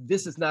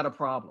 This is not a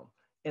problem.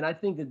 And I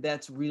think that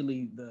that's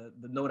really the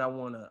note I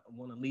want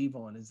to leave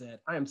on, is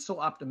that I am so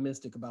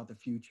optimistic about the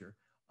future,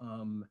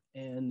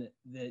 and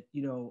that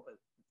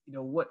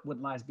what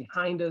lies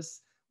behind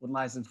us, what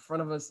lies in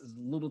front of us is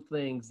little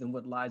things than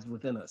what lies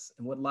within us.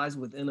 And what lies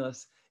within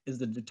us is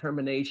the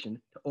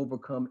determination to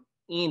overcome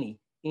any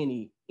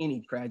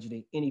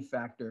tragedy, any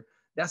factor.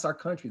 That's our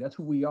country. That's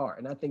who we are.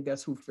 And I think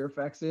that's who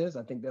Fairfax is.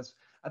 I think that's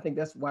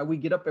why we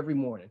get up every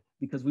morning,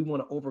 because we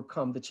want to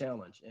overcome the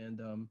challenge.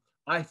 And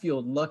I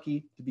feel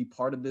lucky to be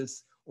part of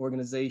this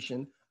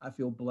organization. I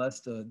feel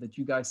blessed that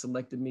you guys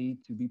selected me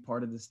to be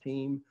part of this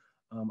team.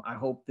 I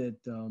hope that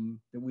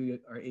we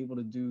are able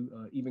to do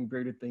even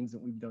greater things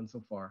than we've done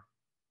so far.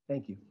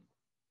 Thank you.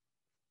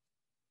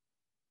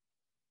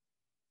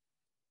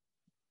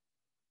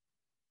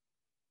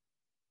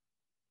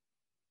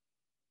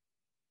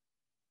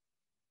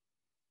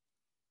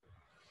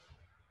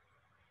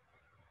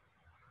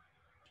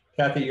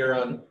 Kathy, you're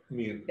on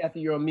mute.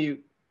 Kathy, you're on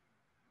mute.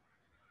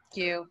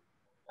 Thank you.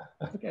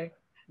 Okay.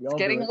 It's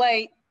getting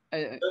late.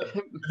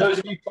 Those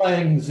of you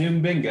playing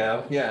Zoom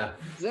bingo, yeah.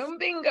 Zoom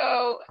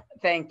bingo.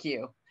 Thank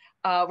you.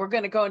 We're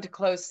going to go into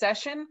closed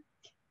session.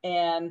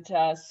 And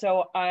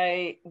so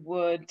I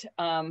would,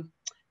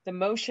 the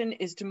motion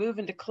is to move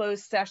into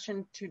closed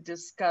session to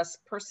discuss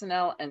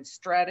personnel and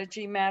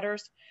strategy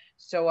matters.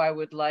 So I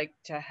would like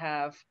to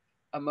have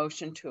a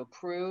motion to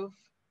approve.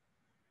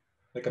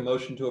 Make a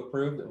motion to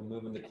approve that we'll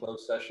move into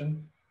closed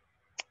session.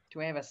 Do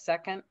we have a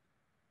second?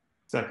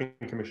 Second,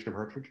 Commissioner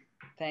Partridge.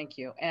 Thank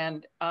you.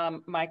 And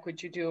Mike,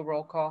 would you do a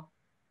roll call?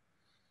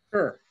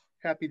 Sure,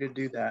 happy to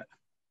do that.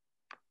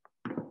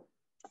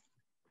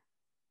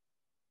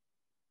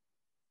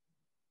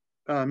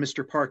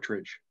 Mr.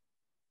 Partridge.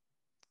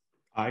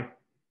 Aye.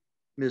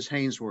 Ms.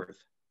 Hainsworth.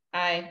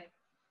 Aye.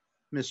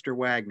 Mr.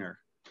 Wagner.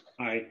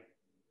 Aye.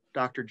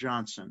 Dr.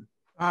 Johnson.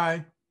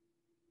 Aye.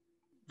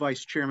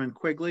 Vice Chairman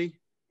Quigley.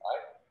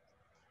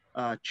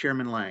 Aye.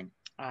 Chairman Lang.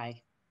 Aye.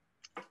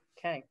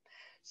 Okay.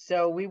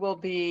 So we will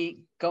be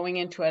going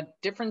into a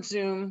different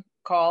Zoom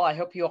call. I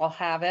hope you all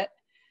have it.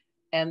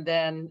 And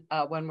then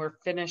when we're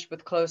finished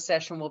with closed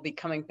session, we'll be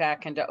coming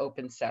back into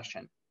open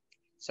session.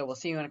 So we'll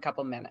see you in a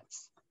couple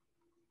minutes.